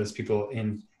much as people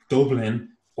in Dublin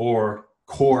or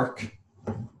Cork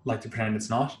like to pretend it's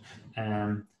not.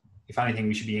 If anything,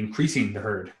 we should be increasing the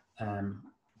herd.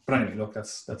 But anyway, look,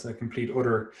 that's a complete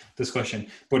utter discussion.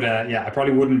 But I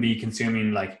probably wouldn't be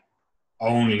consuming like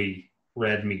only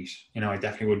red meat. I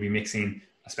definitely would be mixing,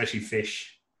 especially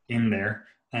fish, in there,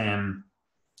 and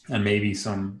maybe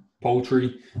some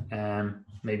poultry,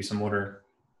 maybe some other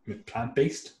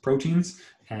plant-based proteins,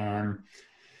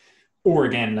 or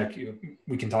again, like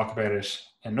we can talk about it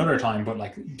another time, but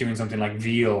like doing something like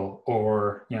veal,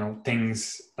 or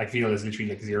things like veal is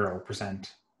literally like 0%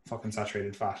 fucking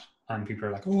saturated fat, and people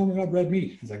are like, oh my god, red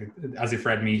meat. It's like as if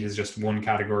red meat is just one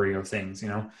category of things,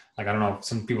 like I don't know,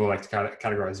 some people like to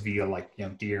categorize veal like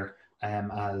deer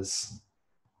as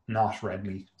not red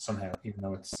meat somehow, even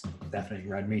though it's definitely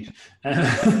red meat.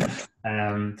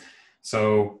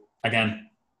 So again,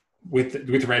 with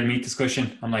the red meat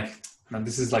discussion, I'm like, man,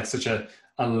 this is like such a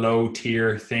low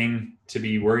tier thing to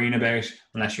be worrying about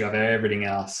unless you have everything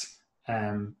else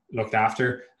looked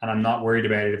after. And I'm not worried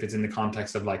about it if it's in the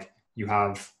context of like you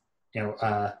have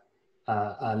a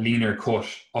leaner cut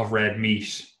of red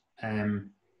meat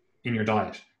in your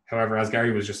diet. However, as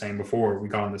Gary was just saying before we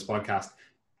got on this podcast,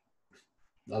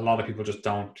 a lot of people just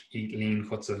don't eat lean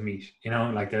cuts of meat,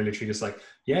 like they're literally just like,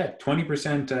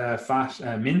 20%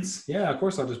 fat mince. Yeah, of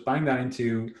course, I'll just bang that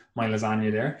into my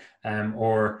lasagna there.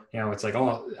 Or, it's like,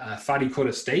 a fatty cut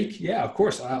of steak. Yeah, of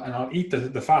course. And I'll eat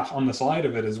the fat on the side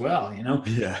of it as well,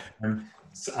 Yeah. And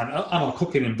I'll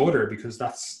cook it in butter because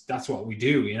that's what we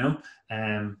do,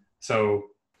 so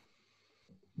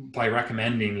by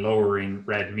recommending lowering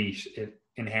red meat, it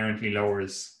inherently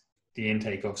lowers the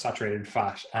intake of saturated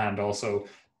fat, and also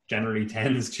generally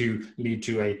tends to lead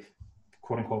to a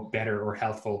quote unquote better or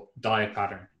healthful diet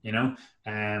pattern,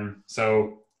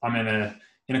 so I'm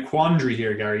in a quandary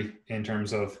here, Gary, in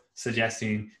terms of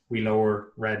suggesting we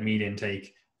lower red meat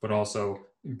intake, but also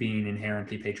being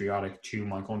inherently patriotic to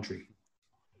my country.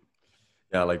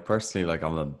 Yeah, like personally, like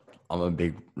I'm a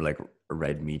big like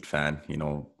red meat fan,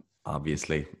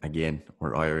 obviously, again,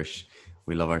 we're Irish.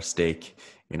 We love our steak,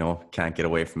 can't get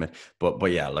away from it.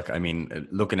 But yeah, look, I mean,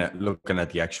 looking at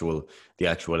the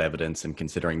actual evidence and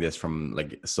considering this from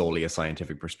like solely a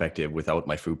scientific perspective without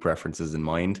my food preferences in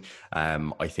mind,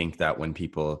 I think that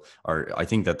I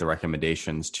think that the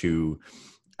recommendations to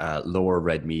lower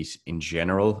red meat in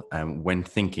general, when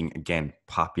thinking again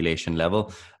population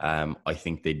level, I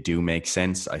think they do make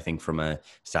sense. I think from a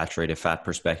saturated fat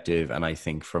perspective, and I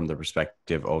think from the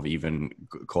perspective of even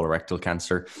colorectal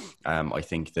cancer, I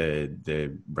think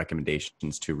the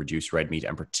recommendations to reduce red meat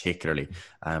and particularly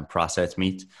processed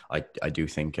meat, I do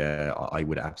think I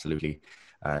would absolutely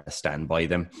stand by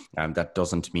them. That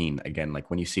doesn't mean, again,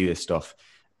 like when you see this stuff,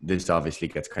 this obviously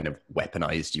gets kind of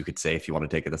weaponized, you could say, if you want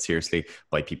to take it that seriously,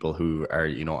 by people who are,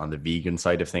 on the vegan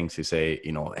side of things, who say,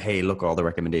 hey, look, all the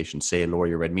recommendations say lower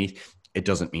your red meat. It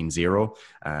doesn't mean zero.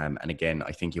 And again,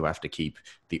 I think you have to keep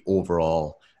the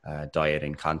overall diet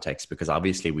in context, because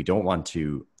obviously we don't want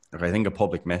to, I think a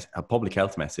public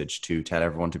health message to tell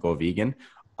everyone to go vegan,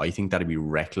 I think that'd be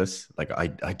reckless. Like,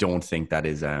 I don't think that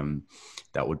is,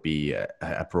 that would be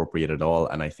appropriate at all.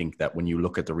 And I think that when you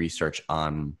look at the research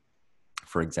on,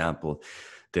 for example,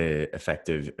 the effect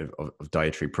of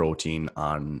dietary protein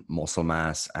on muscle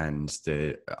mass and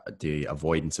the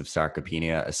avoidance of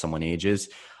sarcopenia as someone ages,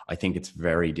 I think it's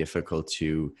very difficult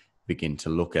to begin to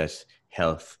look at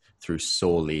health through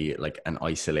solely like an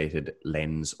isolated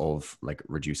lens of like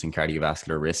reducing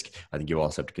cardiovascular risk. I think you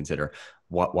also have to consider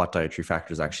what dietary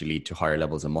factors actually lead to higher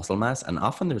levels of muscle mass. And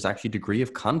often there's actually a degree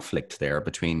of conflict there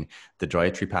between the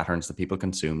dietary patterns that people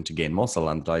consume to gain muscle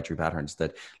and the dietary patterns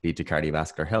that lead to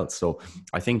cardiovascular health. So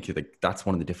I think that's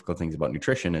one of the difficult things about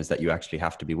nutrition, is that you actually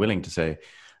have to be willing to say,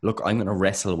 look, I'm going to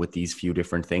wrestle with these few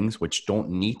different things which don't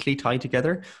neatly tie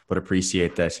together, but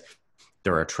appreciate that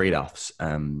there are trade-offs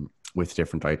with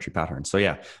different dietary patterns. So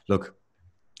yeah, look,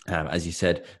 as you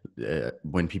said,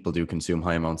 when people do consume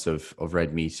high amounts of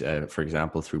red meat, for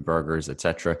example, through burgers,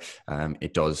 etc.,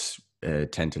 it does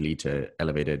tend to lead to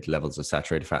elevated levels of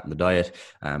saturated fat in the diet.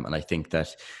 And I think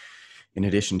that in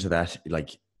addition to that,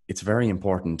 like, it's very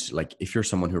important, like if you're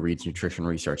someone who reads nutrition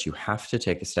research, you have to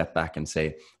take a step back and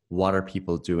say, what are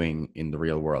people doing in the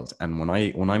real world? And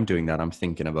when I'm doing that, I'm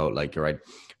thinking about like, right,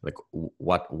 like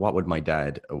what would my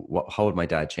dad, how would my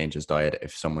dad change his diet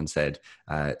if someone said,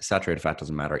 saturated fat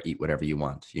doesn't matter, eat whatever you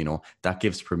want? That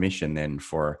gives permission then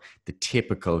for the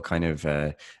typical kind of,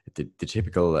 the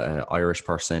typical Irish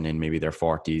person in maybe their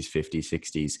 40s, 50s,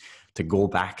 60s to go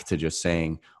back to just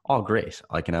saying, oh, great,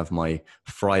 I can have my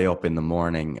fry up in the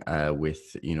morning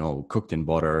with, cooked in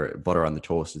butter on the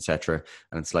toast, etc.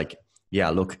 And it's like, yeah,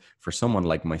 look, for someone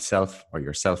like myself or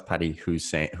yourself, Patty,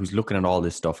 who's looking at all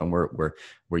this stuff, and we're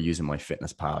using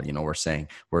MyFitnessPal, we're saying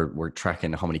we're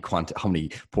tracking how many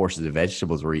portions of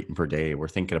vegetables we're eating per day. We're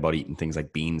thinking about eating things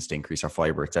like beans to increase our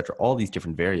fiber, etc. All these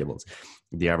different variables.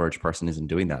 The average person isn't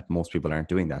doing that. Most people aren't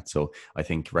doing that. So I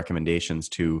think recommendations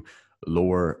to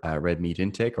lower red meat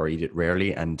intake or eat it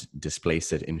rarely and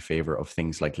displace it in favor of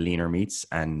things like leaner meats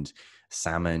and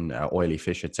salmon, oily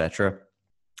fish, etc.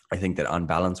 I think that on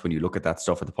balance, when you look at that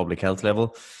stuff at the public health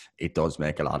level, it does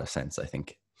make a lot of sense, I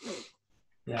think.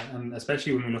 Yeah, and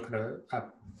especially when we look at a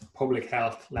public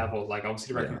health level, like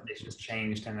obviously the recommendations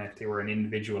changed, and if they were an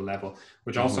individual level,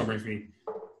 which also brings me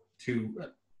to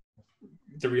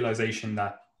the realization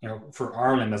that, for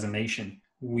Ireland as a nation,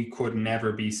 we could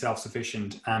never be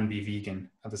self-sufficient and be vegan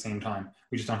at the same time.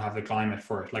 We just don't have the climate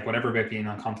for it. Like whatever about being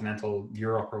on continental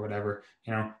Europe or whatever,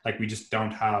 like we just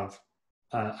don't have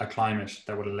a climate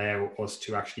that would allow us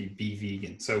to actually be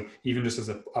vegan. So even just as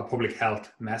a public health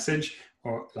message,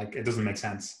 or like, it doesn't make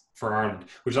sense for Ireland,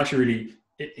 which is actually really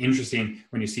interesting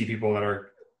when you see people that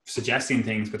are suggesting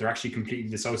things, but they're actually completely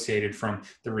dissociated from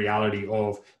the reality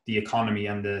of the economy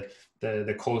and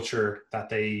the culture that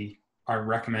they are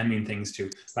recommending things to.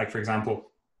 Like, for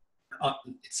example,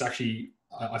 it's actually,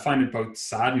 I find it both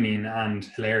saddening and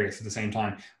hilarious at the same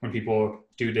time when people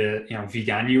do the,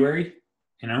 veganuary,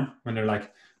 when they're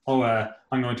like, oh,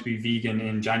 I'm going to be vegan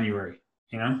in January,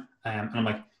 and I'm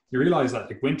like, you realize that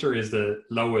like winter is the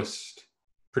lowest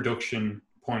production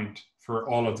point for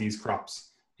all of these crops.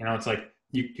 It's like,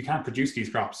 you can't produce these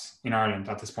crops in Ireland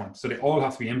at this point. So they all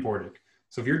have to be imported.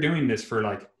 So if you're doing this for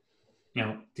like,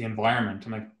 the environment,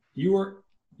 I'm like, you are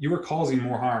causing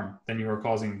more harm than you are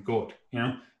causing good,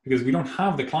 because we don't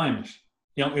have the climate.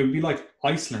 It would be like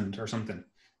Iceland or something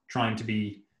trying to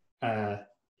be a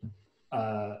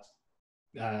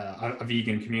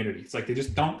vegan community. It's like they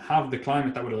just don't have the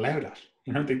climate that would allow that.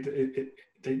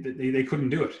 They couldn't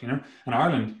do it. And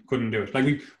Ireland couldn't do it.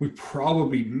 Like we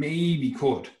probably maybe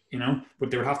could, but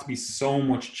there would have to be so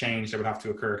much change that would have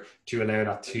to occur to allow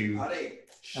that to.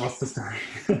 What's the story?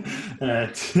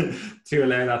 to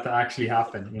allow that to actually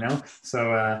happen,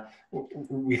 So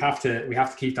we have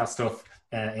to keep that stuff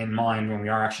in mind when we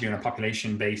are actually doing a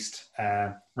population-based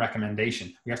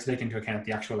recommendation. We have to take into account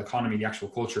the actual economy, the actual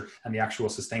culture, and the actual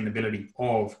sustainability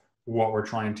of what we're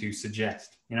trying to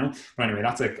suggest, But anyway,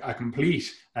 that's a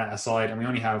complete aside, and we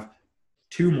only have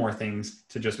two more things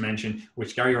to just mention,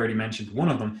 which Gary already mentioned one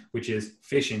of them, which is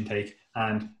fish intake.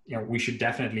 And, we should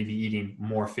definitely be eating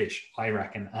more fish, I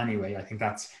reckon. Anyway, I think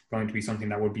that's going to be something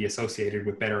that would be associated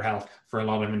with better health for a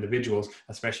lot of individuals,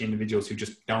 especially individuals who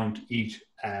just don't eat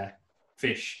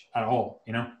fish at all,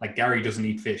 you know? Like Gary doesn't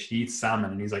eat fish, he eats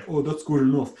salmon, and he's like, oh, that's good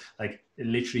enough. Like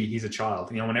literally he's a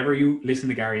child, you know. Whenever you listen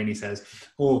to Gary and he says,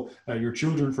 oh, your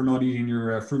children for not eating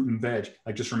your fruit and veg,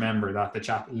 like just remember that the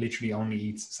chap literally only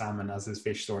eats salmon as his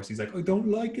fish source. He's like, I don't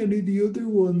like any of the other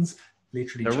ones.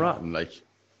 Literally They're rotten. Like,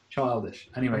 childish.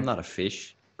 Anyway, I'm not a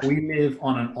fish. we live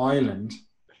on an island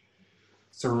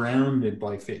surrounded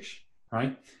by fish,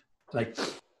 right? Like,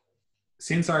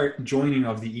 since our joining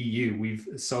of the EU, we've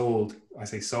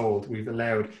we've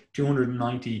allowed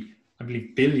 290, I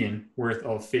believe, billion worth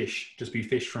of fish just be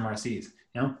fished from our seas.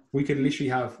 You know, we could literally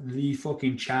have the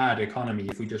fucking Chad economy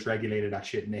if we just regulated that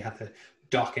shit and they had to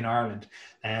dock in Ireland.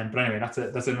 But anyway,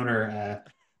 that's another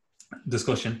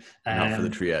discussion. Not for the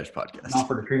Triage podcast. Not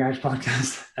for the Triage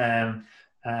podcast.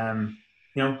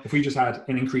 You know, if we just had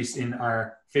an increase in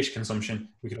our fish consumption,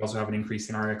 we could also have an increase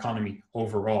in our economy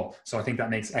overall. So I think that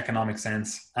makes economic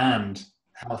sense and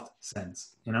health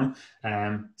sense, you know?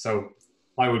 So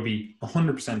I would be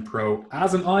 100% pro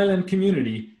as an island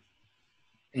community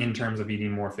in terms of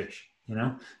eating more fish, you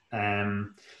know?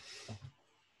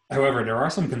 However, there are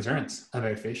some concerns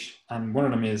about fish, and one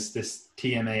of them is this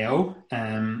TMAO,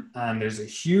 and there's a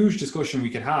huge discussion we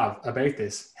could have about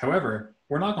this. However,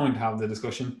 we're not going to have the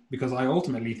discussion because I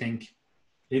ultimately think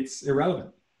it's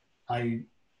irrelevant. From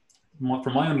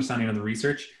my understanding of the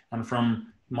research and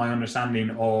from my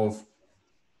understanding of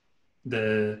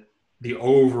the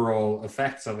overall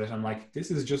effects of it, I'm like,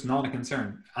 this is just not a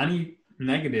concern. Any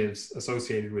negatives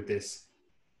associated with this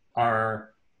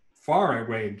are far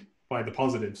outweighed by the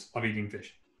positives of eating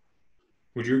fish.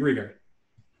 Would you agree, Gary?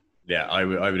 Yeah, I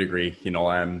would agree. You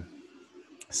know,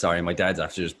 sorry, my dad's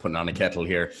after just putting on a kettle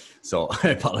here, so I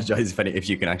apologize if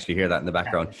you can actually hear that in the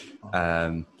background.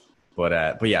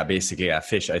 But yeah, basically,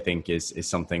 fish I think is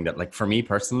something that, like, for me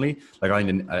personally, like, I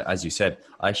didn't, as you said,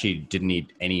 I actually didn't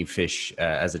eat any fish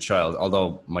as a child.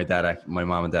 Although my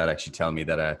mom and dad actually tell me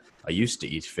that I used to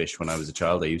eat fish when I was a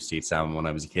child. I used to eat salmon when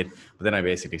I was a kid, but then I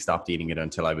basically stopped eating it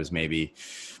until I was maybe.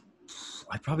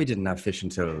 I probably didn't have fish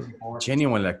until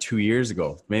genuinely like 2 years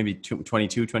ago, maybe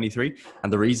 22, 23.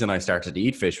 And the reason I started to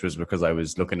eat fish was because I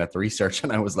was looking at the research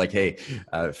and I was like, hey,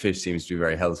 fish seems to be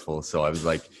very healthful. So I was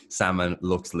like, salmon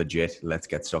looks legit. Let's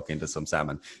get stuck into some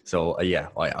salmon. So yeah,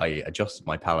 I adjusted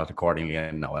my palate accordingly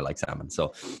and now I like salmon.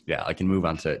 So yeah, I can move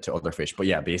on to other fish. But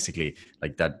yeah, basically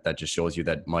like that just shows you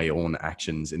that my own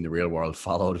actions in the real world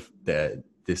followed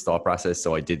this thought process.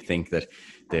 So I did think that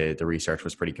the research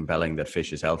was pretty compelling that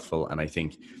fish is healthful, and I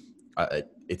think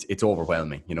it's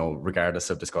overwhelming, you know, regardless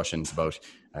of discussions about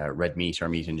red meat or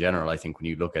meat in general. I think when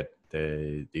you look at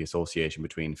the association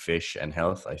between fish and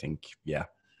health, I think, yeah,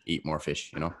 eat more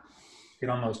fish, you know. Get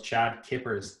on those Chad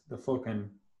kippers, the fucking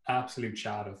absolute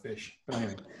Chad of fish. But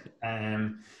anyway,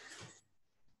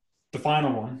 the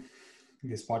final one.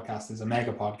 This podcast is a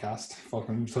mega podcast.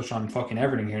 Fucking touch on fucking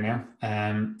everything here now.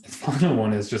 The final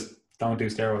one is just don't do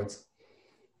steroids.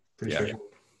 Pretty sure.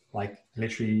 Like,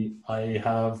 literally, I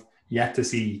have yet to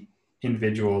see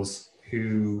individuals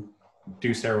who do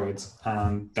steroids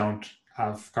and don't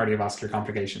have cardiovascular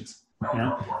complications. You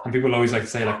know, and people always like to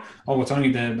say like, oh, it's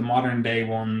only the modern day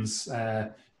ones. You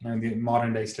know, the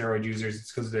modern day steroid users.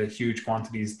 It's because of the huge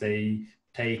quantities they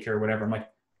take or whatever. I'm like,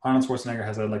 Arnold Schwarzenegger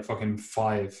has had like fucking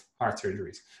 5 heart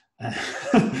surgeries.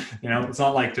 You know, it's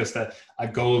not like just a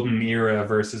golden era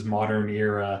versus modern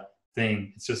era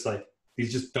thing. It's just like,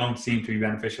 these just don't seem to be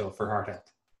beneficial for heart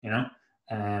health, you know?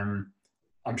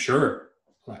 I'm sure,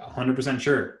 like 100%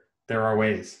 sure there are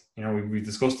ways. You know, we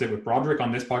discussed it with Broderick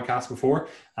on this podcast before,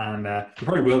 and we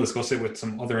probably will discuss it with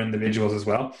some other individuals as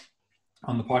well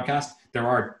on the podcast. There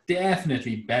are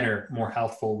definitely better, more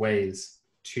healthful ways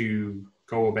to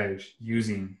go about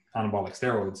using anabolic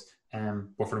steroids.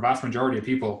 But for the vast majority of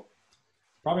people,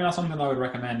 probably not something I would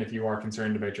recommend if you are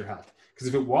concerned about your health. Because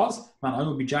if it was, man, I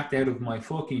would be jacked out of my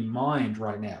fucking mind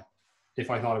right now if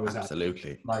I thought it was absolutely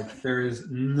healthy. Like, there is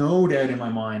no doubt in my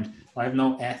mind. I have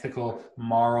no ethical,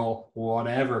 moral,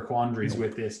 whatever quandaries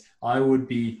with this. I would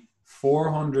be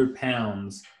 400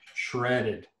 pounds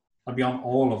shredded. I'd be on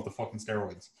all of the fucking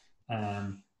steroids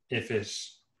if it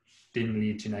didn't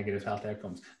lead to negative health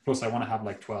outcomes. Plus, I want to have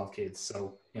like 12 kids.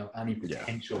 So, you know, any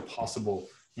potential possible,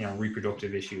 you know,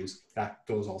 reproductive issues, that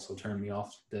does also turn me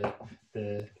off the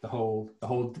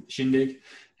whole shindig.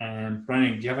 Brian,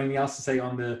 do you have anything else to say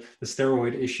on the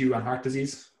steroid issue and heart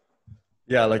disease?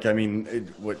 Yeah, like I mean,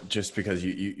 just because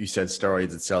you said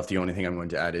steroids itself, the only thing I'm going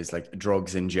to add is like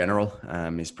drugs in general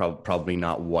is probably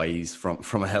not wise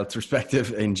from a health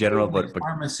perspective in general, Like but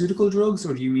pharmaceutical drugs,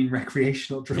 or do you mean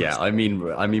recreational yeah,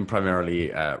 drugs? I mean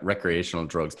primarily recreational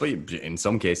drugs, but in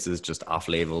some cases just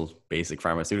off-label basic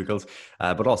pharmaceuticals,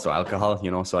 but also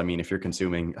alcohol. So I mean, if you're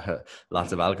consuming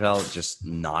lots of alcohol, just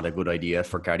not a good idea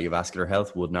for cardiovascular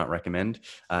health. Would not recommend.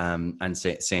 And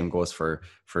same goes for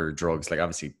drugs. Like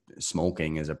obviously,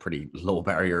 smoking is a pretty low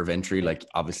barrier of entry. Like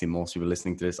obviously, most people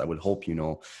listening to this, I would hope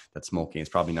that smoking is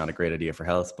probably not a great idea for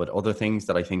health. But other things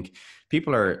that I think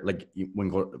people are like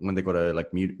when they go to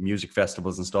like music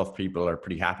festivals and stuff, people are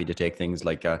pretty happy to take things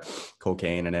like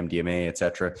cocaine and MDMA,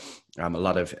 etc. A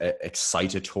lot of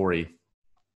excitatory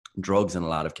drugs in a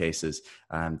lot of cases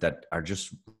that are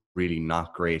just really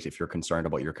not great if you're concerned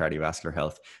about your cardiovascular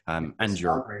health and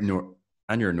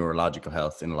your neurological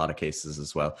health in a lot of cases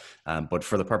as well. But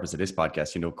for the purpose of this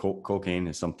podcast, cocaine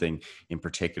is something in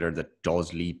particular that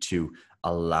does lead to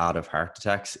a lot of heart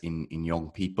attacks in young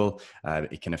people.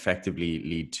 It can effectively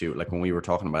lead to, like when we were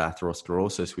talking about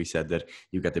atherosclerosis, we said that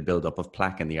you get the buildup of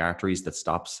plaque in the arteries that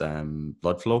stops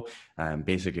blood flow.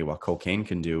 Basically, what cocaine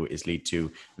can do is lead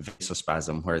to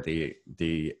vasospasm, where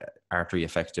the artery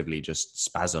effectively just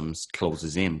spasms,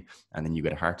 closes in, and then you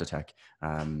get a heart attack.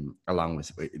 Along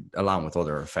with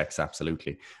other effects,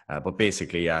 absolutely. But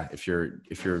basically, yeah, if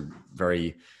you're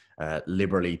very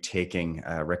liberally taking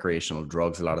recreational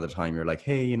drugs, a lot of the time you're like,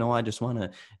 hey, I just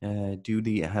want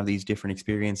to have these different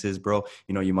experiences, bro.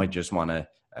 You might just want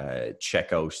to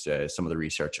check out some of the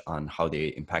research on how they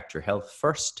impact your health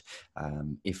first,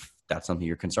 if that's something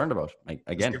you're concerned about. Just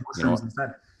Again, get mushrooms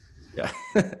instead. yeah,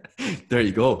 there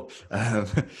you go.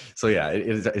 So yeah,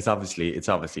 it's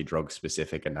obviously drug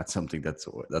specific, and that's something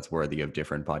that's worthy of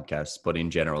different podcasts. But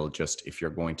in general, just if you're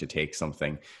going to take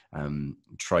something,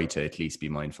 try to at least be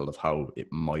mindful of how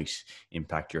it might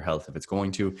impact your health if it's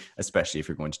going to, especially if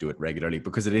you're going to do it regularly,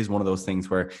 because it is one of those things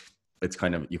where it's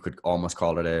kind of, you could almost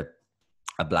call it a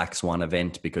black swan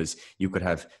event, because you could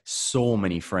have so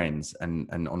many friends, and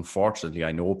unfortunately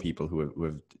I know people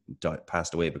who have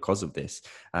passed away because of this.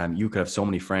 You could have so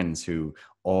many friends who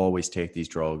always take these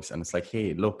drugs, and it's like,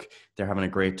 hey, look, they're having a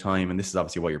great time, and this is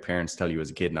obviously what your parents tell you as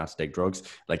a kid, not to take drugs.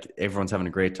 Like, everyone's having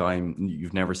a great time,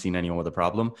 you've never seen anyone with a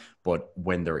problem, but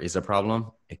when there is a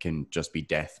problem, it can just be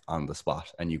death on the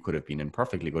spot, and you could have been in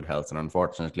perfectly good health, and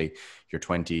unfortunately you're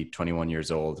 20, 21 years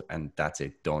old, and that's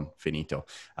it, done, finito.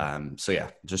 So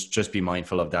yeah, just be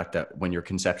mindful of that when you're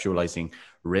conceptualizing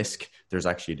risk, there's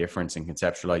actually a difference in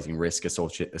conceptualizing risk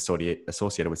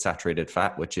associated with saturated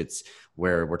fat, which it's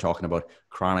where we're talking about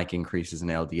chronic increases in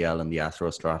LDL and the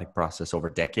atherosclerotic process over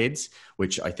decades,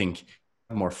 which I think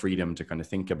more freedom to kind of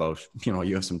think about,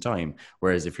 you have some time.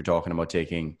 Whereas if you're talking about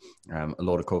taking a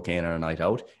load of cocaine on a night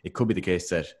out, it could be the case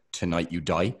that tonight you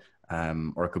die,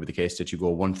 or it could be the case that you go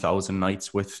 1,000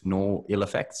 nights with no ill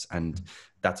effects. And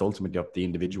that's ultimately up to the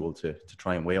individual to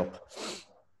try and weigh up.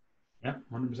 Yeah,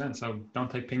 100%. So don't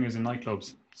take pingers in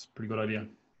nightclubs. It's a pretty good idea.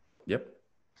 Yep.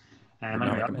 Anyway,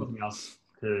 I have nothing else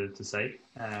to say.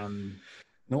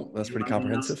 No, that's pretty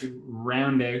Anything else comprehensive. to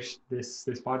round out this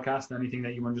podcast? Anything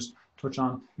that you want to just touch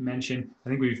on, mention? I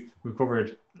think we've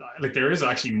covered. Like, there is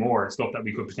actually more stuff that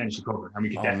we could potentially cover, and we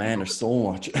could Oh definitely man, cover. there's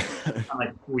so much. And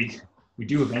like we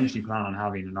do eventually plan on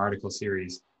having an article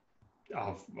series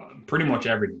of pretty much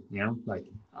everything. Like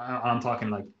I'm talking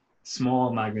like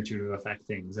small magnitude of effect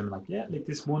things. I'm like, yeah, like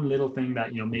this one little thing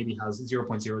that maybe has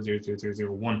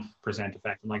 0.00001%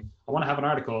 effect. I'm like, I want to have an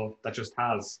article that just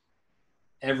has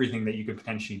everything that you could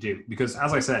potentially do, because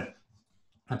as I said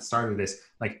at the start of this,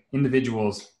 like,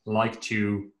 individuals like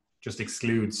to just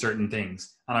exclude certain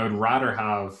things, and I would rather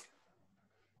have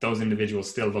those individuals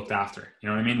still looked after. You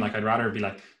know what I mean? Like, I'd rather be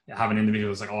like, have an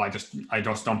individual who's like, oh, I just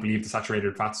don't believe the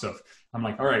saturated fat stuff. I'm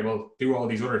like, all right, well, do all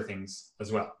these other things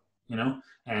as well,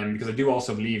 because I do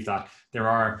also believe that there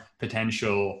are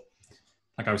potential,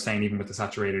 like I was saying, even with the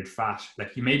saturated fat,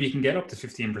 like maybe you can get up to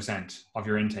 15% of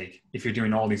your intake if you're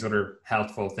doing all these other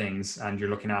healthful things and you're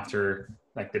looking after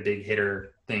like the big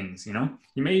hitter things. You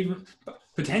may even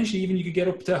potentially you could get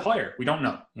up to higher. We don't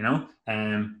know.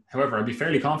 However, I'd be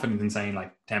fairly confident in saying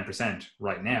like 10%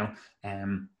 right now.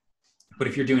 But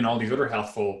if you're doing all these other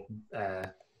healthful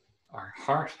or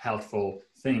heart healthful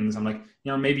things, I'm like,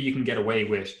 maybe you can get away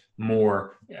with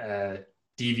more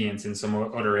deviance in some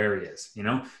other areas.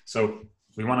 So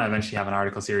we want to eventually have an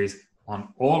article series on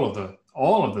all of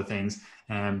the things,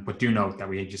 but do note that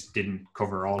we just didn't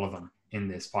cover all of them in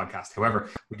this podcast. However,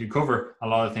 we did cover a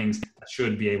lot of things that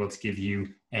should be able to give you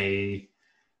a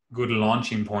good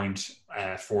launching point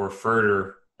for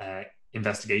further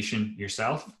investigation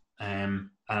yourself,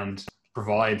 and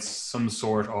provides some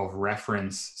sort of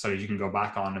reference so that you can go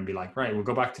back on and be like, right, we'll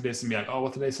go back to this and be like, oh,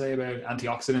 what did they say about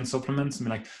antioxidant supplements? And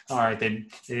be like, all right, they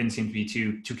didn't seem to be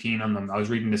too keen on them. I was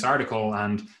reading this article,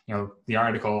 and the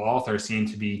article author seemed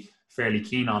to be fairly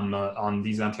keen on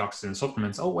these antioxidant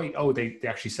supplements. Oh wait, they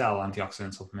actually sell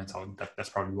antioxidant supplements. Oh, that's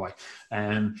probably why.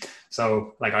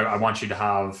 So like I want you to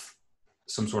have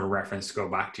some sort of reference to go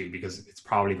back to, because it's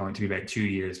probably going to be about 2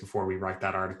 years before we write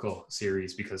that article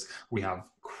series, because we have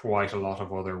quite a lot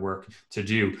of other work to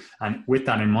do. And with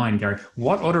that in mind, Gary,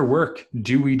 what other work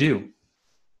do we do?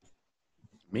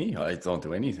 Me? I don't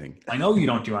do anything. I know you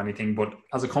don't do anything, but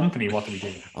as a company, what do we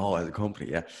do? Oh, as a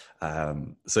company, yeah.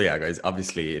 So yeah, guys,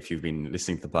 obviously, if you've been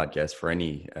listening to the podcast for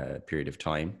any period of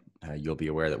time, you'll be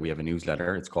aware that we have a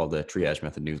newsletter. It's called the Triage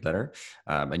Method newsletter.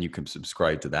 And you can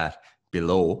subscribe to that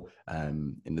below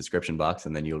in the description box,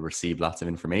 and then you'll receive lots of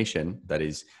information that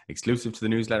is exclusive to the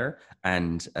newsletter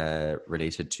and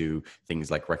related to things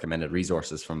like recommended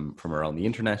resources from around the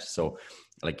internet. So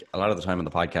like a lot of the time on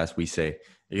the podcast, we say,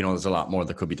 there's a lot more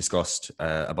that could be discussed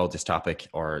about this topic,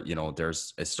 or,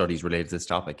 there's studies related to this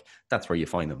topic. That's where you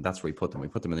find them. That's where we put them. We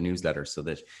put them in the newsletter so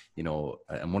that,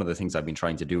 and one of the things I've been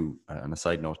trying to do, on a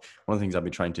side note, one of the things I've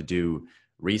been trying to do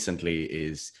recently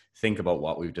is think about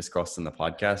what we've discussed in the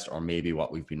podcast, or maybe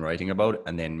what we've been writing about,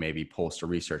 and then maybe post a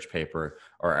research paper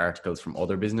or articles from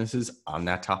other businesses on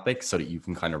that topic so that you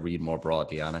can kind of read more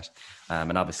broadly on it.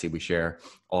 And obviously we share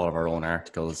all of our own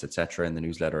articles, etc., in the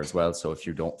newsletter as well. So if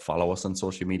you don't follow us on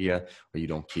social media, or you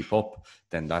don't keep up,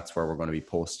 then that's where we're going to be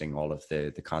posting all of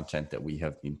the content that we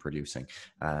have been producing.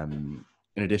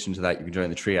 In addition to that, you can join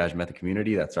the Triage Method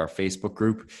community. That's our Facebook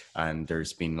group. And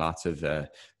there's been lots of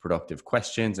productive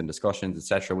questions and discussions,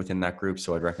 etc., within that group.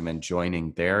 So I'd recommend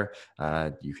joining there.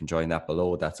 You can join that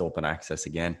below. That's open access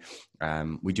again.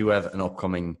 We do have an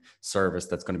upcoming service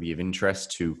that's going to be of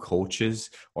interest to coaches,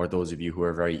 or those of you who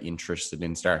are very interested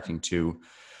in starting to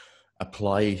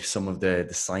apply some of the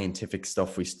scientific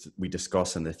stuff we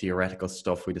discuss and the theoretical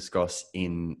stuff we discuss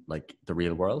in like the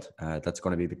real world. That's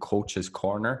going to be the Coaches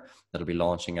Corner. That'll be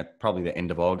launching at probably the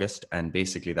end of August. And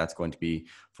basically that's going to be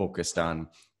focused on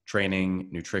training,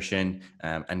 nutrition,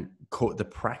 and the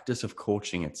practice of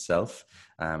coaching itself.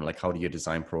 Like how do you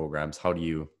design programs? How do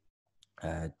you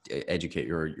educate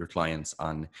your clients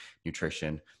on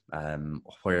nutrition?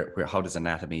 How does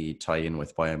anatomy tie in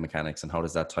with biomechanics, and how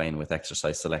does that tie in with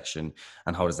exercise selection,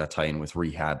 and how does that tie in with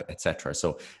rehab, etc.?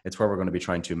 So it's where we're going to be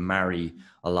trying to marry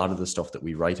a lot of the stuff that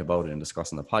we write about and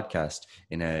discuss on the podcast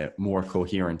in a more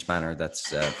coherent manner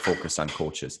that's focused on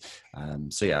coaches.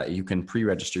 So yeah, you can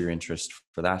pre-register your interest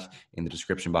for that in the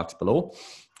description box below.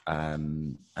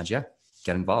 And yeah,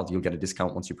 get involved. You'll get a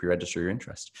discount once you pre-register your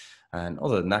interest. And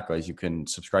other than that, guys, you can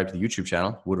subscribe to the YouTube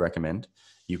channel. Would recommend.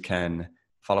 You can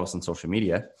follow us on social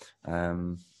media.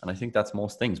 And I think that's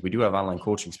most things. We do have online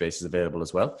coaching spaces available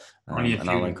as well. Only a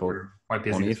few.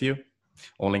 Only a few.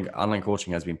 Online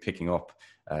coaching has been picking up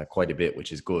quite a bit,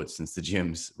 which is good since the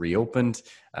gyms reopened.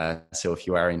 So if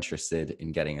you are interested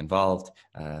in getting involved,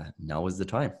 now is the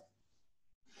time.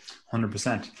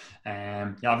 100%.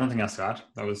 Yeah, I have nothing else to add.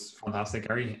 That was fantastic,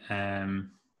 Gary.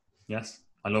 Yes,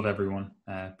 I love everyone.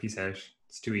 Peace out.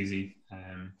 It's too easy.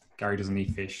 Gary doesn't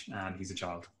eat fish, and he's a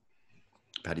child.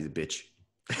 Paddy's a bitch.